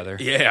yeah, brother.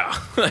 Yeah.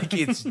 Like,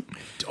 it's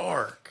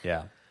dark.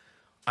 Yeah.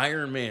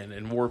 Iron Man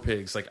and War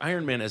Pigs. Like,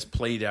 Iron Man, as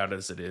played out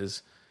as it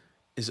is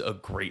a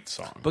great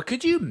song. But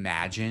could you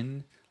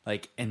imagine,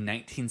 like, in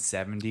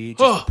 1970,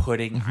 just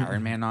putting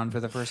Iron Man on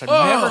for the first time?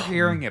 Never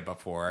hearing it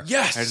before.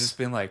 Yes. I just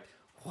been like,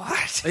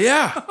 what?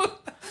 Yeah.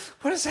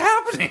 What is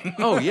happening?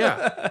 Oh,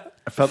 yeah.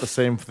 I felt the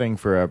same thing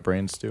for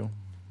Brain Stew.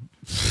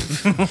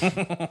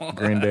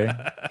 Green Day.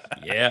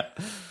 Yeah.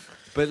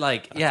 But,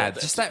 like, yeah,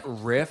 just that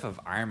riff of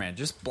Iron Man,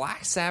 just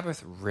Black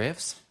Sabbath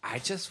riffs, I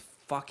just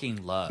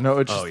fucking love. No,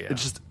 it just, Oh, yeah. it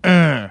just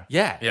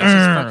Yeah, it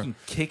just fucking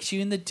kicks you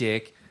in the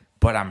dick,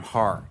 but I'm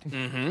hard.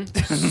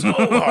 So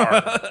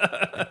hard.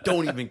 I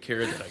don't even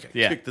care that I got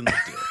kicked in the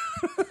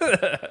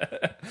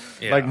dick.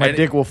 Yeah. like my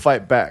dick will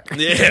fight back.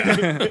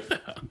 Yeah.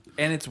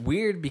 And it's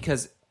weird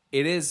because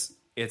it's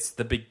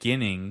the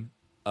beginning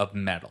of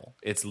metal.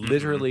 It's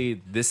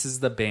literally, this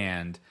is the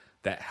band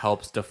that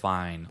helps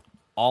define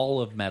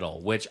all of metal,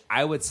 which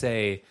I would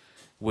say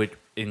would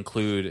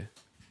include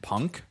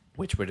punk,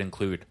 which would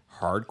include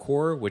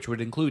hardcore, which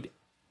would include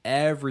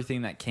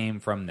everything that came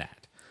from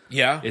that.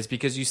 Yeah. Is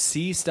because you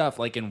see stuff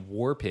like in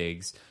War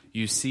Pigs,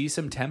 you see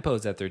some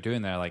tempos that they're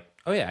doing that are like,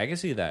 oh yeah, I can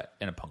see that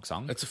in a punk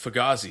song. It's a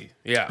Fugazi.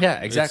 Yeah.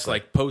 Yeah, exactly. It's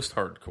like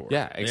post-hardcore.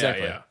 Yeah,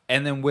 exactly. Yeah.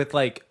 And then with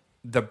like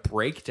the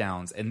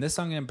breakdowns, and this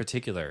song in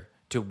particular,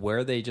 to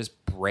where they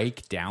just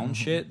break down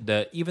shit,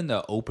 even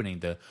the opening,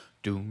 the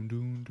doom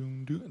doom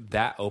doom doom,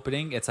 that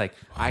opening, it's like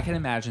I can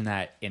imagine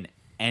that in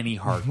any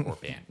hardcore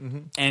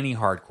band. Any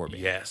hardcore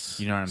band. Yes.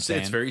 You know what I'm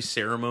saying? It's very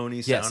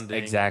ceremony sounding.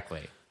 Yes,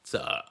 exactly. It's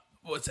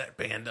what's that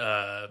band?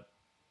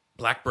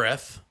 Black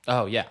Breath.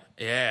 Oh yeah.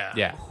 Yeah.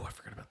 Yeah. Ooh, I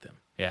forgot about them.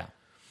 Yeah.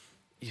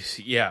 You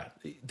see, yeah,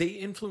 they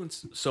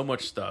influence so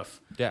much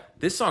stuff. Yeah.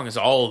 This song is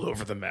all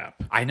over the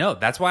map. I know.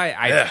 That's why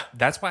Yeah.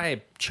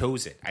 I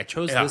chose it. I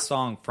chose Yeah. this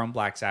song from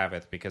Black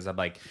Sabbath because I'm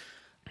like,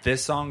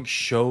 this song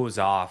shows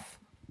off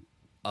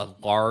a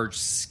large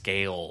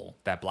scale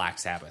that Black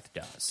Sabbath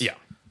does. Yeah.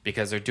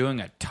 Because they're doing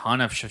a ton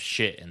of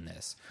shit in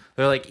this.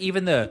 They're like,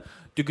 even the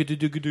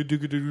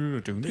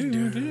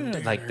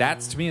like,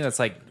 that's, to me, that's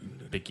like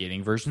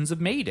beginning versions of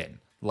Maiden.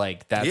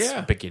 Like, that's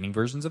Yeah. beginning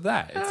versions of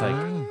that. It's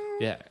like,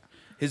 yeah.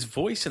 His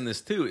voice in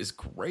this too is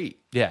great.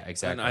 Yeah,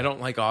 exactly. And I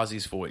don't like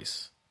Ozzy's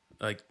voice,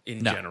 like in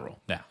No. general.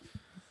 No.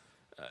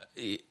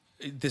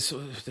 This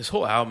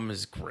whole album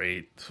is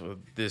great. So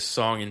this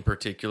song in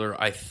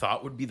particular, I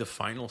thought would be the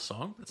final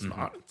song. It's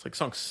not. It's like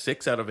song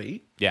 6 out of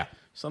 8, Yeah.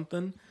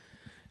 something.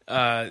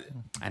 I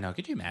know.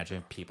 Could you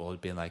imagine people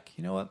would be like,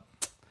 you know what?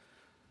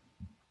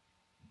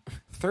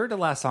 Third to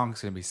last song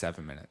is going to be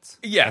 7 minutes.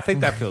 Yeah, I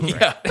think that feels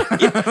right.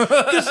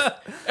 Yeah.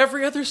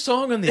 Every other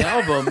song on the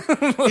album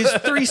is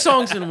 3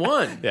 songs in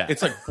one. Yeah.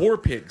 It's like War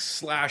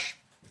Pigs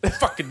 /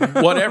 fucking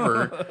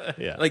whatever.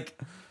 Yeah. Like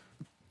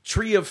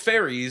Tree of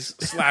Fairies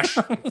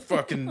 /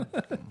 fucking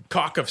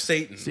Cock of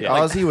Satan.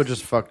 Ozzy was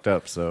just fucked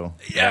up, so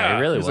Yeah, it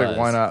really he's was. like,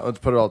 why not? Let's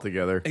put it all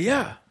together.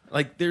 Yeah.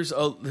 Like there's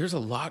a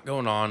lot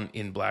going on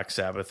in Black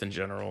Sabbath in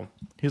general.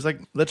 He's like,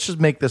 let's just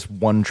make this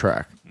one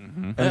track.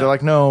 And they're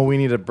like, no, we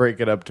need to break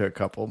it up to a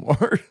couple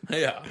more.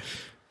 Yeah.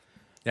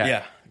 Yeah.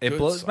 Yeah, It good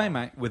blows my song.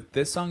 mind with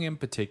this song in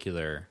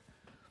particular.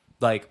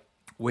 Like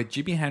with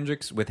Jimi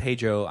Hendrix, with Hey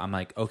Joe, I'm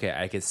like, okay,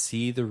 I could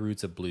see the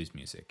roots of blues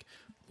music.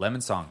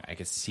 Lemon Song, I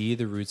could see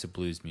the roots of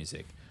blues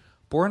music.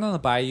 Born on the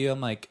Bayou,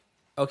 I'm like,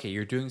 okay,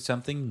 you're doing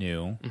something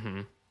new.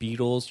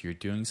 Beatles, you're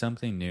doing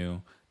something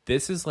new.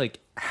 This is like,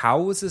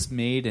 how was this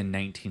made in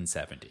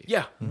 1970?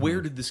 Yeah. Where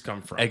did this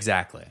come from?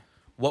 Exactly.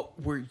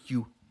 What were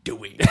you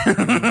doing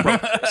when you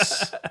wrote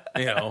this?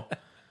 You know?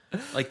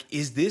 Like,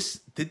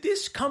 did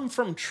this come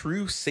from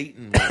true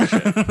Satan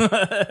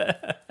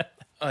worship?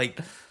 Like,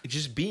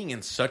 just being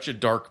in such a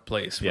dark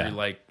place where Yeah. you're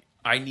like,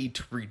 I need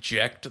to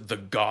reject the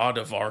God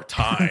of our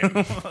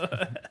time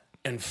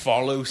and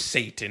follow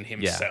Satan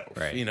himself,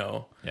 right. you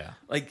know? Yeah.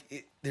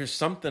 Like, there's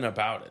something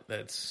about it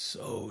that's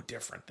so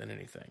different than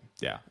anything.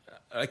 Yeah.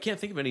 I can't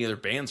think of any other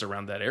bands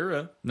around that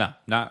era. No,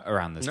 not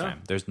around this No.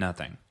 time. There's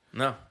nothing.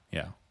 No.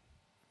 Yeah.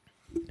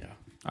 Yeah.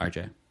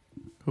 RJ.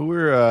 Who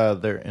were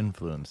their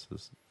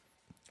influences?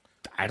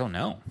 I don't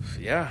know.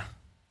 Yeah.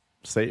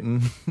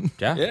 Satan.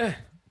 Yeah. Yeah.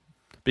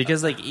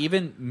 Because like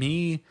even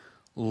me,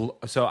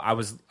 so I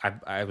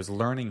was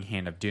learning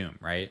Hand of Doom,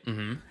 right?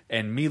 Mm-hmm.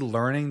 And me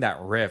learning that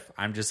riff,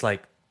 I'm just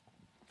like,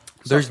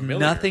 there's familiar.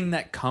 nothing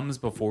that comes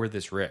before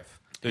this riff.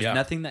 There's Yeah.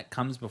 nothing that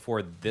comes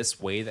before this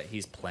way that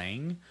he's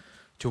playing,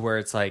 to where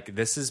it's like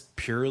this is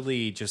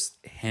purely just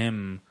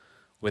him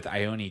with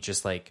Ione.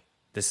 Just like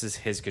this is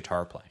his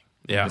guitar playing.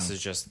 Yeah. This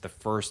is just the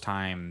first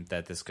time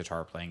that this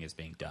guitar playing is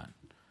being done.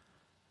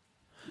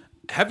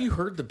 Have you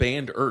heard the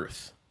band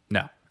Earth?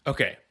 No.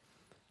 Okay.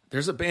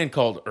 There's a band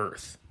called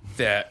Earth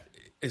that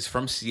is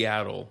from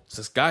Seattle. It's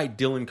this guy,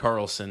 Dylan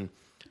Carlson,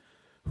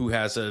 who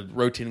has a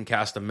rotating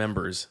cast of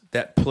members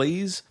that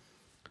plays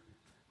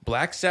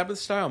Black Sabbath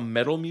style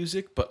metal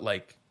music, but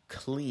like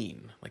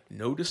clean, like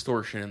no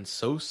distortion,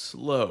 so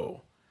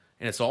slow,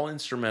 and it's all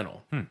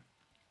instrumental.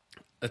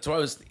 That's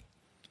why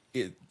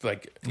it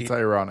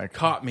ironic.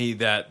 caught me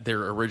that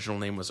their original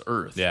name was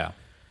Earth. Yeah.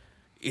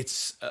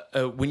 It's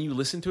when you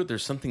listen to it,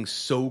 there's something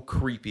so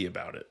creepy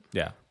about it.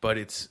 Yeah. But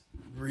it's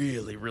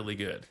really, really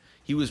good.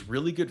 He was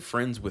really good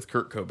friends with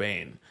Kurt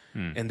Cobain,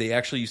 and they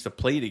actually used to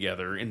play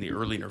together in the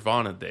early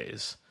Nirvana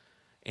days.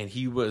 And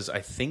he was, I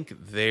think,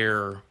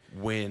 there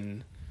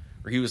when,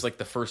 or he was like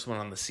the first one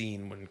on the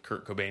scene when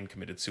Kurt Cobain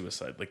committed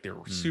suicide. Like they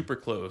were super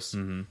close,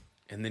 and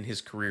then his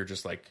career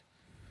just like,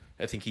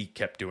 I think he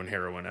kept doing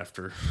heroin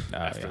after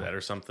that or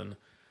something.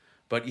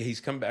 But yeah, he's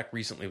come back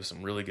recently with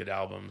some really good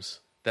albums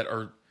that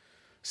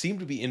seem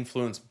to be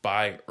influenced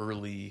by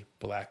early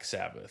Black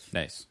Sabbath.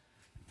 Nice.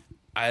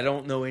 I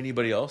don't know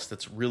anybody else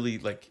that's really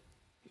like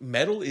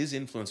metal is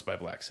influenced by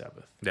Black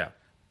Sabbath, Yeah.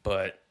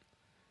 but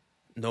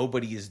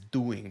nobody is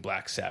doing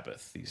Black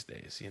Sabbath these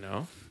days, you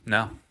know?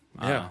 No.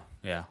 Yeah.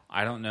 Yeah.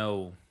 I don't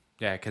know.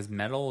 Yeah, because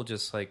metal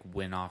just like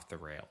went off the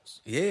rails.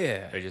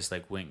 Yeah. It just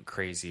like went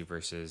crazy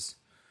versus.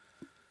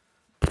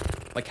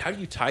 Like, how do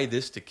you tie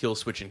this to Kill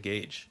Switch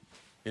Engage?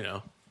 You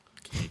know?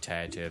 Can you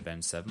tie it to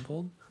Avenged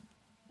Sevenfold?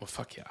 Well,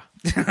 fuck yeah.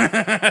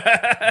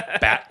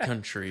 Bat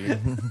Country,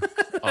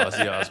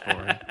 Ozzy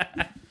Osbourne.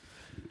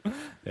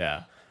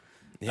 Yeah.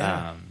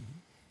 Yeah.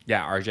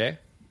 Yeah, RJ?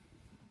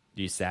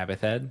 You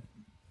Sabbath head?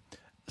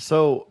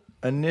 So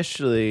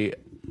initially,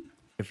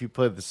 if you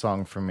played the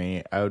song for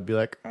me, I would be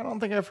like, I don't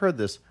think I've heard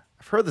this.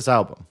 I've heard this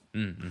album.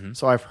 Mm-hmm.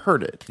 So I've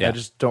heard it. Yeah. I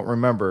just don't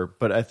remember.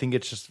 But I think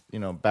it's just,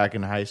 back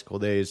in high school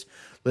days,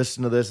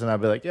 listen to this and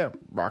I'd be like, yeah,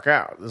 rock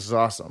out. This is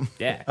awesome.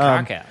 Yeah,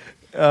 cock out.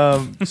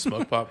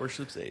 Smoke Pop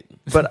Worship Satan.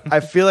 But I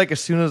feel like as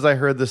soon as I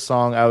heard this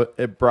song,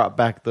 it brought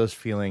back those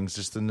feelings,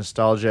 just the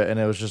nostalgia. And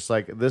it was just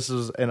like, this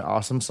is an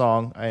awesome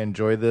song. I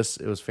enjoyed this.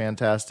 It was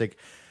fantastic.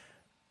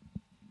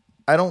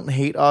 I don't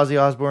hate Ozzy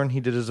Osbourne.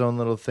 He did his own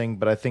little thing.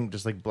 But I think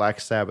just like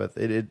Black Sabbath,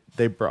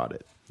 they brought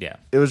it. Yeah.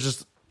 It was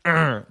just,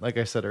 like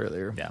I said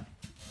earlier. Yeah.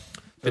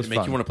 Did it make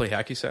fun. you want to play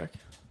hacky sack?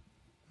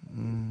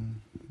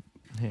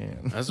 Yeah.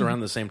 That was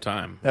around the same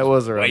time. That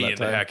was around Way that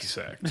into time. hacky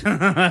sack.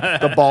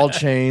 The ball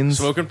chains.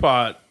 Smoking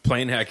pot,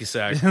 playing hacky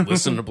sack,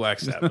 listen to Black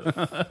Sabbath.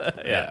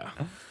 Yeah.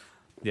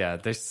 Yeah,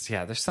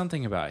 there's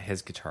something about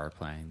his guitar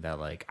playing that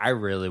like I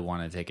really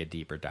want to take a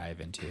deeper dive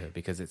into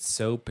because it's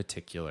so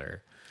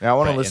particular. Yeah, I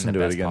want but to in listen the to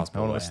it best again. I possible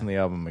want to way. listen to the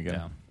album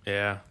again. Yeah.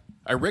 Yeah.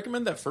 I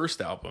recommend that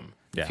first album.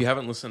 Yeah. If you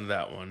haven't listened to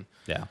that one,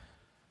 Yeah.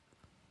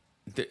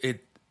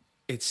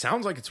 it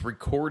sounds like it's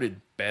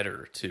recorded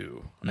better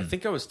too. I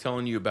think I was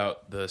telling you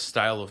about the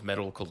style of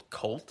metal called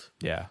cult.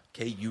 Yeah.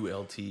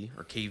 KULT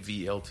or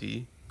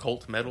KVLT,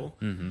 cult metal,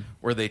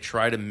 where they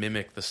try to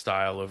mimic the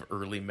style of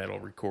early metal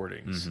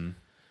recordings.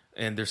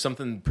 And there's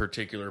something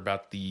particular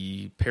about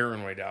the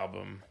Paranoid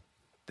album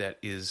that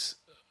is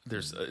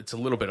it's a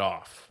little bit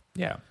off.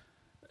 Yeah.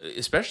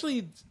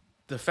 Especially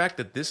the fact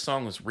that this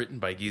song was written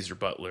by Geezer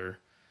Butler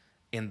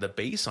and the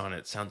bass on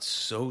it sounds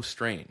so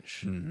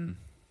strange.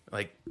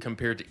 Like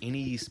compared to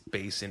any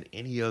bass in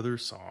any other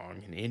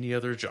song in any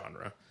other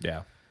genre.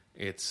 Yeah.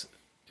 It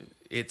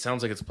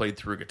sounds like it's played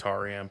through a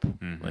guitar amp.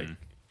 Like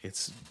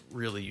it's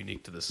really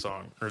unique to this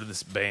song or to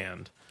this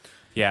band.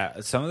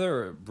 Yeah, some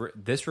of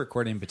this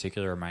recording in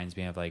particular reminds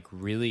me of like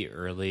really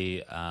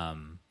early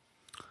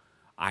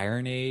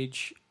Iron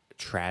Age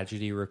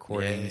tragedy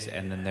recordings,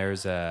 and then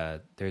there's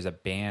a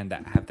band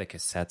that I have the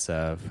cassettes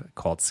of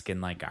called Skin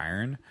Like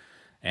Iron,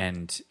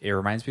 and it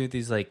reminds me of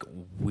these like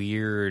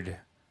weird,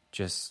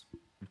 just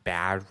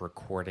bad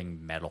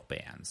recording metal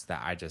bands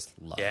that I just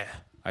love. Yeah.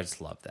 I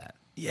just love that.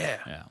 Yeah.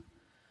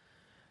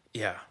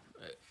 Yeah,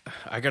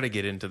 I got to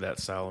get into that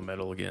style of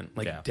metal again.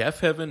 Like Yeah. Deaf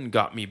Heaven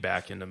got me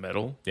back into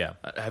metal. Yeah.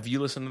 Have you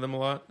listened to them a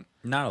lot?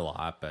 not a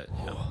lot, but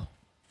you know.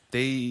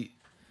 They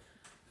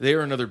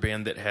are another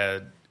band that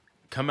had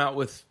come out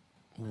with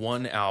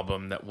one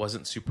album that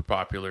wasn't super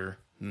popular,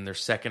 and their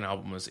second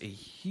album was a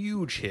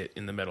huge hit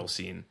in the metal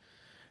scene,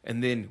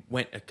 and then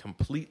went a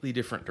completely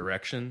different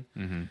direction.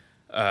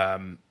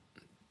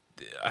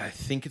 I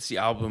think it's the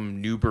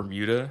album New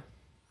Bermuda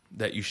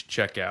that you should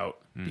check out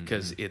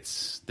because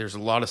there's a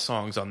lot of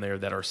songs on there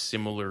that are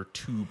similar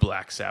to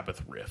Black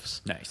Sabbath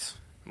riffs. Nice.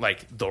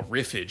 Like the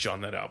riffage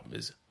on that album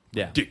is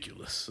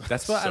ridiculous.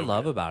 That's what I So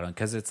love good. about them,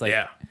 because it's like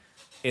Yeah.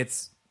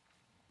 it's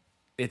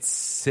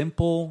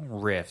simple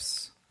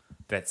riffs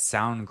that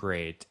sound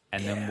great,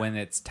 and then when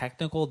it's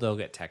technical, they'll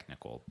get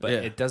technical, but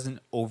it doesn't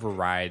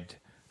override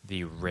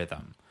the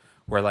rhythm.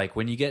 Where like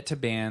when you get to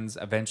bands,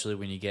 eventually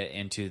when you get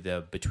into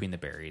the Between the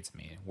Burieds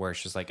me, where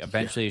it's just like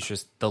eventually it's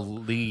just the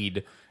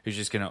lead is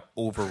just gonna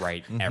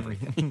overwrite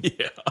everything.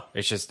 Yeah.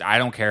 It's just I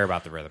don't care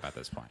about the rhythm at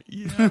this point.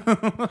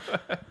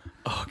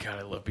 Oh god,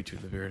 I love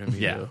Between the Beard and Me.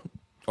 Yeah. though.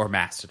 Or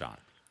Mastodon.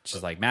 It's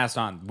just like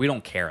Mastodon, we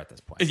don't care at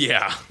this point.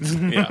 Yeah.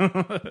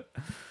 Yeah.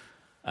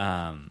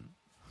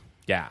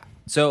 Yeah.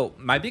 So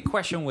my big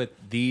question with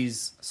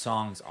these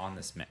songs on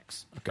this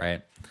mix,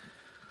 right?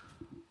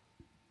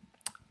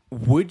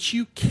 Would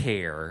you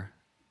care?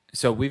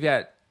 So we've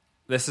got,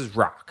 this is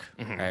rock,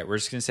 right? We're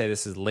just going to say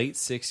this is late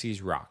 60s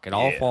rock. It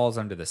all falls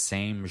under the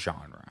same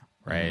genre,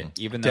 right?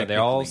 Even though they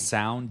all Technically.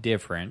 sound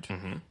different,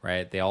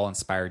 right? They all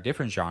inspire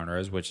different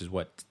genres, which is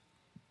what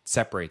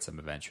separates them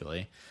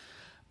eventually.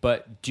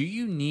 But do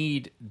you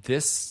need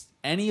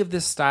any of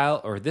this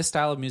style or this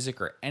style of music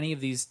or any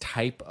of these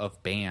type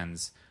of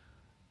bands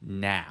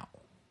now?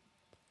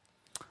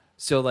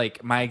 So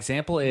like my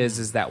example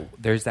is that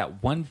there's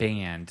that one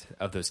band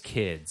of those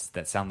kids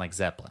that sound like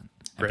Zeppelin.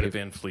 And Greta people-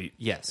 Van Fleet.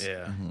 Yes.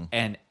 Yeah.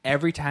 And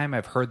every time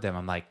I've heard them,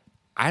 I'm like,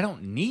 I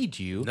don't need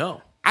you.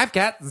 No. I've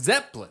got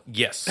Zeppelin.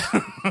 Yes.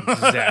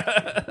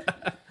 Exactly.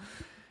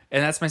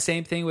 And that's my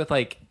same thing with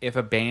like if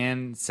a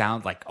band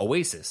sounds like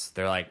Oasis,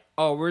 they're like,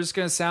 oh, we're just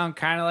gonna sound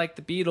kind of like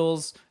the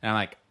Beatles, and I'm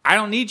like, I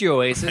don't need you,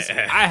 Oasis.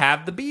 I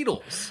have the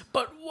Beatles.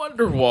 But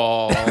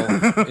Wonderwall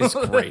is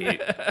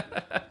great.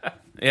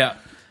 Yeah.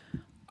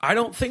 I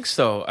don't think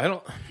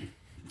so.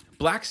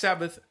 Black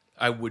Sabbath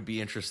I would be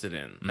interested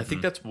in. I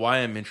think that's why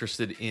I'm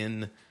interested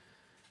in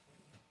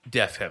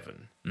Deaf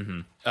Heaven.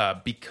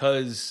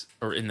 Because,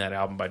 or in that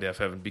album by Deaf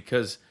Heaven,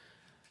 because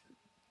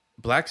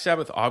Black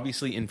Sabbath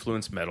obviously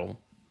influenced metal,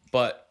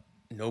 but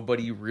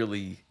nobody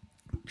really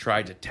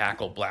tried to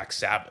tackle Black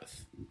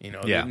Sabbath. You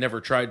know, Yeah. they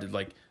never tried to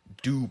like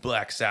do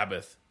Black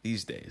Sabbath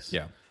these days.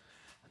 Yeah.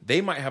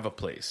 They might have a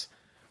place.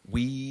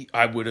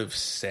 I would have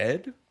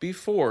said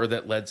before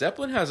that Led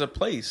Zeppelin has a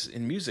place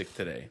in music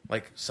today.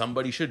 Like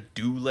somebody should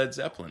do Led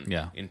Zeppelin.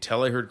 Yeah.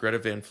 Until I heard Greta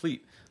Van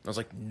Fleet. I was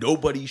like,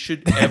 nobody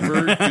should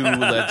ever do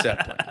Led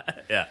Zeppelin.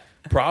 Yeah.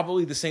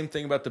 Probably the same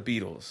thing about the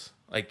Beatles.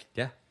 Like,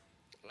 Yeah.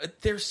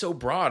 they're so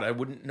broad. I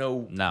wouldn't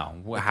know.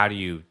 No. How do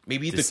you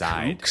Maybe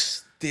decide? the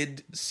Kooks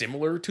did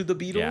similar to the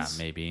Beatles. Yeah,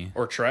 maybe.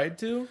 Or tried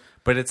to.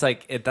 But it's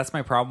like that's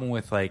my problem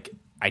with like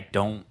I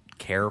don't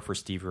care for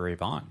Stevie Ray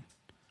Vaughan.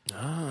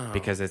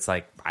 Because it's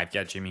like I've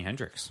got Jimi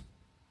Hendrix.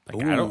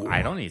 Like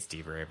I don't need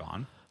Stevie Ray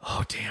Vaughan.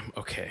 Oh, damn.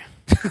 Okay.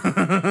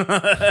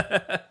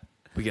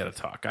 We got to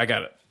talk. I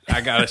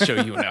got to show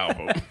you an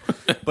album.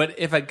 But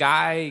if a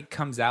guy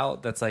comes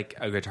out that's like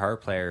a guitar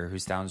player who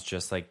sounds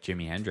just like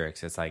Jimi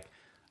Hendrix, it's like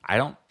I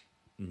don't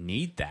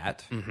need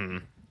that.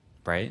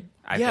 Right?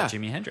 I've got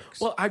Jimi Hendrix.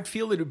 Well, I'd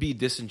feel it would be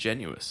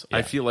disingenuous.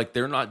 I feel like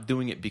they're not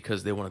doing it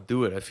because they want to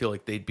do it. I feel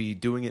like they'd be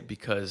doing it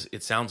because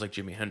it sounds like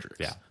Jimi Hendrix.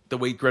 Yeah. The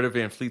way Greta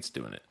Van Fleet's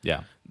doing it.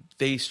 yeah.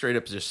 They straight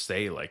up just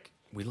say, like,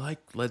 we like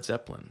Led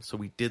Zeppelin, so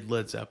we did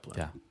Led Zeppelin.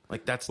 Yeah.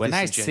 Like, that's When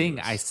I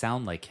disingenuous. sing, I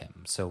sound like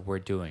him, so we're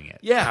doing it.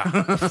 Yeah.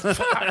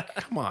 Fuck.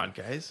 Come on,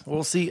 guys.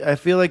 Well, see, I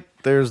feel like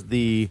there's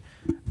the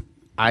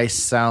I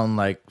sound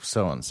like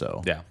so and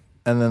so. Yeah.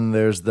 And then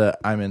there's the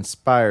I'm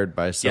inspired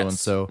by so and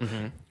so.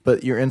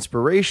 But your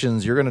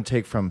inspirations you're going to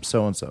take from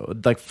so and so,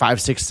 like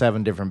 5, 6,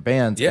 7 different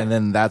bands, Yeah. and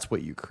then that's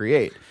what you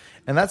create.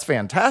 And that's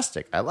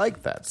fantastic. I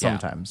like that Yeah.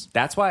 sometimes.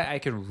 That's why I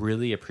can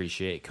really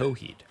appreciate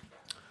Coheed.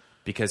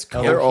 Because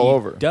Coheed they're all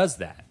over. does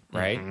that,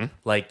 right?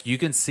 Like you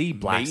can see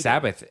Black Maiden.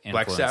 Sabbath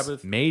Black influence,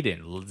 Sabbath.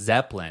 Maiden,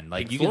 Zeppelin.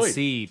 Like Pink you can Floyd.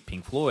 see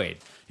Pink Floyd.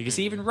 You can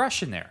see even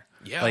Rush in there.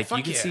 Yeah, like fuck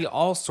you can yeah. see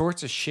all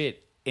sorts of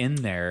shit in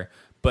there,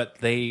 but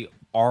they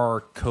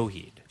are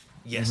Coheed.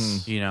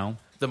 Yes. You know,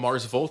 The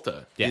Mars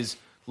Volta Yeah. is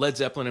Led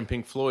Zeppelin and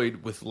Pink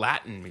Floyd with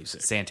Latin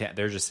music. Santana.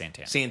 They're just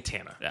Santana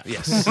Santana. Yeah.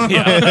 Yes.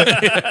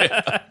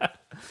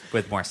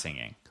 with more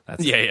singing.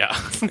 That's Yeah.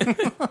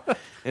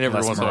 And every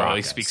Less once in a while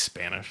he maracas. speaks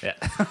Spanish. Yeah.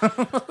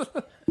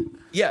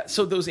 Yeah,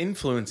 so those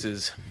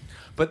influences.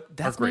 But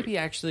that's great. maybe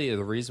actually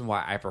the reason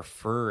why I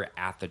prefer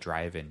At the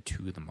Drive-In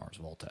to the Mars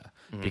Volta.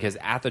 Because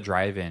At the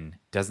Drive-In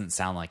doesn't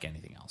sound like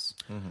anything else.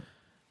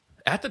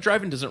 At the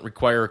Drive-In doesn't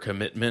require a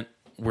commitment,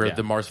 where Yeah.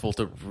 the Mars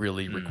Volta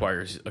really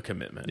requires a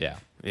commitment. Yeah.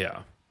 Yeah.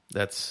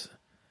 That's.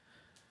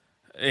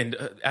 And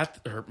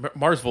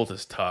Mars Volta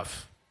is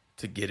tough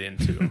to get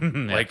into.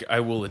 Like, I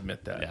will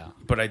admit that. Yeah.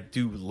 But I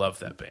do love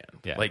that band.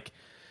 Yeah. Like,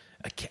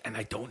 I can't, and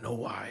I don't know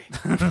why.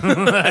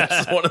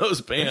 It's one of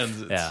those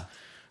bands. It's Yeah.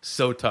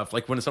 so tough.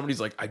 Like, when somebody's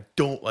like, I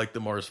don't like the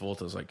Mars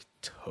Volta, I was like,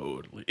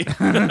 totally.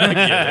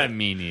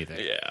 Me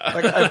neither. Yeah.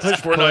 Like I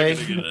pushed We're not play. going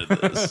to get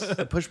into this.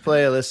 I pushed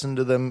play. I listened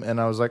to them,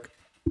 and I was like,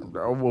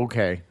 Oh,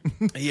 okay.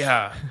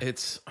 Yeah,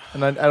 it's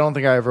And I don't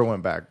think I ever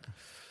went back.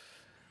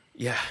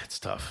 it's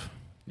tough.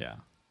 Yeah.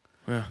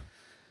 Yeah.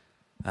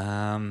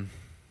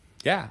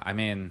 Yeah, I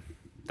mean,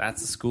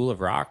 that's the school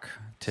of rock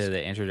to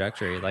the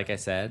introductory. Like I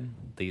said,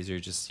 these are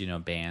just,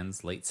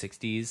 bands, late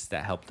 60s,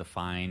 that help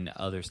define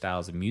other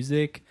styles of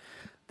music,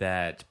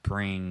 that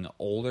bring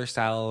older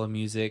style of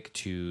music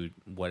to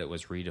what it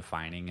was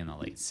redefining in the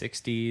late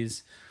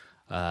 60s.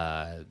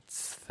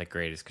 It's the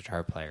greatest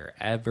guitar player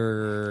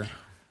ever.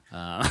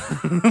 Yeah,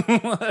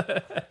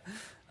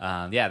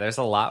 there's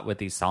a lot with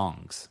these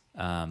songs.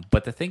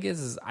 But the thing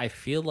is I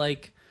feel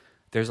like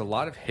there's a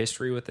lot of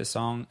history with these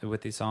songs,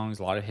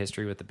 a lot of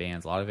history with the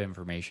bands, a lot of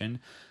information.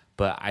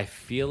 But I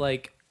feel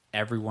like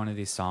every one of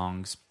these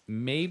songs,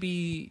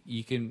 maybe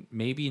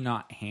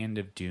not Hand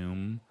of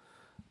Doom,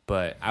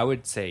 but I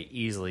would say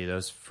easily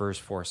those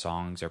first 4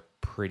 songs are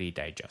pretty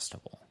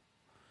digestible.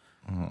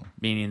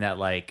 Meaning that,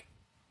 like,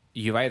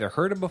 you've either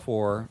heard them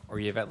before or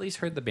you've at least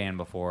heard the band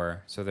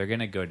before, so they're going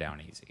to go down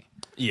easy.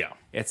 Yeah.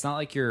 It's not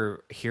like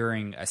you're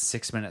hearing a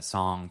 6-minute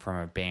song from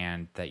a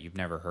band that you've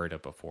never heard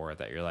of before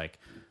that you're like,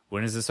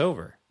 when is this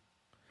over?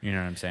 You know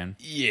what I'm saying?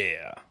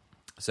 Yeah.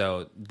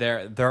 So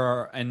there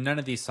are, and none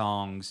of these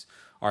songs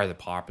are the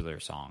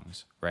popular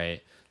songs,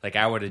 right? Like,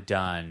 I would have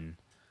done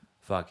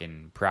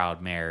fucking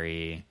Proud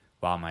Mary,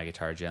 While My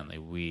Guitar Gently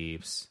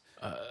Weeps,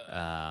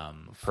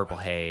 Purple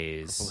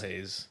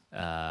Haze,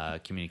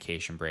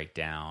 Communication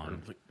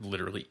Breakdown.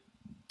 Literally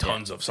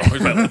tons of songs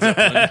by Led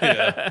Zeppelin.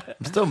 Yeah.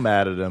 I'm still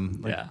mad at him.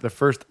 Like, Yeah. the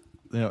first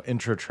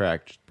intro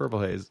track, just Purple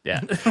Haze.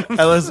 Yeah.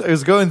 I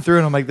was going through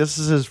and I'm like, this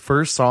is his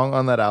first song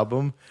on that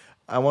album.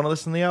 I want to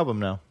listen to the album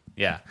now.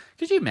 Yeah.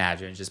 Could you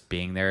imagine just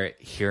being there,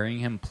 hearing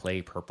him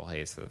play Purple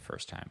Haze for the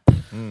first time?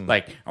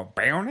 Like, be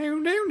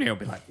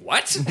like,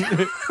 what?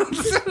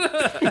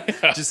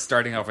 Just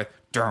starting off with,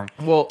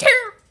 Well,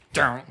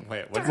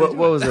 wait, what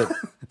was it?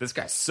 This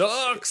guy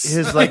sucks.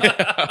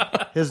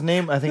 His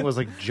name I think was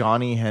like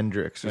Johnny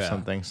Hendrix or Yeah.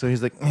 something. So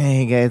he's like,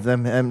 "Hey guys,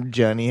 I'm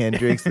Johnny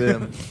Hendrix. I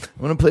want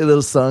to play a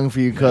little song for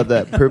you called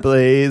that Purple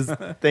Haze.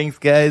 Thanks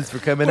guys for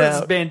coming What's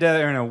this out."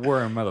 bandana and a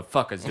worm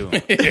motherfuckers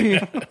doing?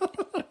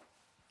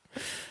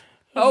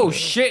 Oh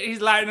shit, he's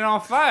lighting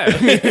on fire.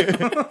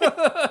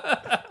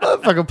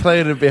 Motherfucker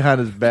playing it behind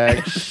his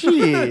back.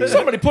 Shit.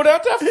 Somebody put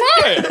out that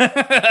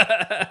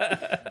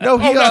fire. No,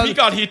 He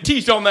got his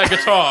teeth on that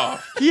guitar.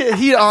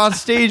 he on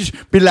stage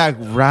be like,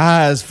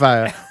 "Rise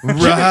fire,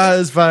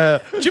 rise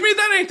fire." Jimmy,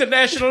 that ain't the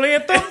national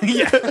anthem.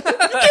 You can't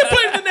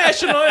play the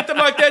national anthem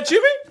like that,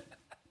 Jimmy.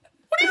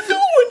 What are you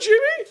doing,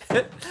 Jimmy?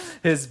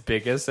 His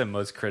biggest and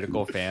most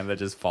critical fan that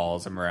just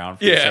follows him around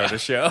from Yeah. show to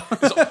show.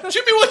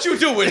 Jimmy, what you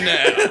doing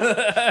now?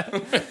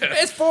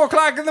 It's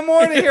 4:00 in the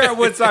morning here at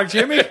Woodstock,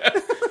 Jimmy.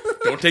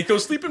 Don't take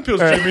those sleeping pills,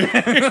 Jimmy.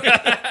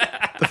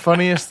 The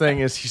funniest thing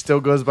is he still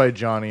goes by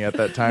Johnny at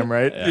that time,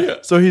 right? Yeah.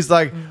 So he's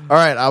like, "All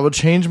right, I will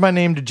change my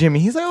name to Jimmy."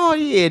 He's like, "Oh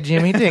yeah,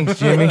 Jimmy, thanks,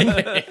 Jimmy."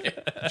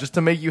 Just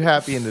to make you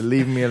happy and to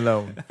leave me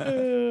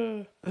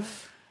alone.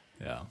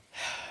 Yeah.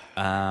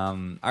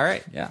 All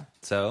right. Yeah.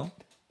 So,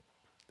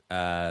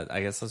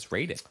 I guess let's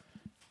rate it.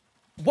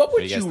 What would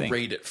do you guys you think?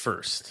 rate it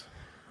first?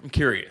 I'm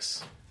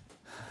curious.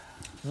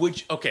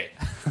 Would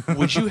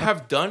you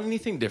have done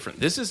anything different?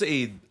 This is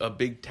a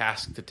big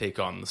task to take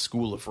on, the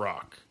School of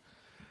Rock.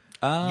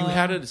 You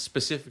had a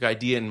specific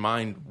idea in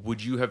mind.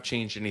 Would you have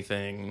changed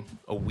anything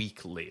a week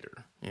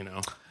later?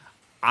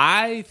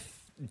 I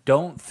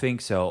don't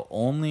think so,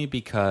 only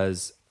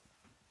because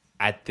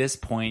at this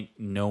point,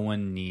 no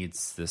one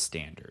needs the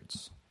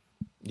standards.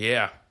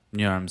 Yeah.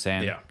 You know what I'm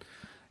saying? Yeah.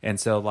 And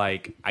so,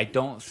 like, I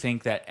don't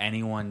think that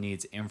anyone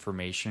needs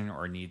information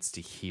or needs to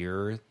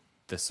hear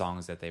the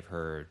songs that they've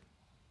heard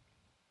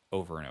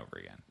over and over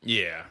again.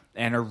 Yeah.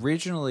 And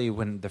originally,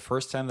 when the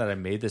first time that I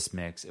made this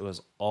mix, it was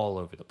all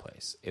over the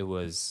place. It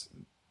was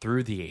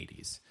through the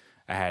 80s.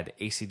 I had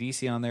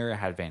AC/DC on there. I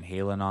had Van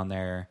Halen on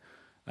there.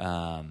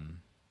 I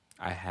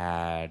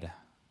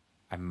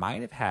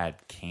might have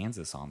had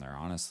Kansas on there,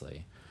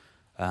 honestly.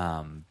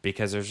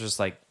 Because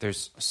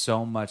there's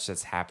so much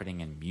that's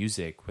happening in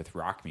music with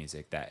rock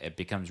music that it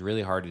becomes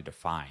really hard to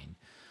define.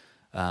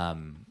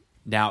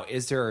 Now,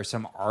 is there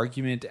some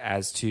argument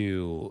as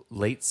to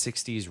late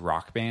 60s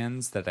rock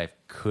bands that I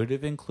could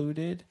have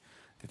included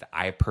that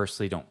I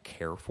personally don't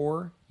care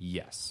for?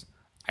 Yes.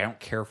 I don't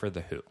care for The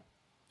Who.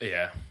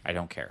 Yeah. I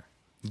don't care.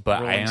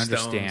 But Rolling I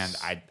understand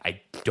Stones. I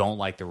don't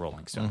like the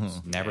Rolling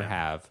Stones. Never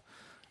have.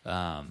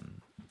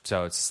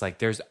 So it's just like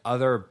there's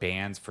other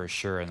bands for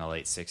sure in the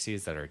late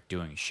 60s that are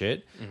doing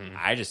shit.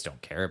 I just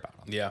don't care about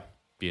them. Yeah.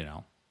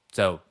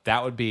 So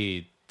that would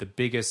be the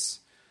biggest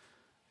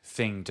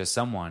thing to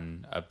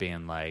someone of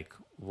being like,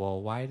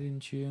 well, why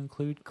didn't you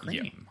include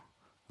Cream? Yeah.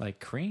 Like,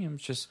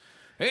 Cream's just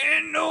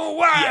ain't no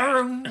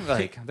wire.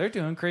 Like, they're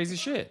doing crazy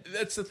shit.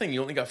 That's the thing.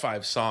 You only got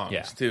 5 songs,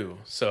 Yeah. too.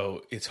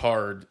 So it's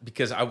hard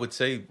because I would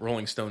say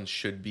Rolling Stones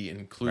should be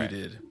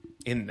included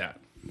in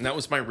that. And that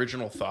was my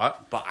original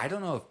thought. But I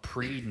don't know if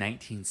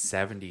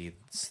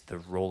pre-1970s the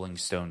Rolling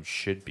Stones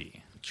should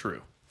be.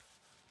 True.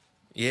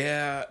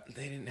 Yeah,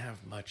 they didn't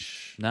have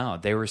much. No,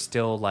 they were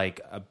still like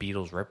a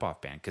Beatles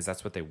ripoff band because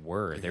that's what they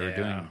were. They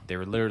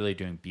were literally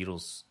doing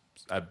Beatles.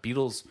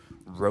 Beatles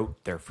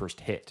wrote their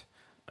first hit.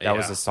 That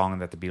was a song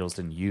that the Beatles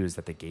didn't use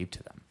that they gave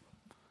to them.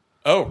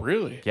 Oh,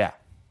 really? Yeah,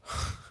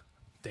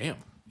 Damn.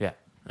 yeah.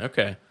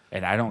 Okay.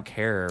 And I don't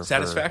care.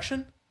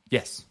 Satisfaction?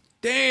 Yes.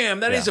 Damn,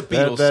 that is a That-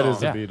 Beatles that song.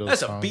 is a Beatles That's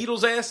song. a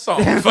Beatles ass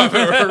song if I've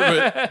ever heard of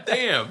it.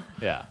 Damn.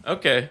 Yeah.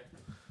 Okay.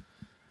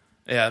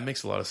 Yeah, it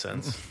makes a lot of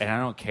sense. And I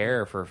don't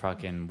care for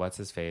fucking what's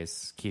his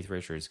face Keith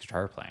Richards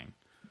guitar playing.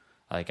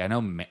 Like I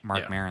know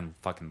Mark Maron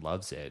fucking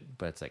loves it,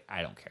 but it's like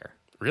I don't care.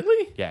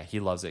 Really? Yeah,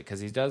 he loves it because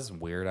he does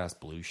weird ass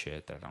blue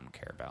shit that I don't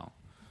care about.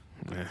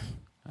 Eh.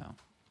 No.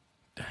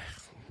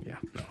 Yeah.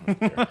 No, I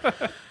don't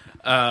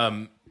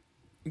care.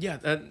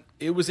 Yeah,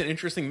 it was an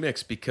interesting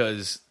mix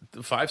because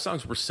the 5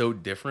 songs were so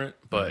different,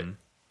 but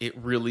it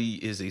really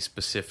is a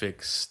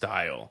specific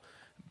style.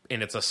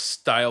 And it's a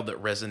style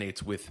that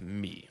resonates with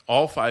me.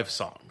 All 5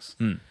 songs.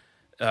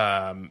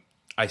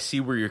 I see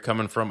where you're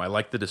coming from. I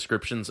like the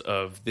descriptions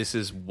of this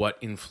is what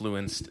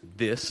influenced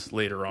this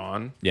later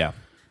on. Yeah.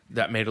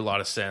 That made a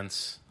lot of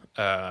sense.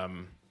 I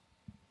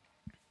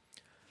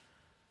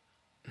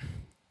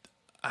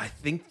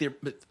think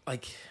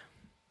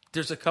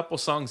there's a couple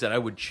songs that I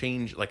would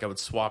change. Like I would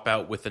swap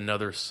out with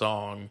another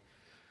song.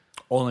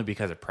 Only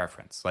because of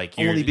preference. Like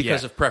Only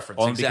because of preference,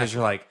 Only because exactly.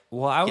 you're like,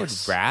 well, I would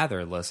Yes.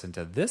 rather listen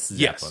to this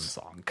Yes. Zeppelin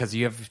song because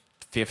you have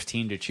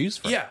 15 to choose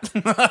from. Yeah.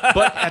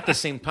 But at the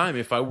same time,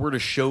 if I were to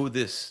show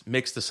this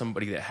mix to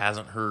somebody that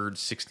hasn't heard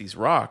 60s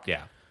rock,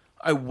 Yeah.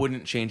 I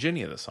wouldn't change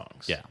any of the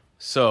songs. Yeah.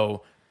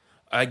 So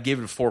I gave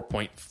it a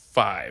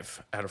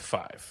 4.5 out of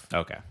 5.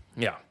 Okay.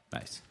 Yeah.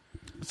 Nice.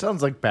 It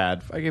sounds like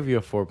bad. I give you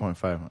a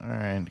 4.5. All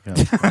right.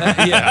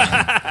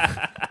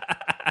 Yeah.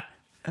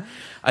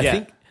 I Yeah.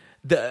 think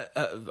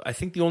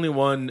the only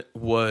one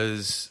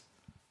was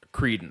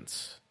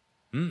Creedence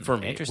for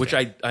me, interesting. which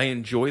I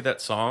enjoy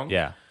that song.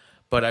 Yeah.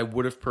 But I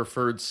would have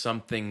preferred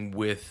something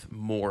with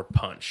more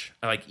punch.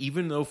 Like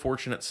even though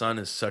Fortunate Son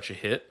is such a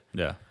hit,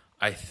 Yeah.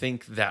 I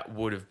think that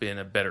would have been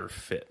a better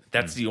fit.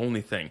 That's the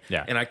only thing.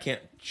 Yeah. And I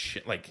can't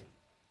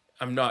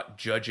I'm not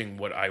judging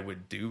what I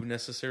would do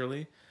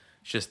necessarily.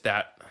 It's just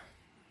that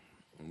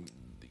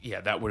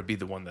that would be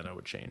the one that I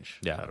would change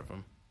out of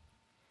them.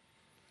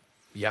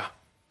 Yeah.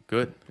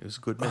 Good. It was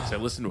a good mix. I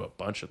listened to it a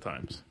bunch of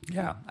times.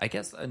 Yeah. I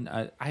guess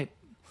I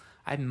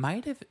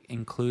might have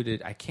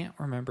included, I can't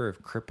remember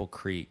if Cripple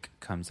Creek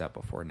comes out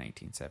before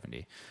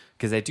 1970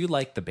 because I do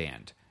like the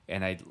band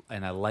and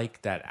I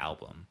like that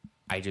album.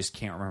 I just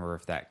can't remember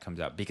if that comes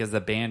out because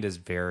the band is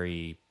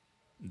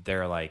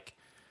they're like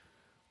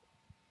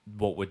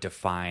what would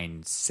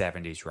define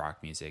 70s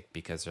rock music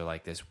because they're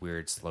like this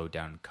weird slowed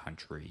down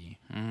country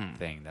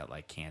thing that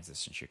like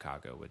Kansas and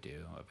Chicago would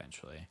do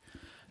eventually.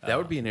 That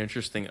would be an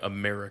interesting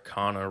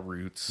Americana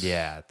roots.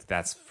 Yeah,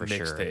 that's for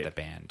sure Mixtape. the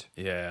band.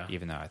 Yeah.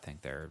 Even though I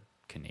think they're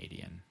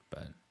Canadian,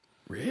 but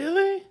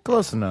Really?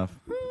 Close enough.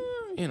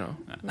 You know,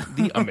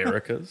 the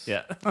Americas.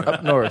 yeah.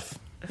 Up north.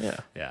 Yeah.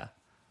 Yeah.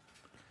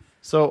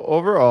 So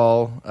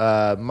overall,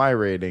 my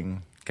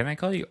rating, Can I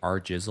call you R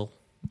Jizzle?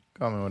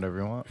 call me whatever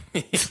you want.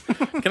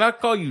 Can I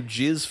call you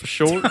Jizz for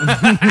short?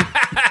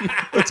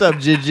 What's up,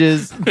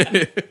 Jidges?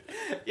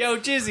 Yo,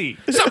 Jizzy.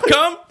 What's up,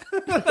 cum?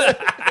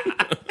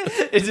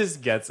 It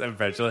just gets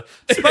eventually.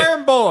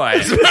 Sperm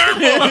boy.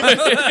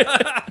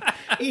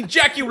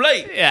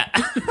 Ejaculate. Yeah.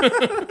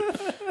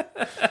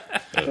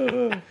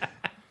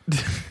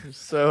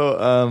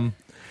 So,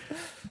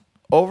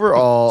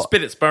 overall,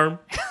 Spit it, sperm.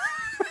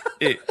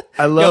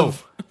 I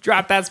love.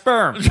 Drop that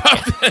sperm.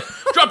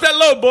 Drop that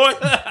low, boy.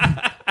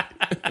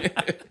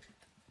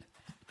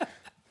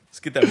 Let's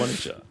get that money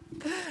shot.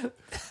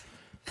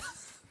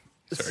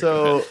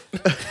 So,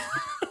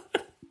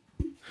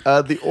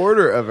 the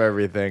order of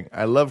everything.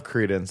 I love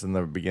Creedence in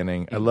the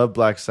beginning. I love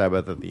Black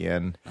Sabbath at the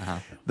end.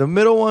 The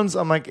middle ones,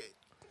 I'm like,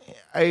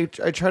 I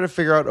try to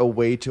figure out a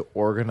way to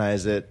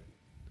organize it,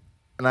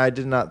 and I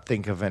did not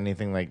think of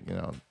anything like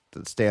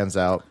that stands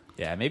out.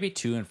 Yeah, maybe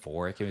 2 and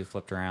 4 can be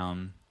flipped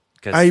around.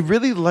 I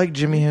really like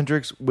Jimi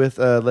Hendrix with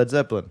Led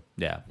Zeppelin.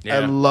 Yeah. Yeah. I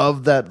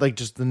love that, like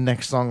just the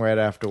next song right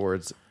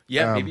afterwards.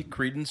 Yeah, maybe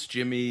Creedence,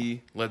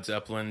 Jimmy, Led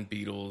Zeppelin,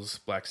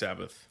 Beatles, Black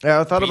Sabbath. Yeah,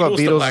 I thought about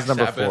to Beatles Black as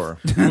number Sabbath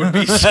 4. Would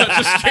be such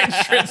a strange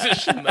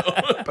transition,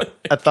 though.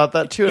 I thought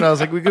that too, and I was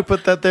like, we could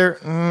put that there.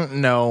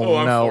 No, Oh,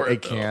 I'm no, for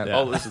it though. can't.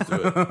 I'll listen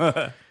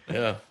to it.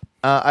 Yeah.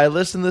 I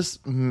listened to this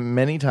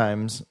many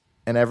times,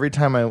 and every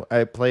time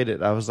I played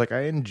it, I was like,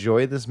 I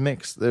enjoy this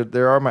mix.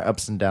 There are my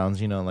ups and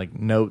downs, like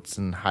notes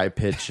and high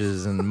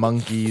pitches and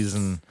monkeys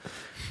and.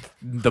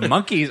 The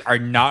monkeys are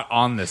not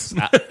on this.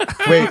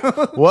 Wait,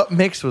 what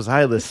mix was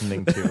I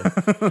listening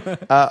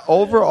to?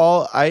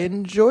 Overall, I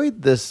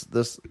enjoyed this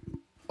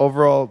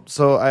overall.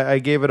 So I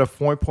gave it a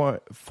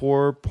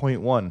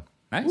 4.1.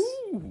 Nice.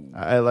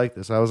 I like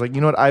this. I was like, you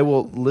know what? I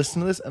will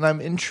listen to this, and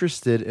I'm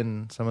interested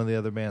in some of the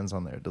other bands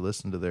on there to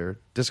listen to their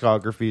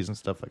discographies and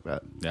stuff like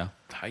that. Yeah.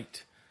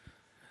 Tight.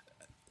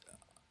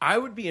 I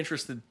would be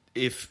interested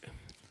if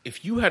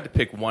if you had to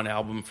pick one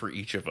album for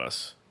each of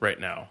us right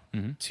now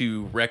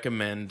to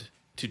recommend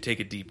to take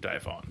a deep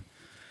dive on,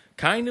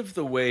 kind of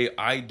the way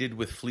I did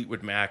with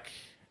Fleetwood Mac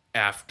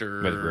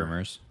after With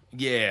Rumors.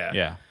 Yeah.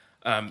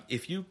 Yeah.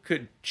 If you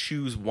could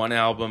choose one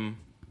album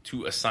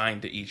to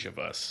assign to each of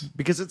us.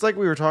 Because it's like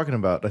we were talking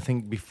about, I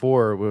think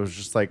before, it was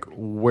just like,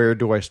 where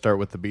do I start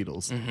with the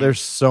Beatles?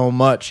 There's so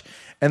much.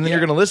 And then you're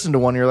going to listen to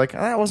one, and you're like,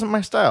 that wasn't my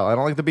style. I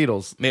don't like the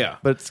Beatles. Yeah.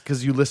 But it's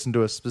because you listen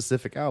to a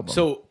specific album.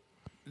 So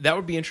that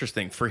would be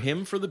interesting for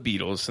him for the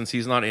Beatles, since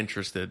he's not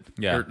interested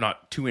or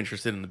not too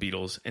interested in the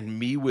Beatles, and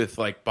me with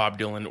like Bob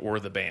Dylan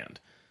or the band.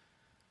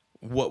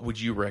 What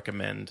would you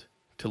recommend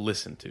to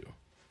listen to?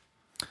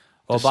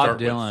 Well, to Bob start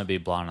Dylan with? would be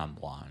Blonde on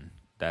Blonde.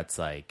 That's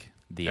like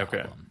the Okay.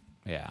 album.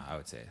 Yeah, I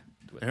would say.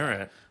 With, All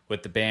right.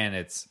 with the band,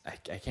 it's I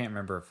can't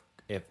remember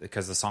if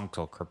because the song's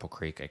called Cripple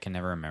Creek. I can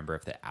never remember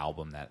if the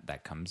album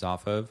that comes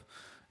off of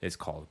is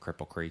called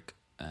Cripple Creek.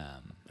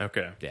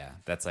 Okay. Yeah,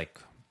 that's like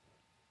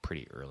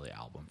pretty early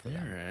album for All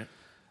them.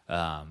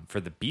 right.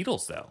 For the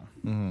Beatles, though,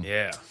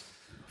 Yeah.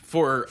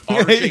 For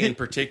RJ in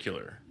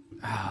particular.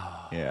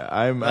 yeah,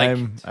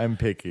 I'm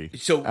picky.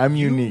 So I'm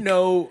unique.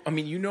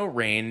 You know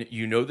Rain,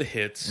 you know the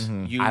hits,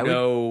 you I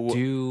know would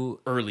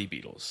do early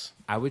Beatles.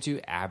 I would do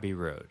Abbey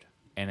Road,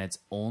 and it's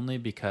only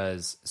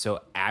because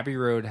Abbey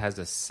Road has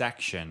a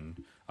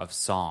section of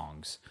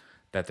songs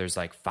that there's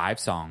like 5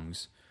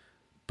 songs,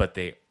 but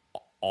it's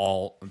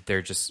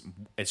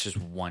just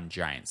one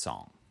giant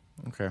song,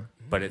 Okay.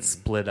 but it's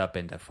split up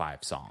into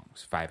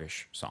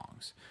 5-ish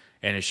songs,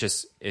 and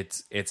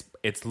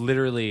it's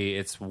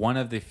literally one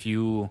of the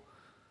few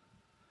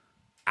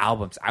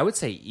albums, I would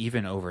say,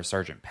 even over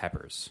Sgt.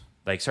 Pepper's.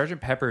 Like Sgt.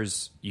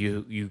 Pepper's,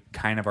 you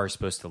kind of are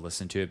supposed to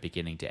listen to it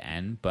beginning to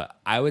end, but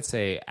I would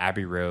say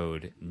Abbey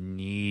Road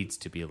needs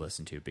to be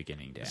listened to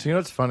beginning to end. So you know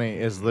what's funny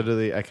is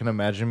literally I can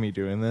imagine me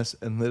doing this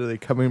and literally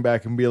coming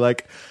back and be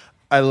like,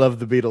 I love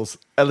the Beatles.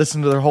 I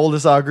listened to their whole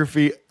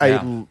discography.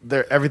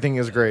 Yeah. Everything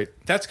is great.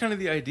 That's kind of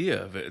the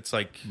idea of it. It's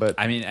like, But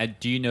I mean,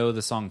 do you know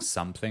the song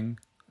Something?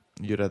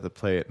 you'd have to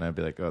play it and I'd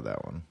be like, oh,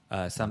 that one.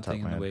 Something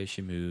in my the head. way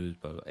she moves.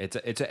 Blah, blah.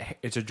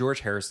 It's a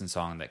George Harrison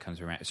song that comes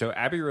from. So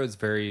Abbey Road's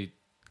very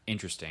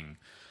interesting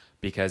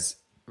because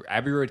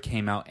Abbey Road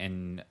came out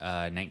in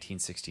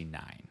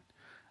 1969.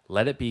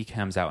 Let It Be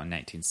comes out in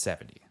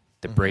 1970.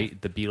 The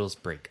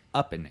Beatles break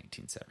up in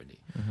 1970.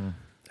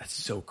 that's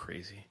so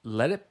crazy.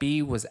 Let It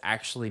Be was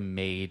actually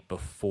made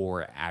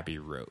before Abbey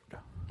Road.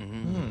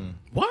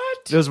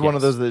 What? It was one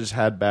of Yes. those that just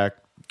had back.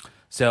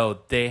 So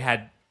they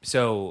had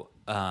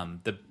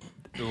the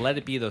Let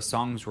It Be, those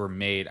songs were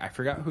made. I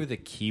forgot who the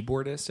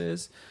keyboardist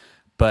is,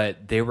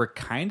 but they were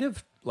kind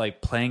of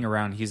like playing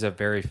around. He's a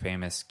very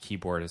famous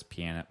keyboardist,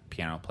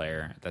 piano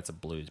player. That's a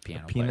blues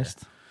piano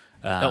Pianist.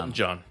 player. Elton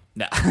John.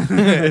 No,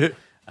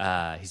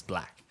 he's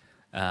black.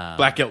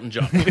 Black Elton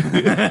John.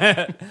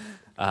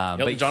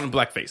 Elton John in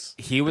blackface.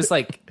 He was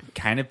like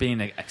kind of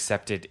being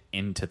accepted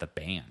into the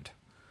band.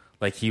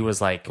 Like he was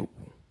like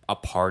a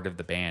part of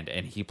the band,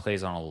 and he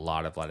plays on a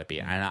lot of Let It Be.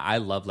 And I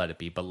love Let It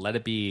Be, but Let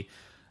It Be,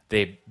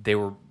 they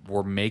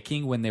were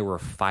making when they were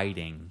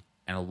fighting,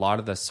 and a lot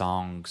of the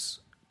songs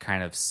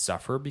kind of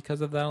suffer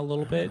because of that a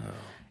little bit.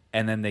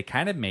 And then they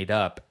kind of made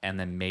up and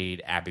then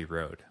made Abbey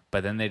Road,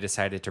 but then they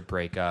decided to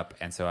break up,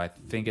 and so I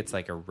think it's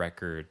like a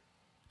record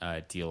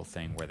deal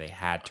thing where they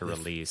had to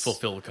release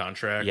Fulfill the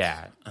contract.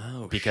 yeah.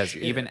 Oh, because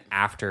shit. even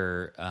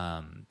after,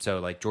 so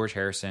like George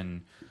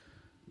Harrison,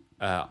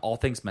 All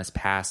Things Must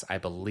Pass, I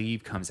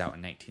believe, comes out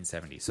in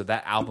 1970. So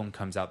that album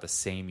comes out the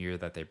same year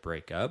that they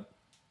break up.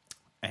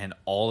 And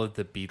all of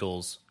the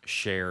Beatles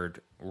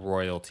shared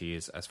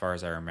royalties, as far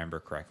as I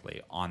remember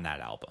correctly, on that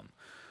album.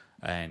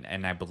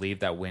 And I believe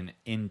that went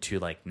into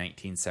like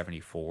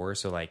 1974.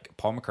 So like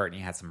Paul McCartney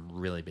had some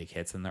really big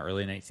hits in the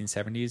early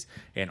 1970s,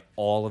 and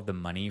all of the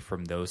money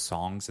from those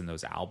songs and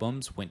those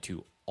albums went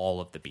to all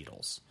of the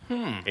Beatles.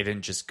 It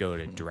didn't just go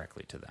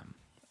directly to them.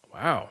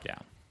 Wow. Yeah.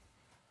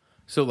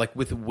 So like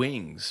with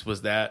Wings,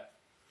 was that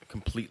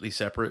completely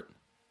separate?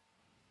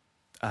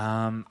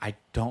 I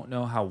don't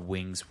know how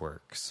Wings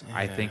works.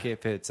 I think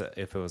if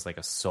it was like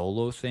a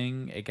solo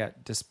thing, it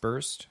got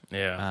dispersed.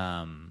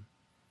 Yeah.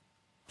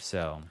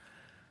 So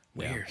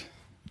Weird.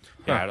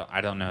 yeah,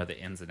 I don't know the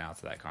ins and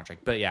outs of that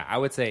contract, but yeah, I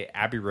would say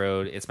Abbey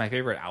Road. It's my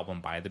favorite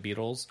album by the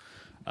Beatles.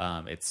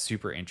 It's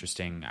super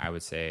interesting. I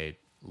would say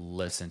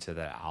listen to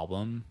that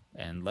album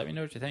and let me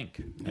know what you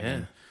think.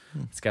 Yeah.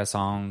 It's got a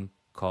song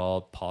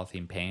called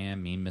Polythene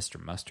Pan, Mean Mr.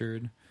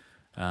 Mustard.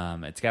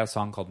 It's got a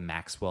song called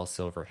Maxwell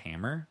Silver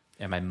Hammer.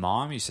 And my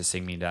mom used to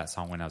sing me that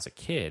song when I was a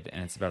kid,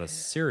 and it's about a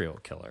serial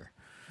killer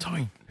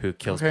who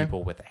kills Okay.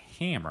 people with a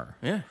hammer.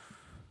 Yeah.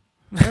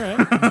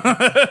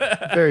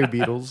 Very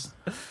Beatles.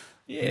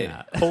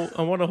 Yeah.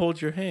 I want to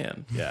hold your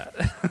hand. Yeah.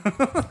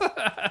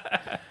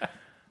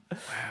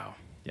 Wow.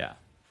 Yeah.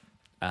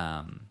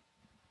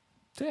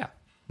 So yeah.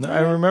 No, I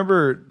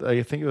remember,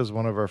 I think it was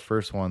one of our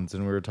first ones,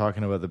 and we were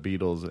talking about the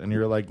Beatles, and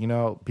you're like,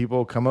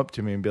 people come up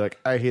to me and be like,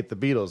 I hate the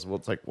Beatles. Well,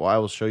 it's like, well, I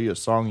will show you a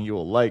song you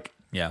will like.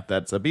 Yeah.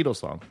 That's a Beatles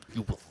song.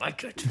 You will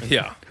like it.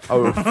 Yeah. I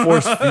will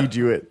force feed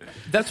you it.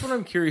 That's what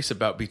I'm curious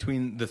about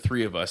between the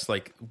three of us.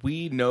 Like,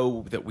 we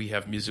know that we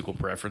have musical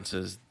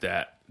preferences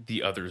that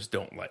the others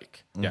don't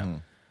like. Yeah.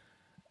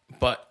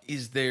 But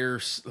is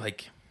there,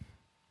 like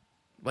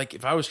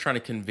if I was trying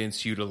to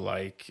convince you to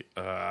like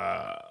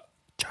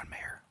John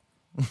Mayer.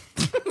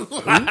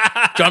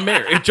 John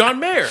Mayer. If John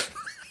Mayer.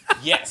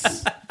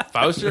 Yes. If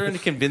I was trying to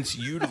convince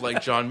you to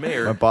like John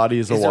Mayer, My body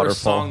is a there a waterfall.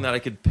 song that I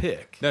could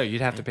pick? No, you'd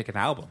have to pick an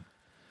album.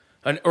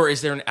 Or is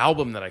there an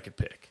album that I could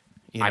pick?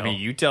 You I know? mean,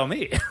 you tell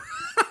me.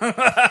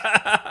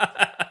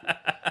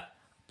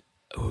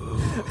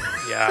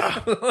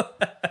 Yeah.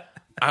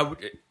 I would.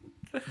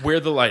 Where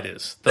the Light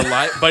Is. But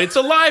it's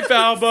a live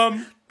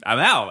album. I'm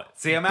out.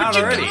 See, I'm out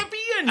You already. gotta be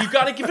in. You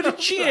gotta give it a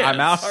chance. I'm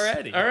out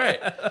already. All right.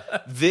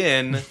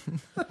 Then,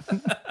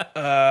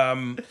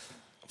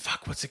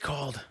 fuck, what's it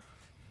called?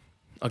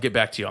 I'll get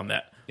back to you on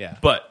that. Yeah.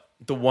 But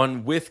the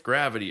one with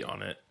Gravity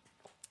on it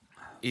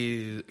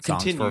is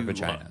Songs for Continuum.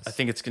 Vaginas. I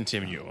think it's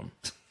Continuum.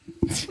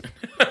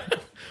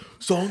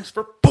 Songs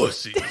for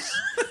pussies.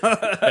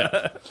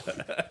 Yeah.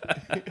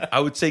 I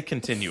would say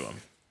Continuum.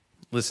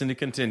 Listen to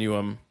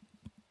Continuum.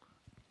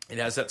 It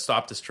has that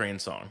Stop This Train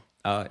song.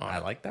 I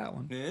like that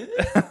one. It's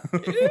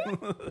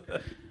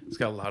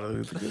got a lot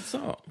of good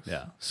songs.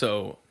 Yeah.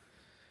 So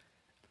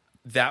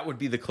that would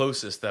be the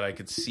closest that I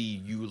could see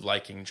you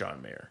liking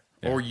John Mayer.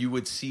 Yeah. Or you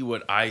would see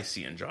what I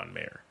see in John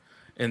Mayer.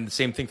 And the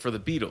same thing for the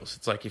Beatles.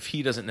 It's like if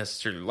he doesn't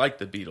necessarily like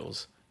the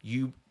Beatles,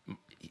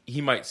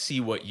 he might see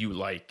what you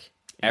like.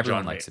 Everyone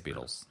John likes Mayer. the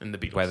Beatles. And the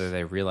Beatles. Whether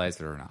they realize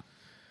it or not.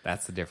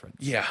 That's the difference.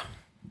 Yeah.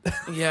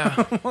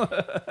 Yeah.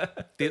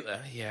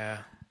 Yeah.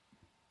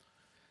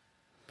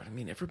 But I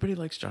mean, everybody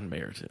likes John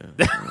Mayer too.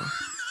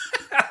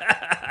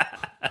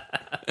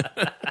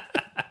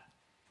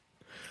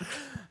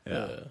 You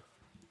know?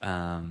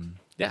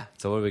 Yeah.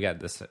 So what do we got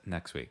this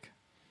next week?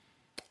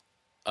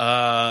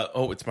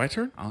 It's my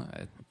turn? Oh,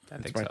 I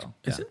think my so. turn.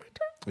 Is Yeah. it my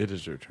turn? It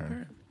is your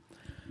turn.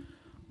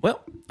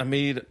 Well, I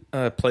made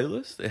a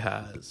playlist. It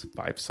has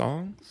 5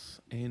 songs,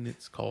 and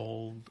it's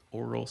called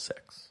Oral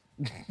Sex.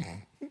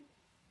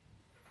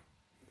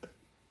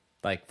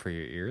 Like for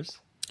your ears?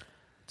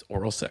 It's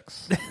Oral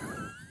Sex.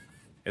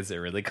 Is it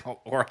really called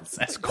oral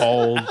sex? It's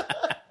called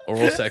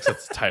Oral Sex.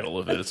 That's the title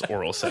of it. It's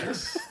Oral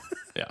Sex.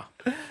 Yeah.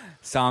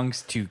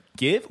 Songs to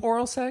give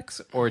oral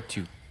sex or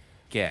to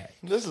get?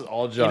 This is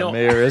all John You know-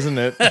 Mayer, isn't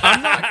it?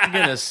 I'm not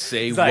going to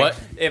say It's like, what.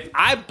 if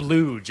I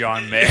blew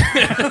John Mayer,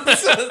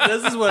 this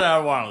is what I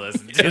want to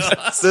listen to.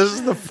 This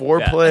is the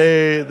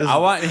foreplay. This I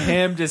want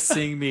him to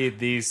sing me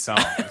these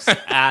songs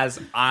as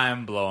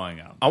I'm blowing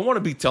them. I want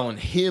to be telling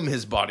him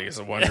his body is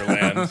a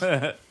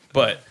wonderland.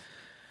 But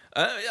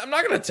I'm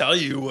not going to tell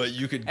you what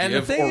you could And the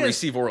give thing or is-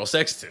 receive oral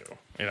sex to.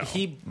 You know?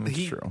 He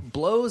true.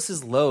 blows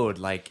his load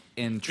like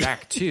in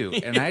track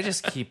 2, and I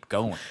just keep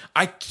going.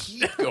 I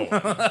keep going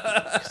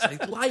because I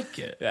like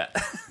it. Yeah.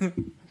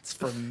 It's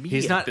for me.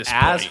 He's at not this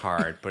as point.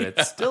 hard, but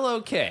it's still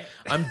okay.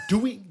 I'm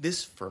doing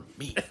this for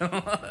me.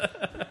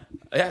 Yeah,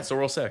 it's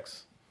oral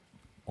sex.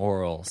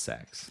 Oral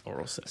sex.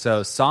 Oral sex.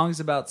 So songs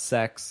about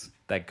sex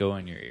that go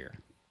in your ear.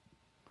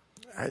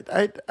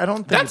 I don't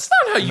think That's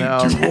not how you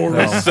do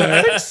oral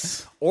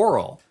sex.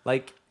 Oral,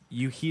 like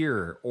you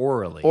hear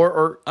orally.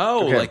 or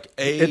Oh, okay. like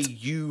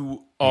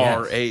AURAL.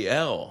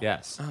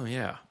 Yes. Oh,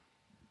 yeah.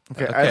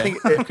 Okay, I think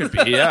it, Could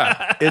be,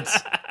 yeah. it's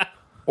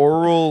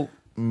oral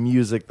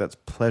music that's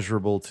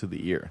pleasurable to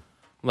the ear.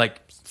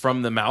 Like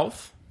from the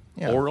mouth?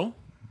 Yeah. Oral?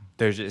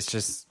 It's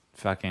just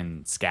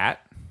fucking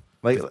scat.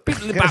 Like, Man.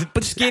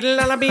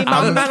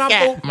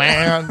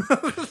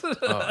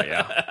 Oh,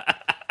 yeah.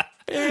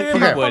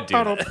 okay. Would do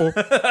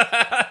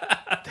that.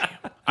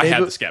 I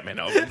had the Scatman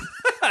album.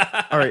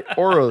 All right,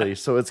 orally.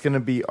 So it's going to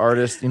be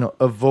artists,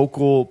 a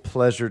vocal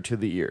pleasure to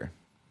the ear.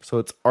 So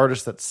it's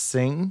artists that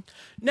sing.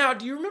 Now,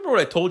 do you remember what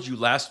I told you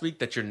last week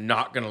that you're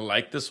not going to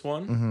like this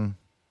one? Mm-hmm.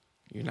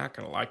 You're not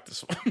going to like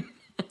this one.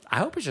 I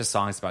hope it's just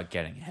songs about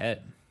getting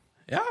head.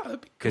 Yeah,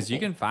 that'd be Because cool. you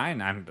can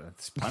find,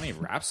 there's plenty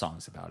of rap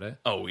songs about it.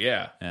 Oh,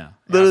 yeah. Yeah.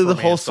 The Afro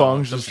whole Man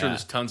song's I'm just sure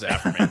there's tons of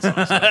Afro-Man songs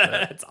like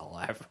that. It's all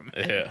Afro.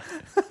 Yeah.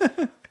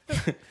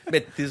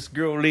 Met this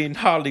girl in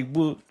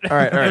Hollywood. All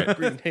right.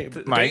 Green hair,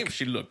 but Mike. damn,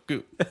 she looked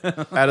good.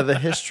 Out of the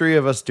history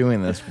of us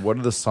doing this, what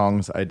are the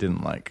songs I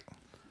didn't like?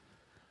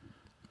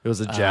 It was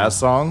a jazz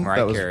song Mariah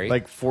that was Carey.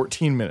 like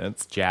 14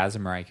 minutes. Jazz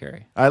and Mariah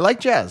Carey. I like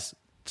jazz,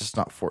 just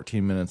not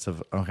 14 minutes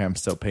of, okay, I'm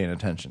still paying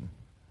attention.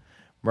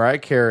 Mariah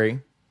Carey,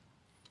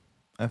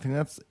 I think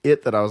that's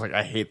it that I was like,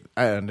 I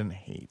didn't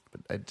hate,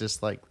 but I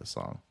dislike the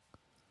song.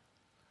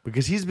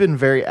 Because he's been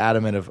very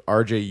adamant of,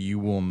 RJ, you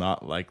will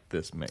not like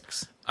this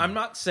mix. I'm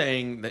not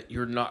saying that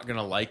you're not going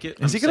to like it.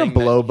 Is he I'm gonna saying that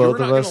blow both You're of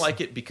not going us? to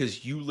like it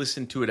because you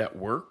listen to it at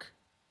work,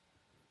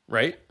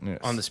 right? Yes.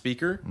 On the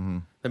speaker.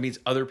 That means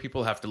other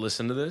people have to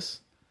listen to this,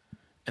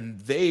 and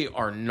they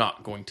are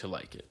not going to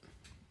like it.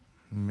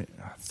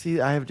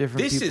 See, I have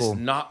different This people. is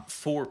not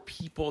for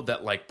people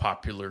that like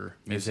popular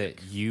Is music.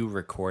 it you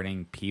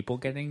recording people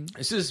getting?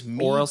 This is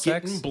me Oral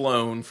getting sex?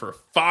 blown for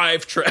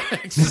 5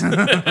 tracks.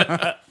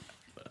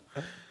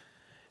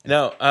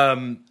 No,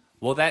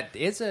 Well,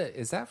 is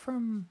that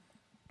from?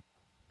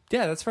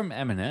 Yeah, that's from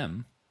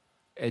Eminem.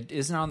 It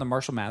isn't on the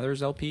Marshall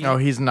Mathers LP. No,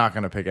 he's not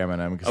going to pick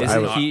Eminem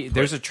because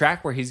There's a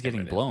track where he's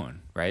getting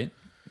blown, right?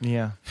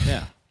 Yeah.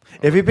 Yeah.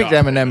 If he picked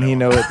Eminem, he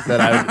knows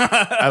that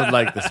I would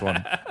like this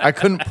one. I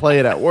couldn't play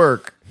it at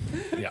work.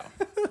 yeah.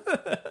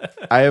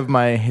 I have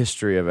my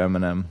history of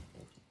Eminem.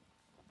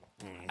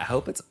 I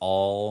hope it's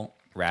all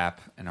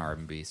rap and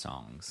R&B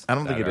songs. I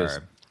don't think that it is.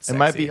 are It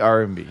might sexy, be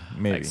R&B,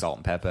 maybe. like Salt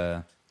and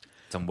Pepper,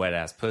 some wet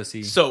ass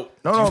pussy. So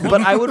No,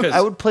 but I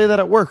would play that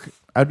at work.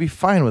 I'd be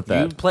fine with You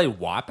that. would play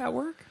WAP at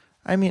work?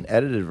 I mean,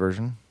 edited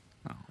version.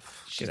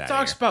 she Get outta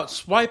talks here. about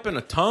swiping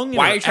a tongue.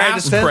 Why in are you her trying to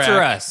ass censor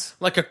crack us?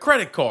 like a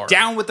credit card?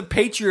 Down with the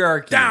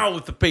patriarchy. Down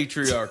with the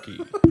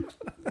patriarchy.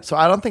 So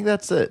I don't think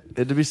that's it.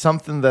 It'd be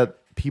something that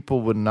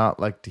people would not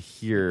like to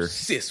hear.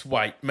 Cis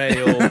white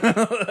male.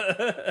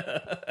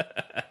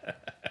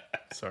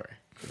 Sorry.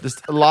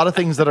 Just a lot of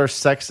things that are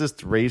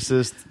sexist,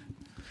 racist,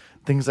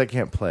 things I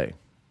can't play.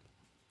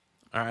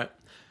 All right.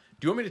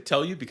 Do you want me to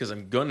tell you? Because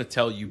I'm going to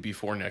tell you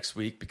before next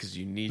week because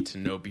you need to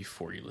know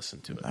before you listen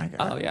to it.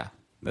 Oh, yeah.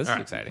 This is All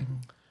right. exciting.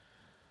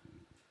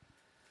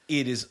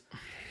 It is.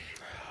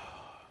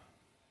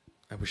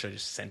 I wish I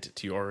just sent it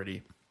to you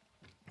already.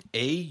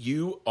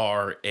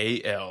 AURAL.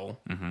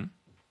 Mm-hmm.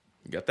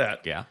 You got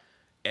that? Yeah.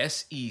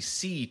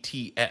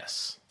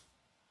 SECTS.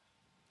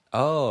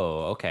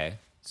 Oh, okay.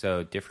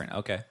 So different.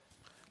 Okay.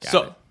 Got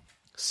So, it.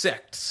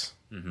 sects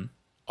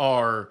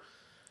are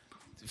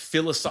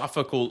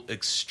philosophical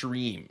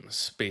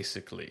extremes,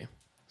 basically.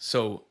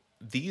 So,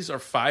 these are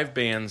 5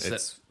 bands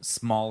It's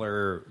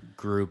smaller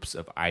groups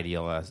of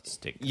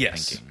idealistic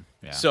yes. thinking.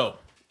 Yeah. So,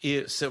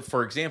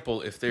 for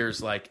example, if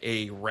there's like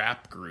a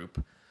rap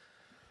group,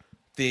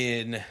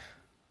 then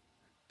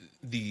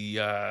the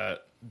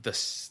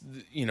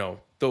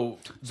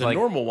like-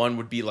 normal one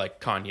would be like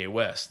Kanye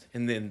West,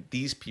 and then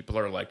these people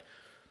are like,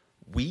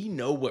 we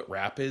know what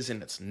rap is,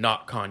 and it's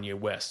not Kanye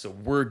West, so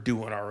we're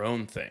doing our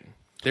own thing.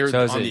 They're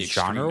So is on it the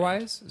extreme end.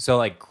 genre-wise? So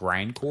like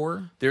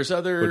grindcore There's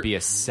other would be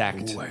a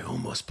sect. Ooh, I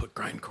almost put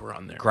grindcore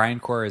on there.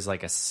 Grindcore is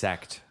like a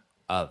sect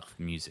of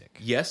music.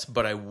 Yes,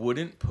 but I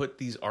wouldn't put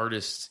these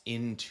artists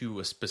into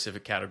a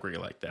specific category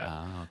like that.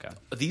 Oh, okay.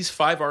 These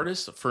 5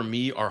 artists, for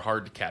me, are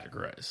hard to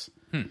categorize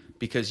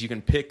because you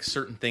can pick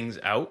certain things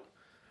out,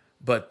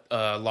 but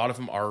a lot of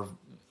them are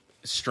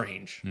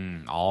strange.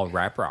 All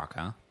rap rock,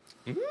 huh?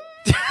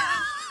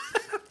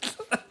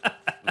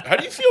 How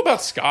do you feel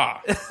about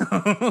ska?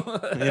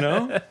 You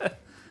know?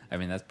 I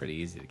mean, that's pretty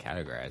easy to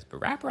categorize. But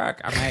rap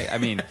rock, I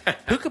mean,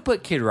 who could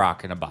put Kid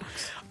Rock in a box?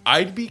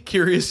 I'd be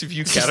curious if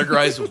you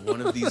categorize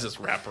one of these as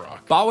rap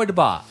rock. Ba with the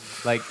ba.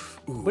 Like,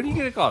 what are you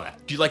going to call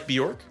that? Do you like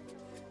Bjork?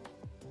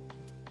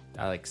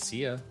 I like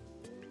Sia.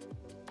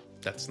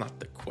 That's not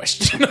the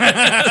question.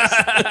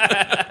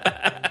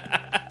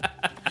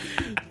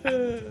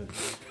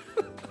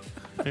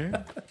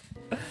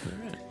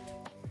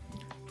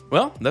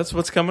 Well, that's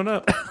what's coming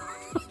up.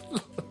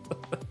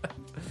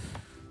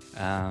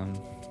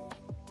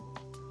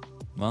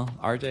 Well,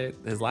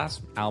 RJ, his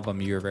last album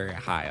you were very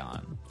high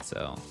on.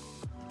 So,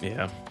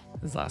 Yeah.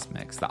 his last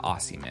mix, the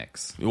Aussie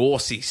mix.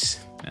 Aussies.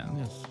 Yeah.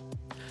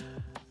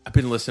 I've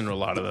been listening to a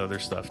lot of the other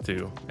stuff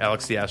too.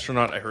 Alex the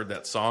Astronaut, I heard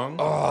that song.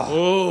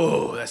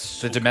 Oh, that's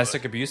so The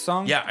domestic abuse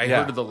song? Yeah, I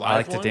heard of the live I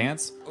like one. to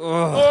dance.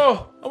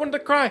 Oh, I wanted to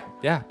cry.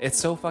 Yeah, it's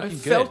so fucking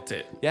good. felt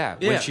it. Yeah,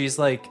 Yeah.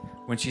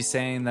 when she's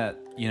saying that,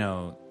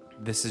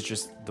 this is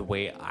just the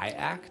way I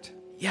act.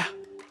 Yeah.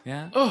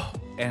 Yeah. Oh,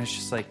 And it's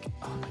just like,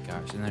 oh my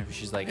gosh. And then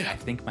she's like, I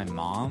think my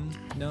mom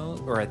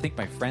knows, or I think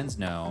my friends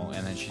know.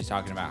 And then she's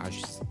talking about how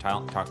she's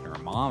talking to her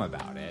mom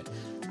about it.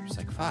 She's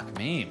like, fuck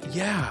me.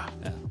 yeah.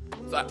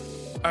 Yeah.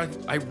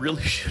 I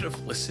really should have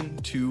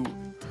listened to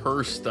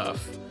her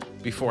stuff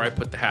before I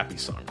put the Happy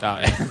song.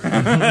 Oh,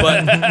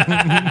 But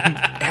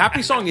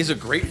Happy Song is a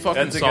great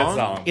fucking That's a good song,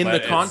 song, in but the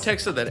it's-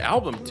 context of that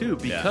album too,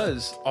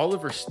 because all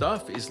of her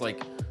stuff is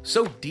like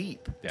so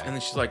deep. Yeah. And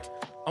then she's like,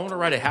 I want to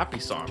write a happy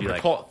song. you I'm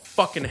like- call it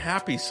fucking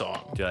Happy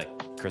Song. do you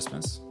like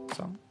Christmas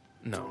song?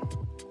 No.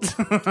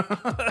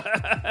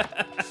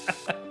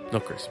 No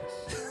Christmas.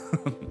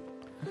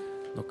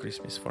 No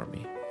Christmas for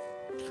me.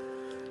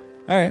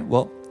 All right.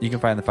 Well, you can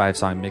find the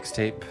 5-song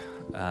mixtape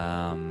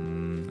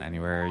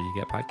anywhere you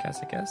get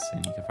podcasts, I guess.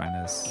 And you can find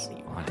us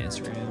on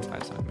Instagram,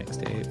 5-song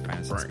mixtape. Find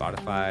us on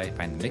Spotify.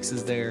 Find the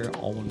mixes there.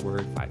 All one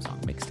word, 5-song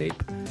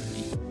mixtape.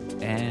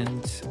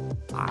 And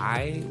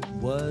I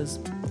was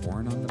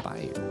born on the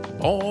bayou.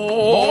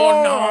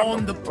 Born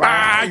on the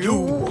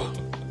bayou.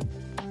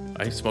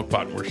 I smoke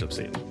pot and worship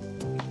Satan.